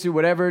 jiu-jitsu,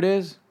 whatever it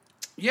is?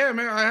 Yeah,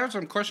 man, I have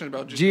some questions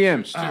about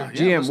GM, jiu-jitsu,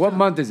 too. GM, let's what do it.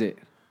 month is it?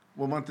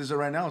 What month is it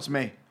right now? It's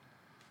May.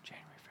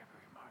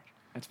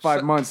 That's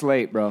 5 months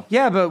late, bro.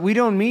 Yeah, but we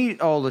don't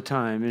meet all the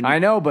time. And I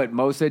know, but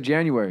Mo said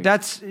January.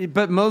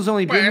 but Mo's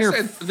only been Wait, I here.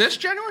 said this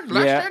January?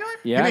 Last January?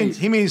 Yeah.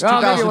 He means Oh,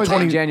 maybe it was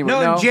 2020. in January.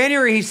 no, No, in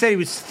January he said he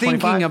was thinking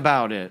 25?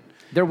 about it.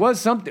 there was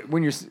something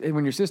when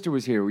your sister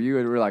was here. You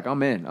were like,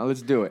 "I'm in. Oh,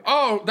 let's do it."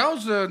 Oh, that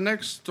was the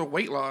next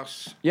weight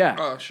loss. Yeah.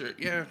 Oh, shit.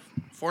 Yeah,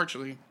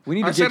 fortunately. We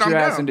need I to said get your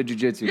I'm ass down. into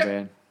jujitsu, Yeah.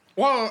 man.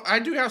 Well, I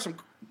do have some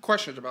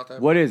questions about that.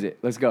 What is it?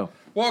 Let's go.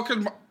 Well,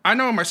 because I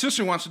know my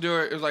sister wants to do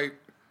it. It's like,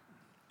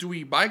 do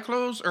we buy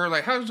clothes? Or,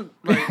 like, how does it,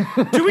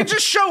 like, do we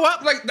just show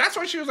up? Like, that's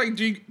why she was like,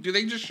 do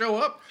they just show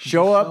up?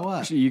 Show up. Show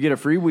up. You get a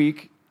free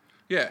week,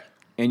 Yeah.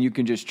 and you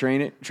can just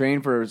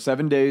train for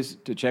 7 days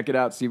to check it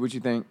out, see what you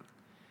think,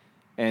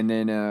 and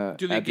then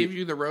Do they at the- give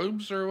you the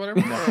robes or whatever?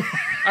 Or-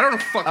 I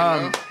don't fucking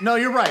know. No,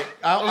 you're right.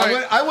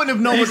 I wouldn't have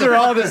known. These what are the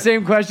all fuck- the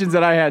same questions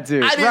that I had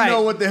too. I didn't Right.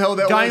 know what the hell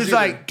that Donnie was. was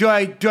like, do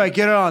I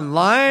get it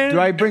online?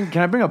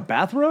 Can I bring a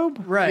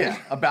bathrobe? Right. yeah,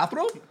 a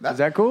bathrobe? Is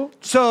that cool?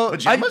 So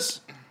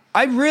pajamas?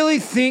 I really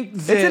think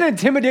that It's an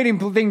intimidating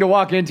thing to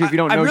walk into if you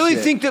don't know I really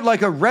shit. think that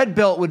like a red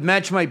belt would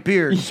match my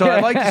beard. So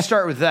I'd like to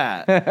start with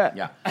that.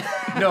 Yeah.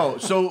 No,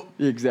 so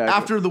Exactly.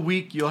 after the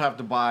week, you'll have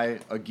to buy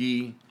a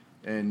gi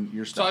and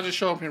your So I stuff. just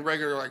show up in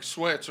regular, like,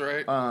 sweats,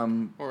 right?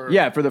 Or,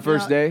 Yeah, for the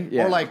first day.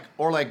 Yeah.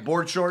 Or like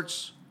board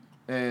shorts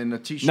and a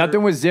t-shirt.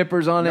 nothing with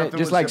zippers on it, Nothing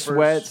just with like zippers.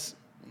 sweats.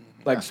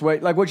 Like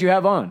sweat, like what you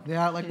have on.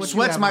 Yeah, like what you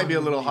Sweats have might on be a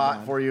would little hot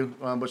bad. for you,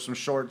 but some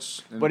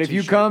shorts. And But a if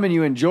you t-shirt. come and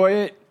you enjoy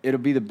it, it'll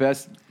be the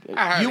best.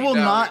 I highly You will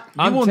doubt not. it. You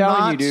I'm will telling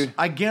not, you, dude.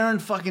 I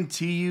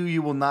guarantee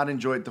you will not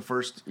enjoy it the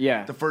first.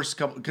 Yeah. The first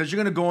couple, because you're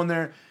gonna go in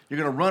there. You're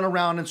gonna run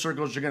around in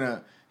circles. You're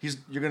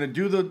gonna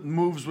do the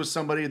moves with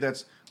somebody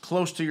that's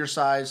close to your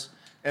size,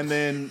 and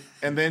then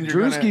you're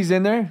Drewski's gonna.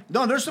 in there.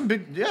 No, there's some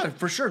big. Yeah,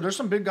 for sure. There's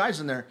some big guys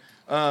in there.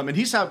 And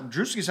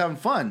Drewski's having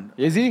fun.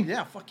 Is he?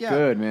 Yeah, fuck yeah.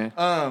 Good, man.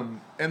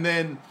 And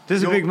then This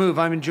is a you'll- big move.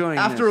 I'm enjoying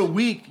After this. a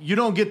week, you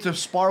don't get to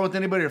spar with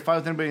anybody or fight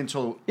with anybody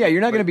until Yeah, you're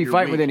not going to like, be your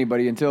fighting with week.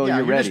 anybody until Yeah,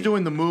 you're you're ready. just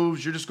doing the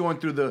moves. You're just going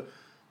through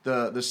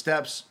the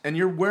steps, and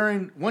you're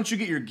wearing. Once you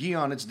get your gi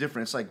on, it's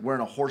different. It's like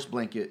wearing a horse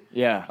blanket.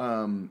 yeah. It's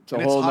a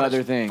and whole hot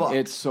other as thing. fuck.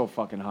 It's so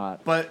fucking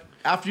hot. But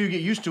after you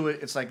get used to it,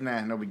 it's like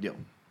no big deal.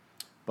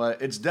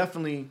 But it's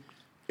definitely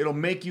it'll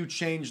make you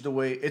change the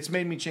way. It's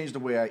made me change the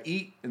way I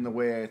eat and the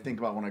way I think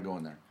about when I go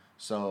in there.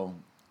 So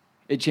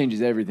It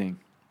changes everything.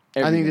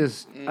 I think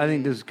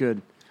Everything. this is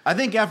good. I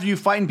think after you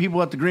fighting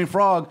people at the Green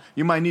Frog,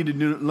 you might need to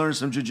learn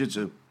some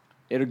jujitsu.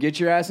 It'll get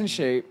your ass in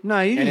shape. No,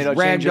 you and just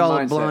it'll change your ragdoll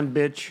a mindset. blonde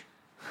bitch.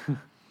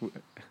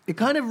 It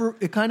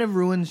kind of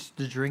ruins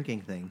the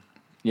drinking thing.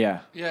 Yeah.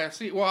 Yeah,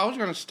 see, well, I was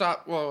going to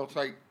stop, well, it's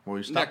like Well,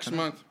 you stopped next tonight?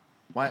 month.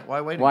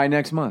 Why wait? Why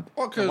next month?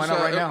 Well, because Why not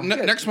right now?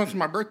 next month is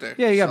my birthday.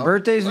 Yeah, you got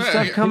birthdays and Yeah,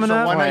 stuff yeah. coming So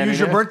up. why not Why use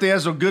your not? birthday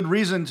as a good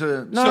reason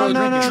to No, start no,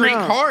 drinking? no. Drink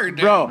hard,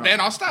 then, Bro. then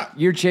I'll stop.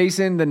 You're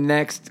chasing the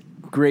next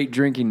great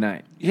drinking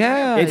night.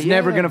 Yeah, It's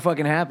never yeah. going to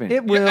fucking happen.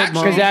 It will.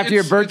 actually- Because Mom. after your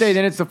It's- birthday, it's-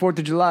 then it's the 4th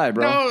of July,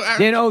 bro. No,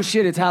 then, oh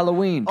shit, it's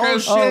Halloween. Oh,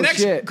 Because shit. the Oh, next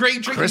shit. great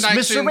drinking Christmas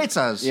night's in,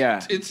 cervezas.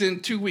 Yeah. it's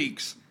in 2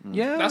 weeks.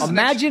 Yeah. That's the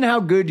Imagine how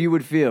good you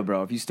would feel,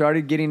 bro, if you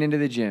started getting into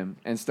the gym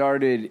and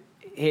started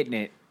hitting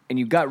it and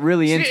you got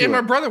really See, into and it.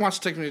 my brother wants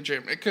to take me to the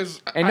gym because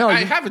And I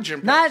you- have a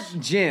gym. Not pass.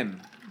 gym.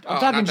 I'm Oh,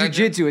 talking not that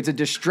gym. jujitsu. It's a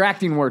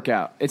distracting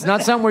workout. It's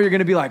not something where you're going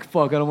to be like,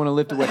 fuck, I don't want to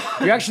lift a weight.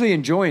 You're actually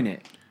enjoying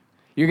it.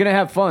 You're going to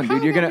have fun, How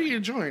dude. You're will going I be to,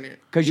 enjoying it?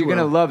 because you're going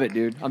to love it,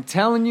 dude. I'm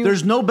telling you.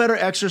 There's no better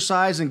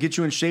exercise and get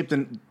you in shape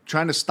than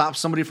trying to stop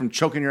somebody from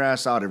choking your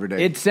ass out every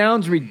day. It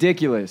sounds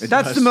ridiculous.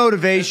 That's the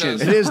motivation.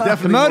 It It is The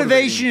definitely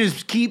motivation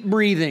is keep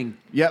breathing.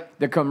 Yep.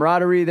 The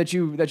camaraderie that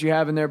you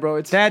have in there, bro.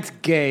 It's That's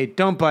gay.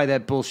 Don't buy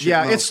that bullshit.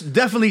 Yeah, Mo. it's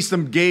definitely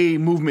some gay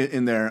movement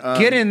in there.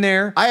 Get in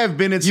there. I have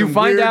been in you some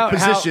find weird out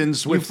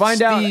positions how, with you find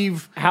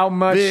Steve, out how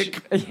much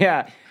Vic,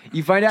 yeah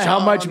you find out how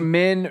much John,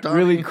 men Donnie.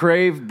 really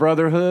crave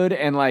brotherhood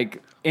and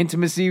like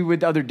intimacy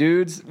with other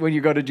dudes when you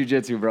go to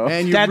jujitsu, bro.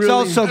 and you That's really,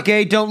 also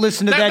gay. Don't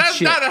listen to that That's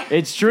shit. not a,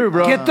 It's true,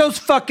 bro. Get those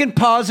fucking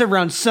paws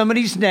around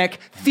somebody's neck.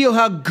 Feel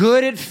how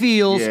good it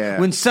feels Yeah.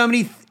 when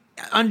somebody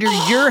under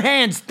your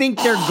hands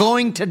think they're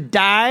going to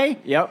die.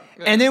 Yep.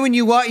 And then when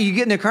you walk, you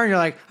get in the car and you're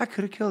like, I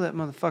could have killed that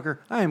motherfucker.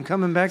 I am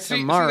coming back see,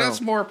 tomorrow. that's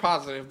more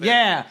positive. Than,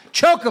 Yeah,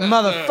 choke a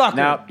motherfucker.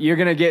 Now you're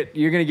gonna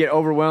get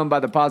overwhelmed by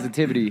the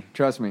positivity.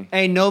 Trust me.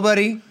 Ain't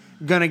nobody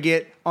gonna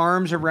get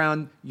arms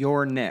around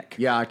your neck.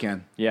 Yeah, I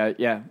can.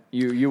 Yeah.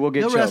 You will get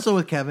He'll choked. wrestle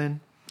with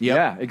Kevin. Yep.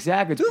 Yeah,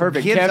 exactly. It's Who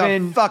perfect. gives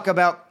Kevin, a fuck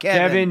about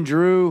Kevin?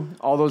 Drew,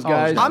 all those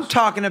guys. I'm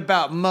talking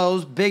about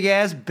Mo's big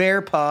ass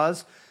bear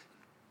paws,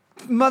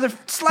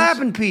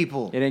 slapping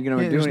people. it ain't gonna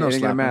Yeah, do there's anything. no It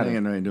ain't gonna slapping. matter. It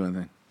ain't gonna do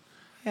anything.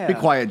 Yeah. Be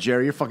quiet,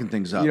 Jerry. You're fucking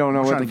things up. You don't know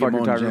I'm what trying the to fuck get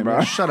you're Mo and talking James.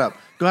 about. Shut up.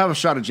 Go have a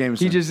shot of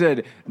Jameson. He just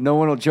said, "No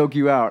one will choke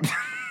you out."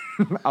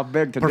 I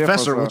beg to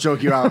Professor differ, will so.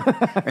 choke you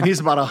out, and he's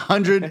about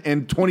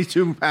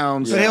 122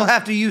 pounds. So he'll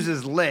have to use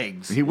his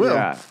legs. He will.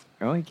 Yeah.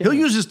 Oh, he can. He'll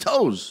use his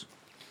toes.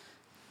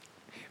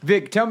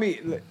 Vic, tell me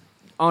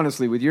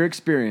honestly, with your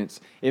experience,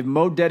 if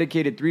Mo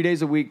dedicated 3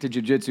 days a week to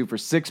jiu-jitsu for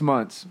 6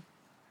 months,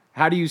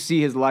 how do you see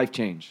his life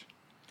change?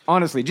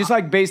 Honestly, just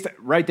like based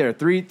right there,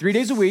 three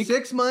days a week.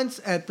 6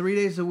 months at 3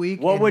 days a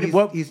week. What and would- he's,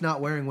 what- he's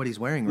not wearing what he's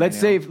wearing Let's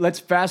right say, now. let's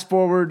fast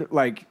forward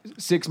like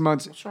 6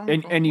 months, wrong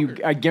with and you,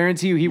 I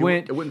guarantee you, he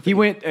went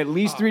at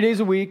least 3 days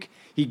a week.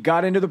 He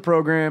got into the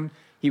program.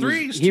 He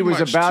Three's he too was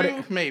much, about two,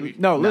 it. maybe.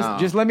 No, listen,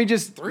 let me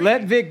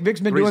let Vic.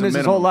 Vic's been Three's doing a this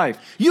his whole minimum.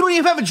 life. You don't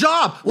even have a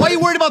job. Why are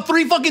you worried about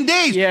 3 fucking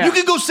days? Yeah. You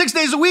can go 6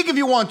 days a week if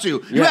you want to.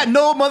 You Yeah. had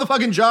no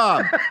motherfucking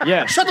job.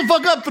 Yeah. Shut the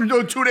fuck up for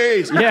 2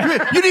 days. Yeah.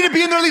 You need to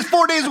be in there at least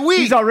 4 days a week.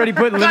 He's already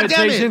putting God damn it.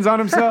 limitations on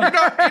himself.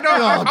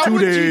 I'm 2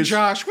 with you, days.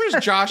 Josh. Where's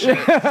Josh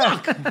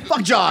at?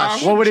 Fuck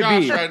Josh. What would it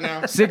Josh be? right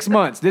now. 6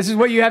 months. This is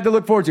what you have to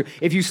look forward to.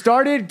 If you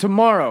started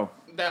tomorrow,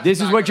 That's this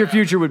is not what your gonna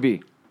happen. future would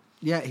be.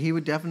 Yeah, he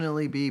would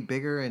definitely be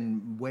bigger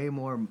and way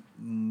more.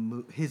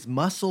 His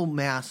muscle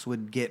mass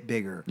would get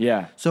bigger.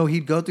 Yeah. So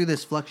he'd go through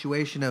this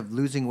fluctuation of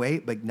losing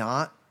weight, but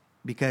not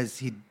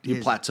because You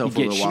his, plateau You for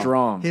a get little while.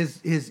 strong.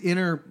 his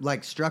inner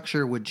like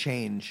structure would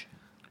change,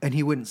 and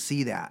he wouldn't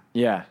see that,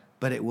 Yeah.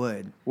 but it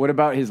would. What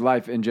about his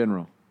life in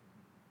general?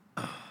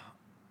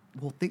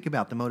 Well, think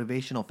about the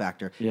motivational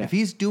factor. Yeah. If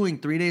he's doing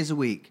 3 days a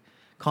week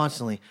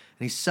constantly,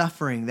 and he's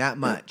suffering that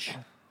much,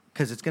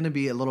 because it's going to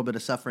be a little bit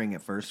of suffering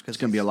at first. Because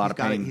It's gonna be a lot of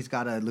pain. He's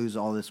got to lose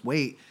all this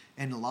weight,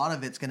 and a lot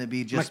of it's going to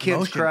be just kids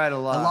motion. cried a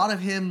lot. A lot of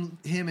him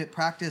at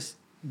practice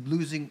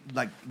losing,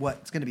 like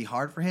what's going to be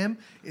hard for him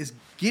is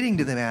getting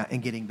to the mat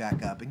and getting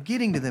back up, and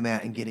getting to the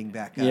mat and getting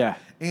back up. Yeah.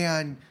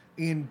 And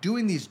in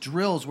doing these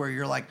drills where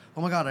you're like,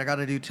 oh my God, I got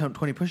to do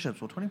 20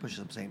 push-ups. Well, 20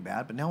 push-ups ain't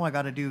bad, but now I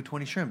got to do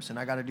 20 shrimps, and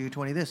I got to do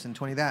 20 this and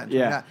 20 that and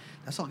 20 Yeah. that.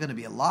 That's all going to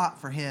be a lot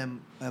for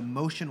him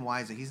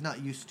emotion-wise that he's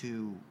not used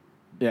to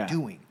Yeah.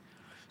 doing.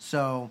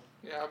 So,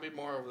 Yeah, I'll be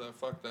more of the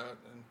fuck that,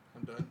 and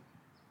I'm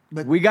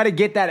done. We got to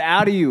get that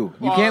out of you.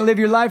 You Well, can't live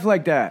your life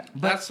like that.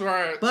 That's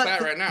where it's but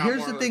at right now. here's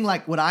more the or thing, less.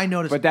 like what I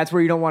noticed, But that's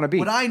where you don't want to be.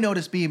 what I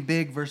noticed being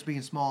big versus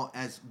being small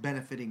as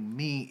benefiting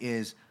me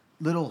is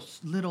little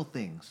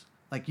things.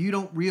 Like you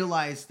don't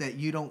realize that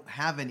you don't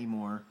have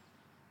anymore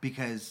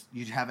because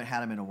you haven't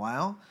had them in a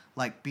while.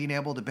 Like being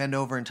able to bend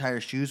over and tie your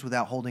shoes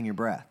without holding your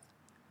breath.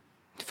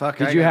 Fuck.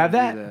 Did I you gotta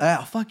have do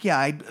that? Fuck yeah!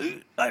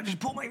 I just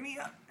pull my knee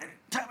up and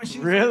tie my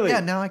shoes. Really?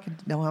 Yeah. Now I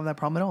don't have that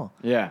problem at all.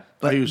 Yeah.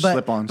 I use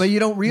slip-ons. But you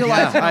don't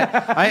realize.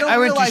 Yeah, you don't I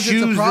went to realize it's a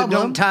shoes that problem,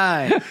 don't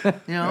tie.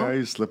 You know, I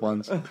use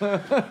slip-ons.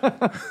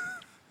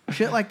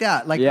 shit like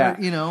that. Like Yeah.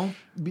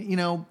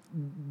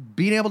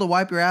 being able to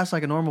wipe your ass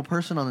like a normal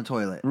person on the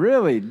toilet.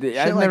 Really?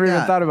 I've like never even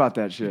that. thought about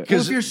that shit. Well,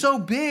 if you're so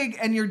big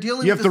and you're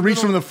dealing, You with have to this reach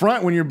little- from the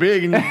front when you're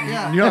big, and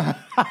Yeah. you know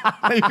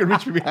you can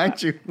reach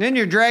behind you. Then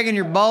you're dragging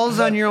your balls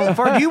on your own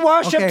fart. Do you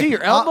wash up Okay, to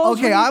your elbows?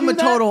 okay, when you I'm do a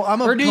that? total-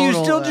 I'm a Or do you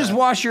total, still just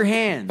wash your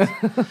hands?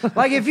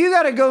 Like if you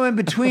got to go in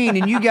between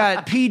and you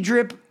got pee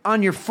drip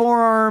on your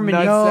forearm and,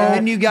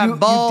 Nutsack. you got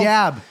balls.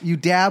 You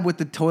dab with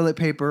the toilet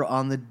paper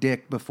on the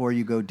dick before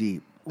you go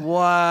deep.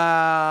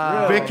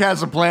 Wow. Vic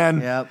has a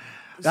plan. Yep.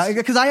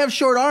 Because I have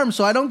short arms,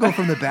 so I don't go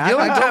from the back. The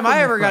only I go time from I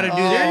the ever got to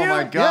front. do that. Oh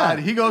my god,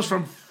 Yeah. he goes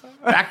from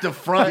back to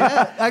front.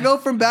 Yeah, I go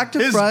from back to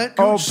His front.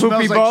 gooch Oh, smells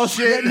poopy like balls.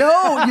 shit.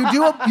 No,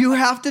 you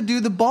have to do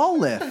the ball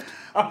lift.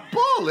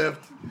 Ball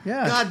lift.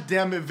 Yeah. God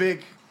damn it,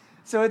 Vic.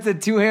 So it's a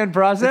two-hand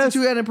process? It's a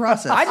two-handed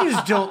process. I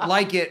just don't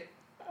like it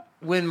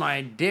when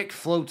my dick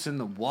floats in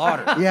the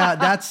water. Yeah,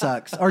 that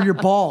sucks. Or your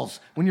balls.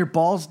 When your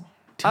balls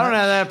I don't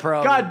have that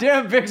problem. God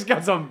damn, Vic's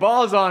got some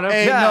balls on him.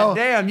 Hey, God no.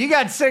 damn, you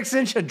got 6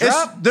 inch of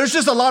drop? There's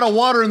just a lot of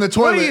water in the What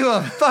toilet. are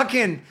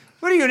you,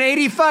 what are you, an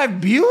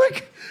 85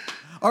 Buick?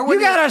 Or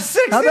when You got a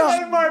 6 How inch?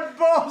 about- My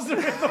balls are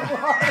in the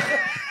water.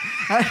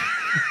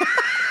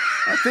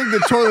 I think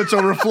the toilet's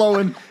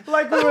overflowing.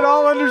 Like we would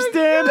all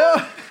understand.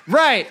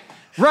 Right.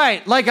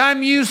 Like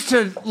I'm used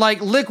to like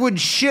liquid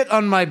shit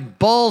on my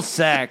ball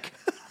sack.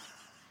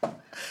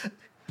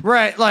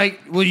 Right,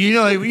 like, well, you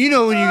know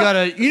when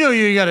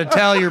you gotta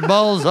towel your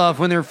balls off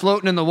when they're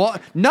floating in the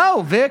water.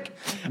 No, Vic,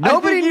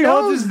 nobody he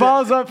knows holds his that.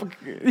 balls up.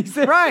 He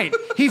said, Right,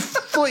 he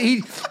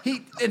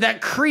that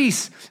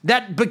crease,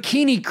 that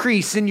bikini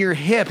crease in your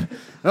hip.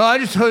 Oh, I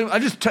just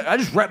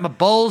wrap my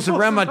balls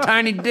around my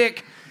tiny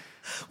dick.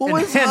 Well, And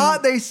when it's then-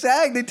 hot, they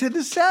sag. They tend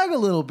to sag a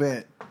little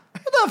bit.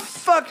 What the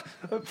fuck?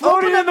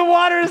 floating in the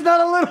water is not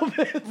a little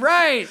bit.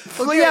 Right.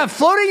 Yeah,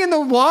 floating in the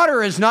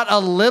water is not a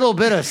little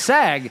bit of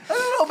sag. I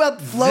don't know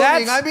about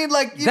floating. I mean,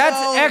 like, that's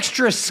know,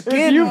 extra If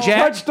skin, you Jack.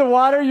 touch the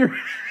water, you're...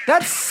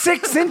 That's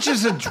 6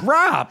 inches of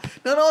drop.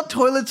 Not all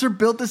toilets are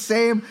built the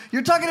same.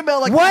 You're talking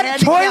about like What the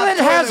handicapped toilet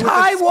has with the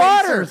high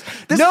water?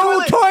 spacers. This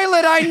No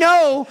toilet I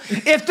know.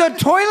 If the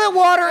toilet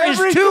water is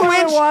Every 2 toilet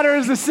inches, water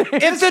is the same.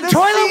 if the the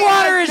toilet sea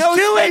water has is no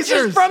 2 spacers.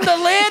 inches from the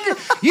lid,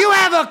 you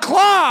have a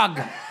clog.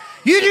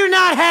 You do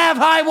not have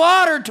high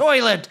water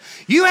toilet.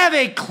 You have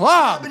a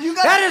clog. but you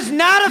gotta- that is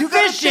not you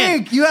gotta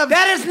efficient. think.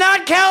 That is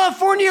not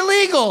California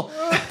legal.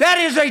 That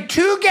is a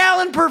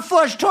 2-gallon per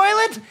flush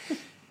toilet,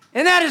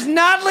 and that is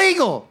not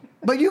legal.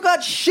 But you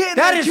got shit in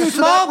That there is too,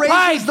 small so that raises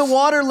pipes. the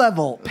water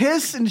level.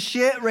 Piss and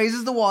shit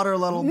raises the water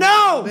level.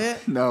 No! a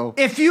bit. No.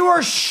 If you are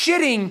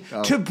shitting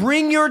to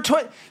bring your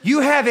toilet, you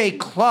have a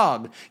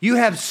clog. You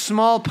have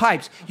small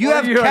pipes. You What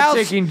have if you're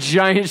taking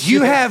giant shit?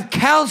 You have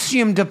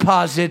calcium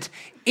deposit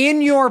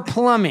in your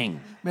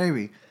plumbing.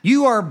 Maybe.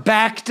 You are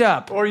backed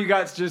up. Or you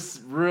got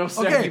just real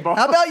saggy Okay, balls.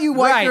 how about you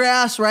wipe Right. your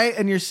ass, right?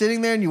 And you're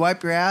sitting there and you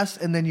wipe your ass,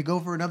 and then you go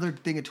for another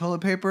thing of toilet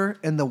paper,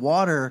 and the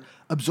water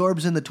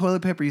absorbs in the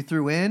toilet paper you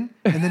threw in,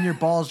 and then your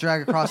balls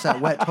drag across that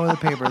wet toilet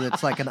paper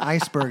that's like an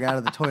iceberg out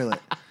of the toilet.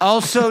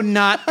 Also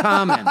not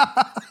common.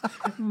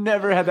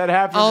 Never had that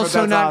happen. but Also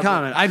that's not awesome.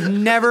 common. I've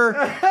never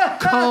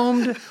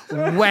combed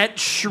wet,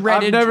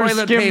 shredded I've never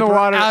toilet skimmed paper the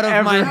water out of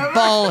ever my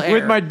ball hair.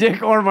 with my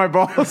dick or my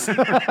balls.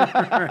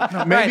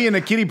 Maybe in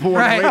a kiddie pool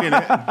and wait in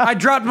it. I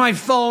dropped my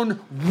phone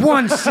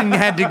once and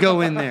had to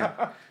go in there.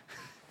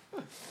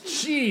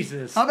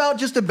 Jesus. How about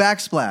just a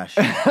backsplash,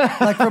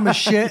 like from a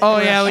shit? Oh,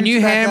 where it yeah, when shoots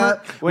you back hammer-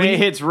 up? when it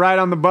hits right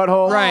on the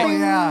butthole. Right. Oh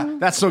yeah.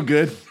 That's so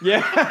good.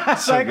 Yeah.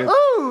 It's like, good.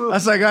 ooh.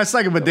 That's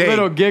like a bidet.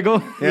 Little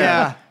giggle.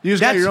 Yeah. You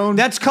just got your own.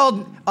 That's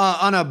called,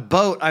 on a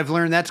boat, I've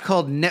learned that's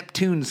called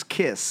Neptune's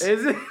Kiss.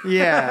 Is it?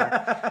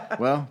 Yeah.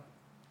 well,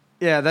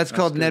 Yeah, that's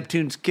called good.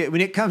 Neptune's Kiss.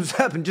 When it comes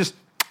up and just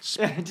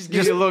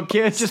Give you a little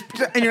kiss.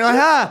 and you're like,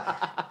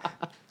 ah.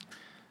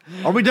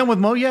 are we done with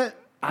Mo yet?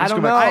 I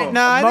don't go know. back.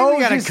 No, I think we Mo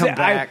gotta just come said-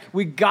 back.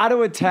 we got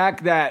to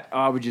attack that.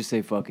 I would just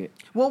say fuck it.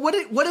 Well, what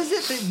is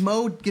it that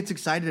Mo gets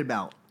excited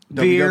about?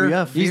 Beer.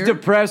 WWF. He's Fear?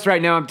 depressed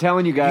right now. I'm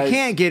telling you guys. You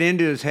can't get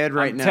into his head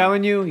right I'm now.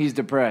 telling you, he's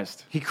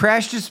depressed. He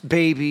crashed his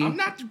baby. I'm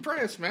not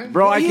depressed, man.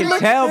 Bro, Well, I he can looks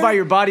tell very- by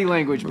your body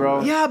language,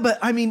 bro. Yeah, but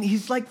I mean,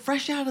 he's like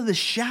fresh out of the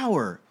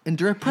shower, and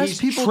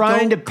depressed He's people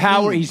trying to don't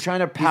power. clean. He's trying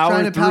to He's power,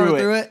 trying to power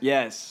through it. it.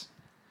 Yes.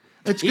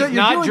 It's He's good.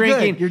 You're not doing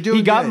drinking. Good. You're doing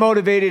he got good.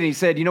 motivated and he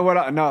said, you know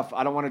what, enough.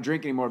 I don't want to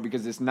drink anymore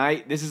because this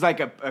is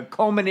like a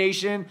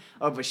culmination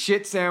of a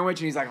shit sandwich.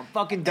 And he's like, I'm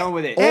fucking done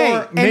with it. Hey,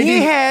 Or and maybe-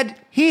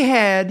 he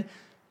had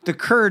the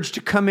courage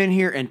to come in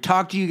here and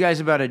talk to you guys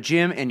about a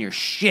gym, and you're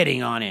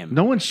shitting on him.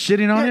 No one's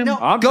shitting on him. no.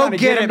 I'm Go trying to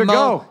get him to Mo.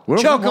 go.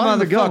 We Choke him,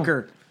 want him to go.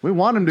 motherfucker. We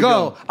want him to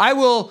Go. go.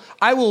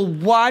 I will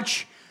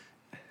watch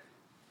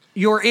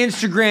your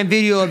Instagram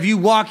video of you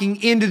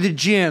walking into the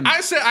gym,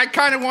 I said I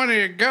kind of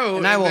wanted to go,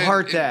 and I will then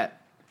heart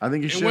that. I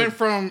think you It should. went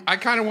from I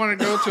kind of want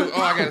to go to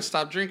I got to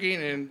stop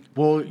drinking, and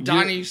Well,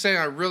 Donnie, you saying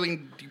I'm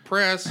really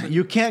depressed.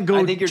 You can't go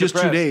I think you're just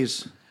depressed. 2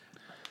 days.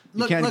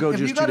 Look, can't go if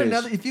just you got 2 days.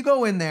 another, if you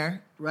go in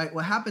there, right?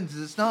 What happens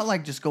is it's not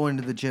like just going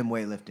to the gym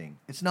weightlifting.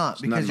 It's not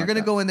because nothing you're like going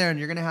to that. go in there and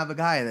you're going to have a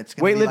guy that's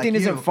going to be Weightlifting like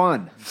isn't you,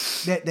 fun.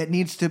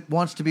 that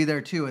wants to be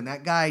there too, and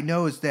that guy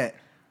knows that.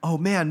 Oh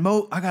man,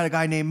 Mo! I got a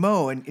guy named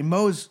Mo, and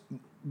Mo's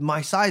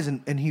my size,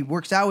 and he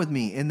works out with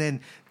me. And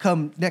then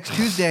come next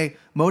Tuesday,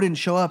 Mo didn't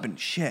show up, and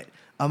shit,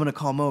 I'm gonna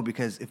call Mo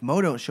because if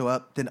Mo don't show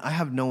up, then I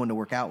have no one to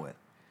work out with.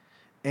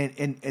 And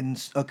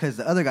because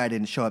the other guy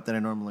didn't show up that I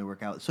normally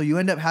work out. So you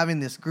end up having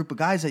this group of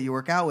guys that you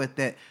work out with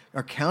that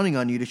are counting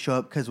on you to show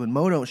up because when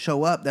Mo don't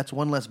show up, that's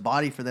one less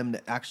body for them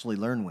to actually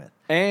learn with.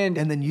 And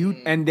then you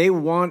and they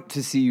want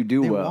to see you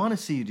do they well. want to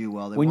see you do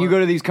well. They When you want- go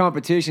to these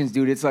competitions,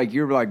 dude, it's like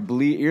you're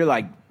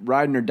like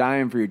riding or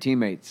dying for your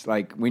teammates.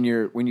 Like when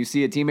you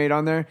see a teammate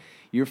on there,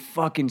 you're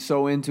fucking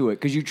so into it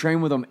because you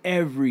train with them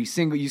every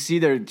single. You see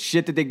their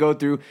shit that they go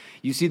through.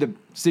 You see the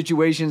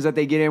situations that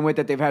they get in with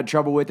that they've had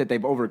trouble with that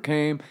they've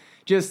overcame.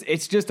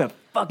 It's just a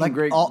fucking like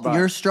great. all, vibe.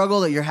 your struggle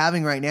that you're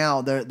having right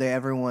now,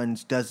 everyone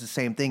does the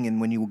same thing. And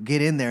when you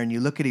get in there and you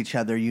look at each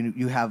other,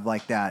 you have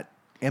like that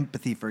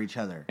empathy for each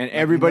other. And Like, you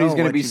everybody's know going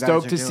to what be you guys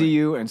stoked are to doing. see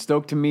you and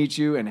stoked to meet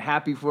you and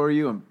happy for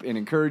you and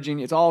encouraging.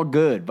 It's all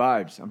good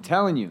vibes. I'm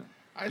telling you.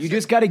 You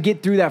just got to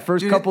get through that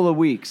first couple of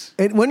weeks.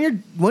 And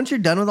once you're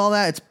done with all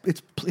that,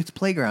 it's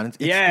playground.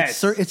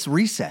 It's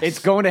recess. It's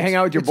going to hang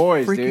out with your It's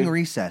boys, freaking dude.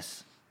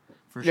 recess.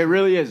 For It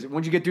really is.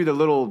 Once you get through the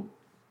little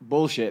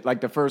bullshit,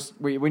 like the first,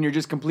 when you're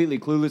just completely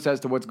clueless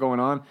as to what's going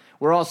on,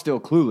 we're all still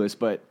clueless,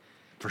 but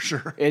For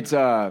sure. it's, you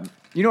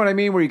know what I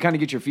mean? Where you kind of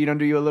get your feet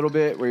under you a little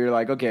bit, where you're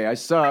like, okay, I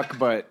suck,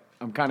 but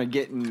I'm kind of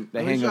getting the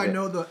At hang least of I it.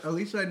 know at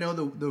least I know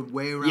the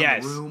way around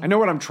Yes, the room. I know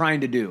what I'm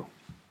trying to do.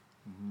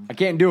 I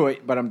can't do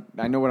it, but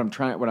I know what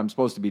I'm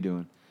supposed to be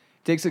doing.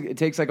 It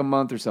takes like a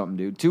month or something,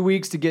 dude. 2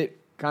 weeks to get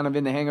kind of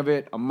in the hang of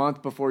it. A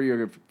month before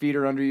your feet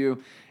are under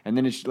you, and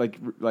then it's like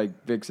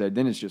Vic said,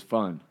 then it's just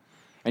fun.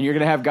 And you're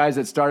gonna have guys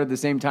that start at the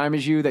same time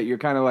as you that you're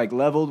kind of like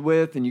leveled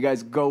with, and you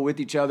guys go with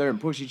each other and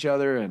push each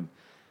other, and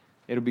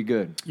it'll be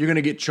good. You're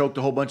gonna get choked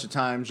a whole bunch of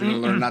times. You're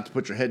gonna learn not to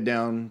put your head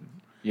down.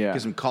 Yeah.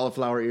 Get some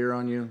cauliflower ear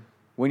on you.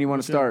 When you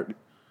want to start,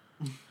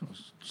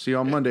 See you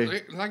on Monday.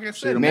 Like I See you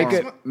said,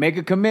 tomorrow. make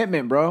a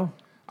commitment, bro.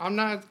 I'm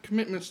not at the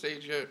commitment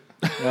stage yet.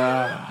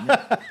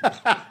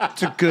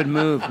 It's a good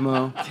move,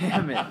 Mo.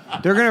 Damn it.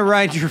 They're gonna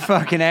ride your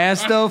fucking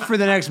ass though for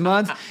the next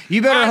month.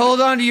 You better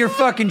hold on to your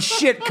fucking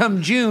shit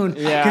come June,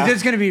 Yeah. because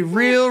it's gonna be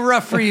real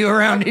rough for you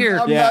around here.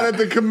 I'm Yeah. not at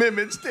the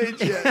commitment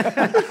stage yet.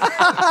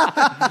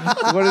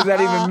 What does that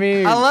even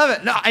mean? I love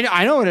it. No,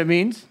 I know what it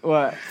means.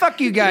 What?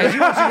 Fuck you guys.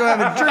 You want to go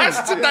have a drink?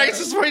 That's the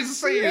nicest way to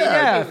say it.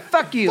 Yeah,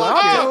 fuck you. I'll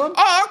tell them.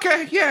 Oh,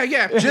 okay. Yeah.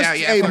 Just, yeah.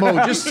 hey, Mo,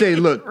 just say,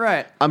 look,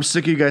 Right. I'm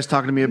sick of you guys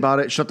talking to me about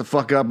it. Shut the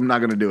fuck up. I'm not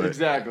going to do it.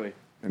 Exactly.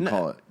 And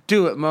call it.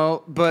 Do it,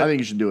 Mo. But I think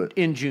you should do it.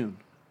 in June.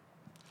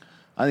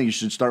 I think you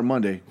should start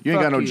Monday. You ain't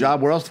Fuck got no you.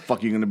 job. Where else the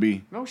fuck you gonna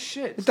be? No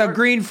shit. The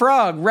Green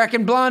Frog,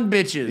 wrecking blonde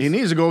bitches. He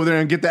needs to go over there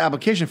and get the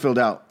application filled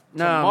out.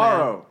 No,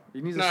 Tomorrow.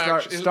 You need to No,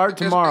 start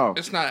tomorrow.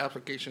 It's not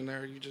application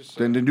there. You just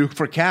Then they do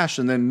for cash,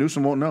 and then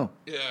Newsom won't know.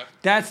 yeah.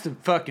 That's the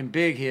fucking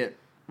big hit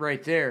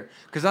right there.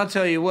 Because I'll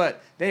tell you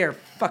what, they are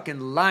fucking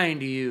lying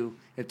to you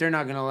if they're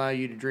not going to allow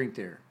you to drink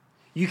there.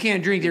 You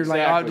can't drink there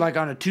Exactly. like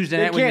on a Tuesday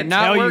They night when you're can't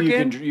not tell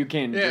working. you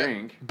can Yeah.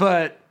 drink.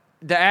 But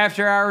the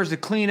after hours, the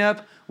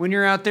cleanup, when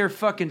you're out there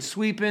fucking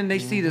sweeping, they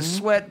see the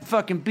sweat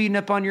fucking beating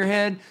up on your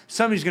head.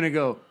 Somebody's going to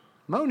go,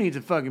 Mo needs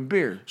a fucking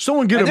beer.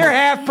 Someone get And him. they're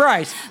half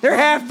price. They're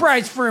half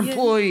price for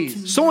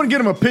employees. Someone get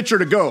him a pitcher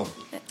to go.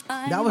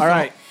 That was All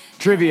right,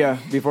 trivia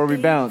before we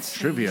bounce.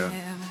 Trivia.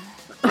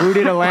 Who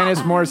did Alanis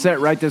Morissette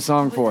write this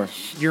song for?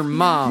 Your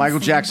mom. Michael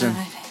Jackson.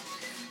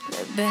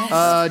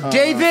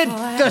 David,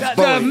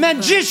 the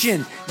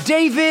magician.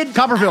 David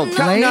Copperfield.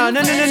 No.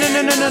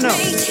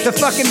 The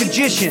fucking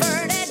magician.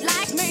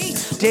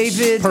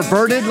 David.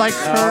 Perverted like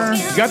her.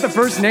 You got the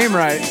first name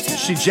right.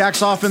 She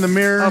jacks off in the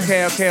mirror.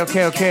 Okay.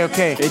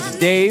 It's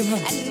Dave.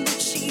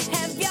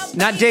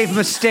 Not Dave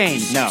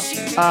Mustaine. No.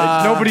 It's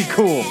nobody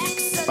cool.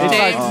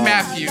 Dave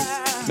Matthew.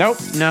 Nope.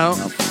 No.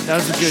 That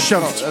was a good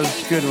Shut call. up. That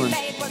was a good one.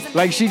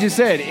 Like she just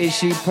said,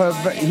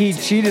 he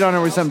cheated on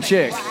her with some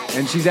chick,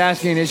 and she's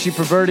asking, is she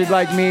perverted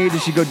like me?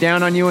 Does she go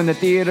down on you in the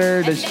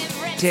theater?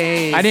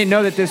 Dave. I didn't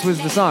know that this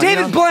was the song.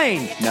 David you know?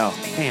 Blaine. No.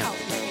 Damn.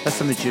 That's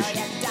the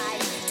magician.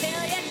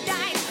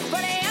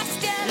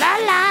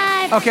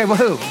 Okay, well,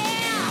 who?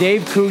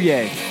 Dave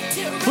Coulier.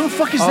 Who the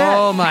fuck is that?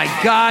 Oh my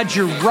God,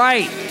 you're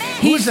right.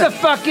 He's is the that?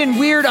 fucking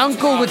weird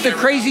uncle with the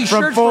crazy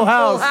From shirt Full from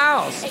House. Full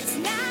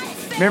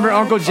House. Remember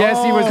Uncle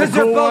Jesse was the 'Cause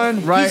they're cool both-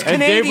 one? Right. he's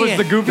And Dave was Canadian.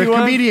 the goofy The one?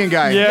 comedian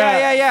guy.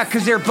 Yeah. Yeah,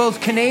 because they're both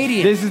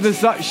Canadian. This is the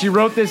song. She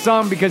wrote this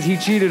song because he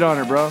cheated on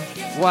her, bro.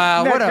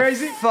 Wow, Isn't what that a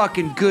crazy?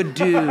 fucking good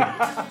dude.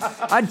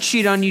 I'd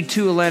cheat on you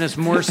too, Alanis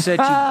Morissette,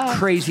 you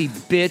crazy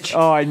bitch.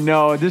 Oh, I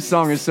know. This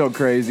song is so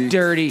crazy.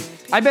 Dirty.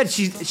 I bet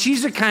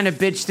she's the kind of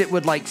bitch that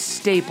would like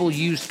staple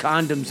used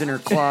condoms in her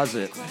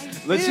closet.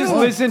 Let's just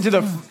listen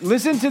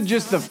to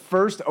just the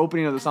first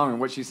opening of the song and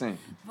what she's saying.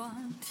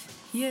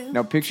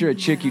 Now picture a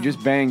chick you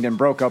just banged and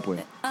broke up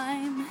with.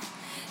 I'm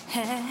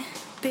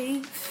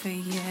happy for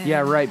you.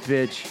 Yeah, right,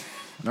 bitch.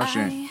 No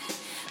shit. I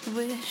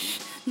wish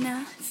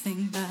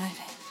nothing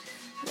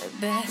but the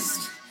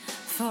best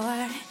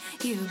for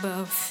you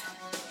both.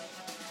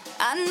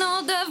 I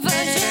know the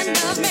version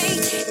of me.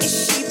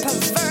 Is she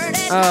perverted?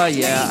 Oh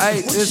yeah,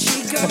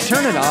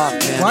 turn it off,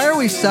 man. Why are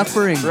we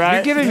suffering? Right?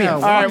 You're giving me a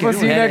All right, fucking we'll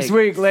see you headache. next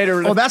week.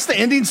 Later. Oh, that's the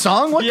ending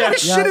song? What kind of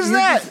shit is you're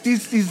that?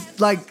 just- he's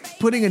like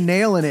putting a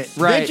nail in it.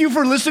 Right. Thank you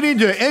for listening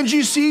to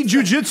NGC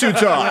Jiu Jitsu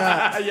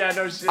Talk. yeah,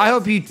 no shit. I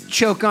hope you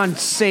choke on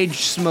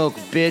sage smoke,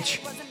 bitch.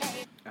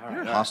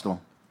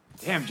 Hostile.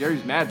 Damn,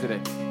 Jerry's mad today.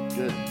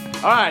 Good.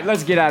 All right,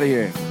 let's get out of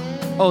here.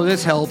 Oh,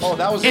 this helps. Oh,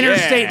 that was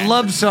Interstate Yeah.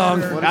 Love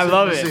Song. I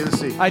love it. Let's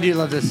see. I do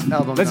love this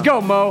album. Let's though.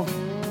 go, Mo. What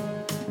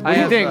do you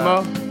have, think,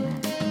 Mo?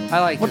 I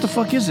like What the this.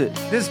 fuck is it?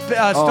 This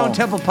Stone Oh.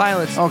 Temple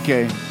Pilots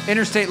Okay.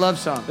 Interstate Love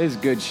Song. This is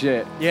good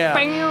shit. Yeah.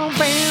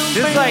 This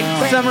is like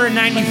summer of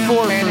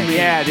 '94 for me.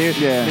 Yeah, dude.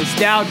 Yeah.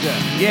 Nostalgia.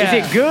 Yeah.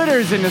 Is it good or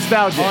is it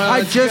nostalgia?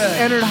 I that's just good.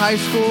 entered high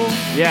school.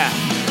 yeah.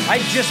 I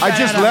just I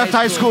just left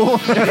high school.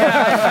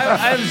 Yeah,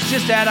 I was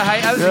just out of high.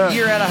 I was Yeah. a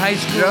year out of high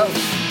school, Yep.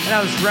 and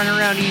I was running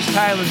around East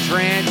Highlands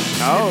Ranch.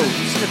 Oh.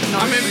 sniffing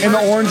on In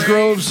the orange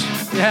groves.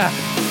 yeah.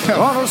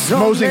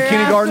 Mo's in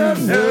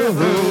kindergarten.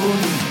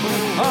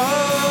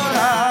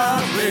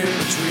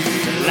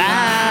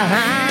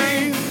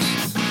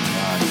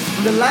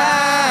 The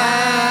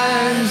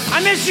lines.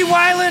 I miss you,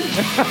 Wyland.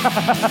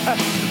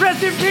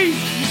 Rest in peace,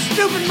 you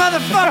stupid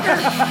motherfucker.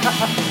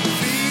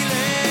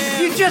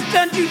 You just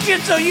done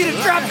jujitsu. You'd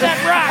have dropped that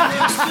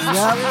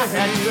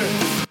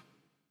rock.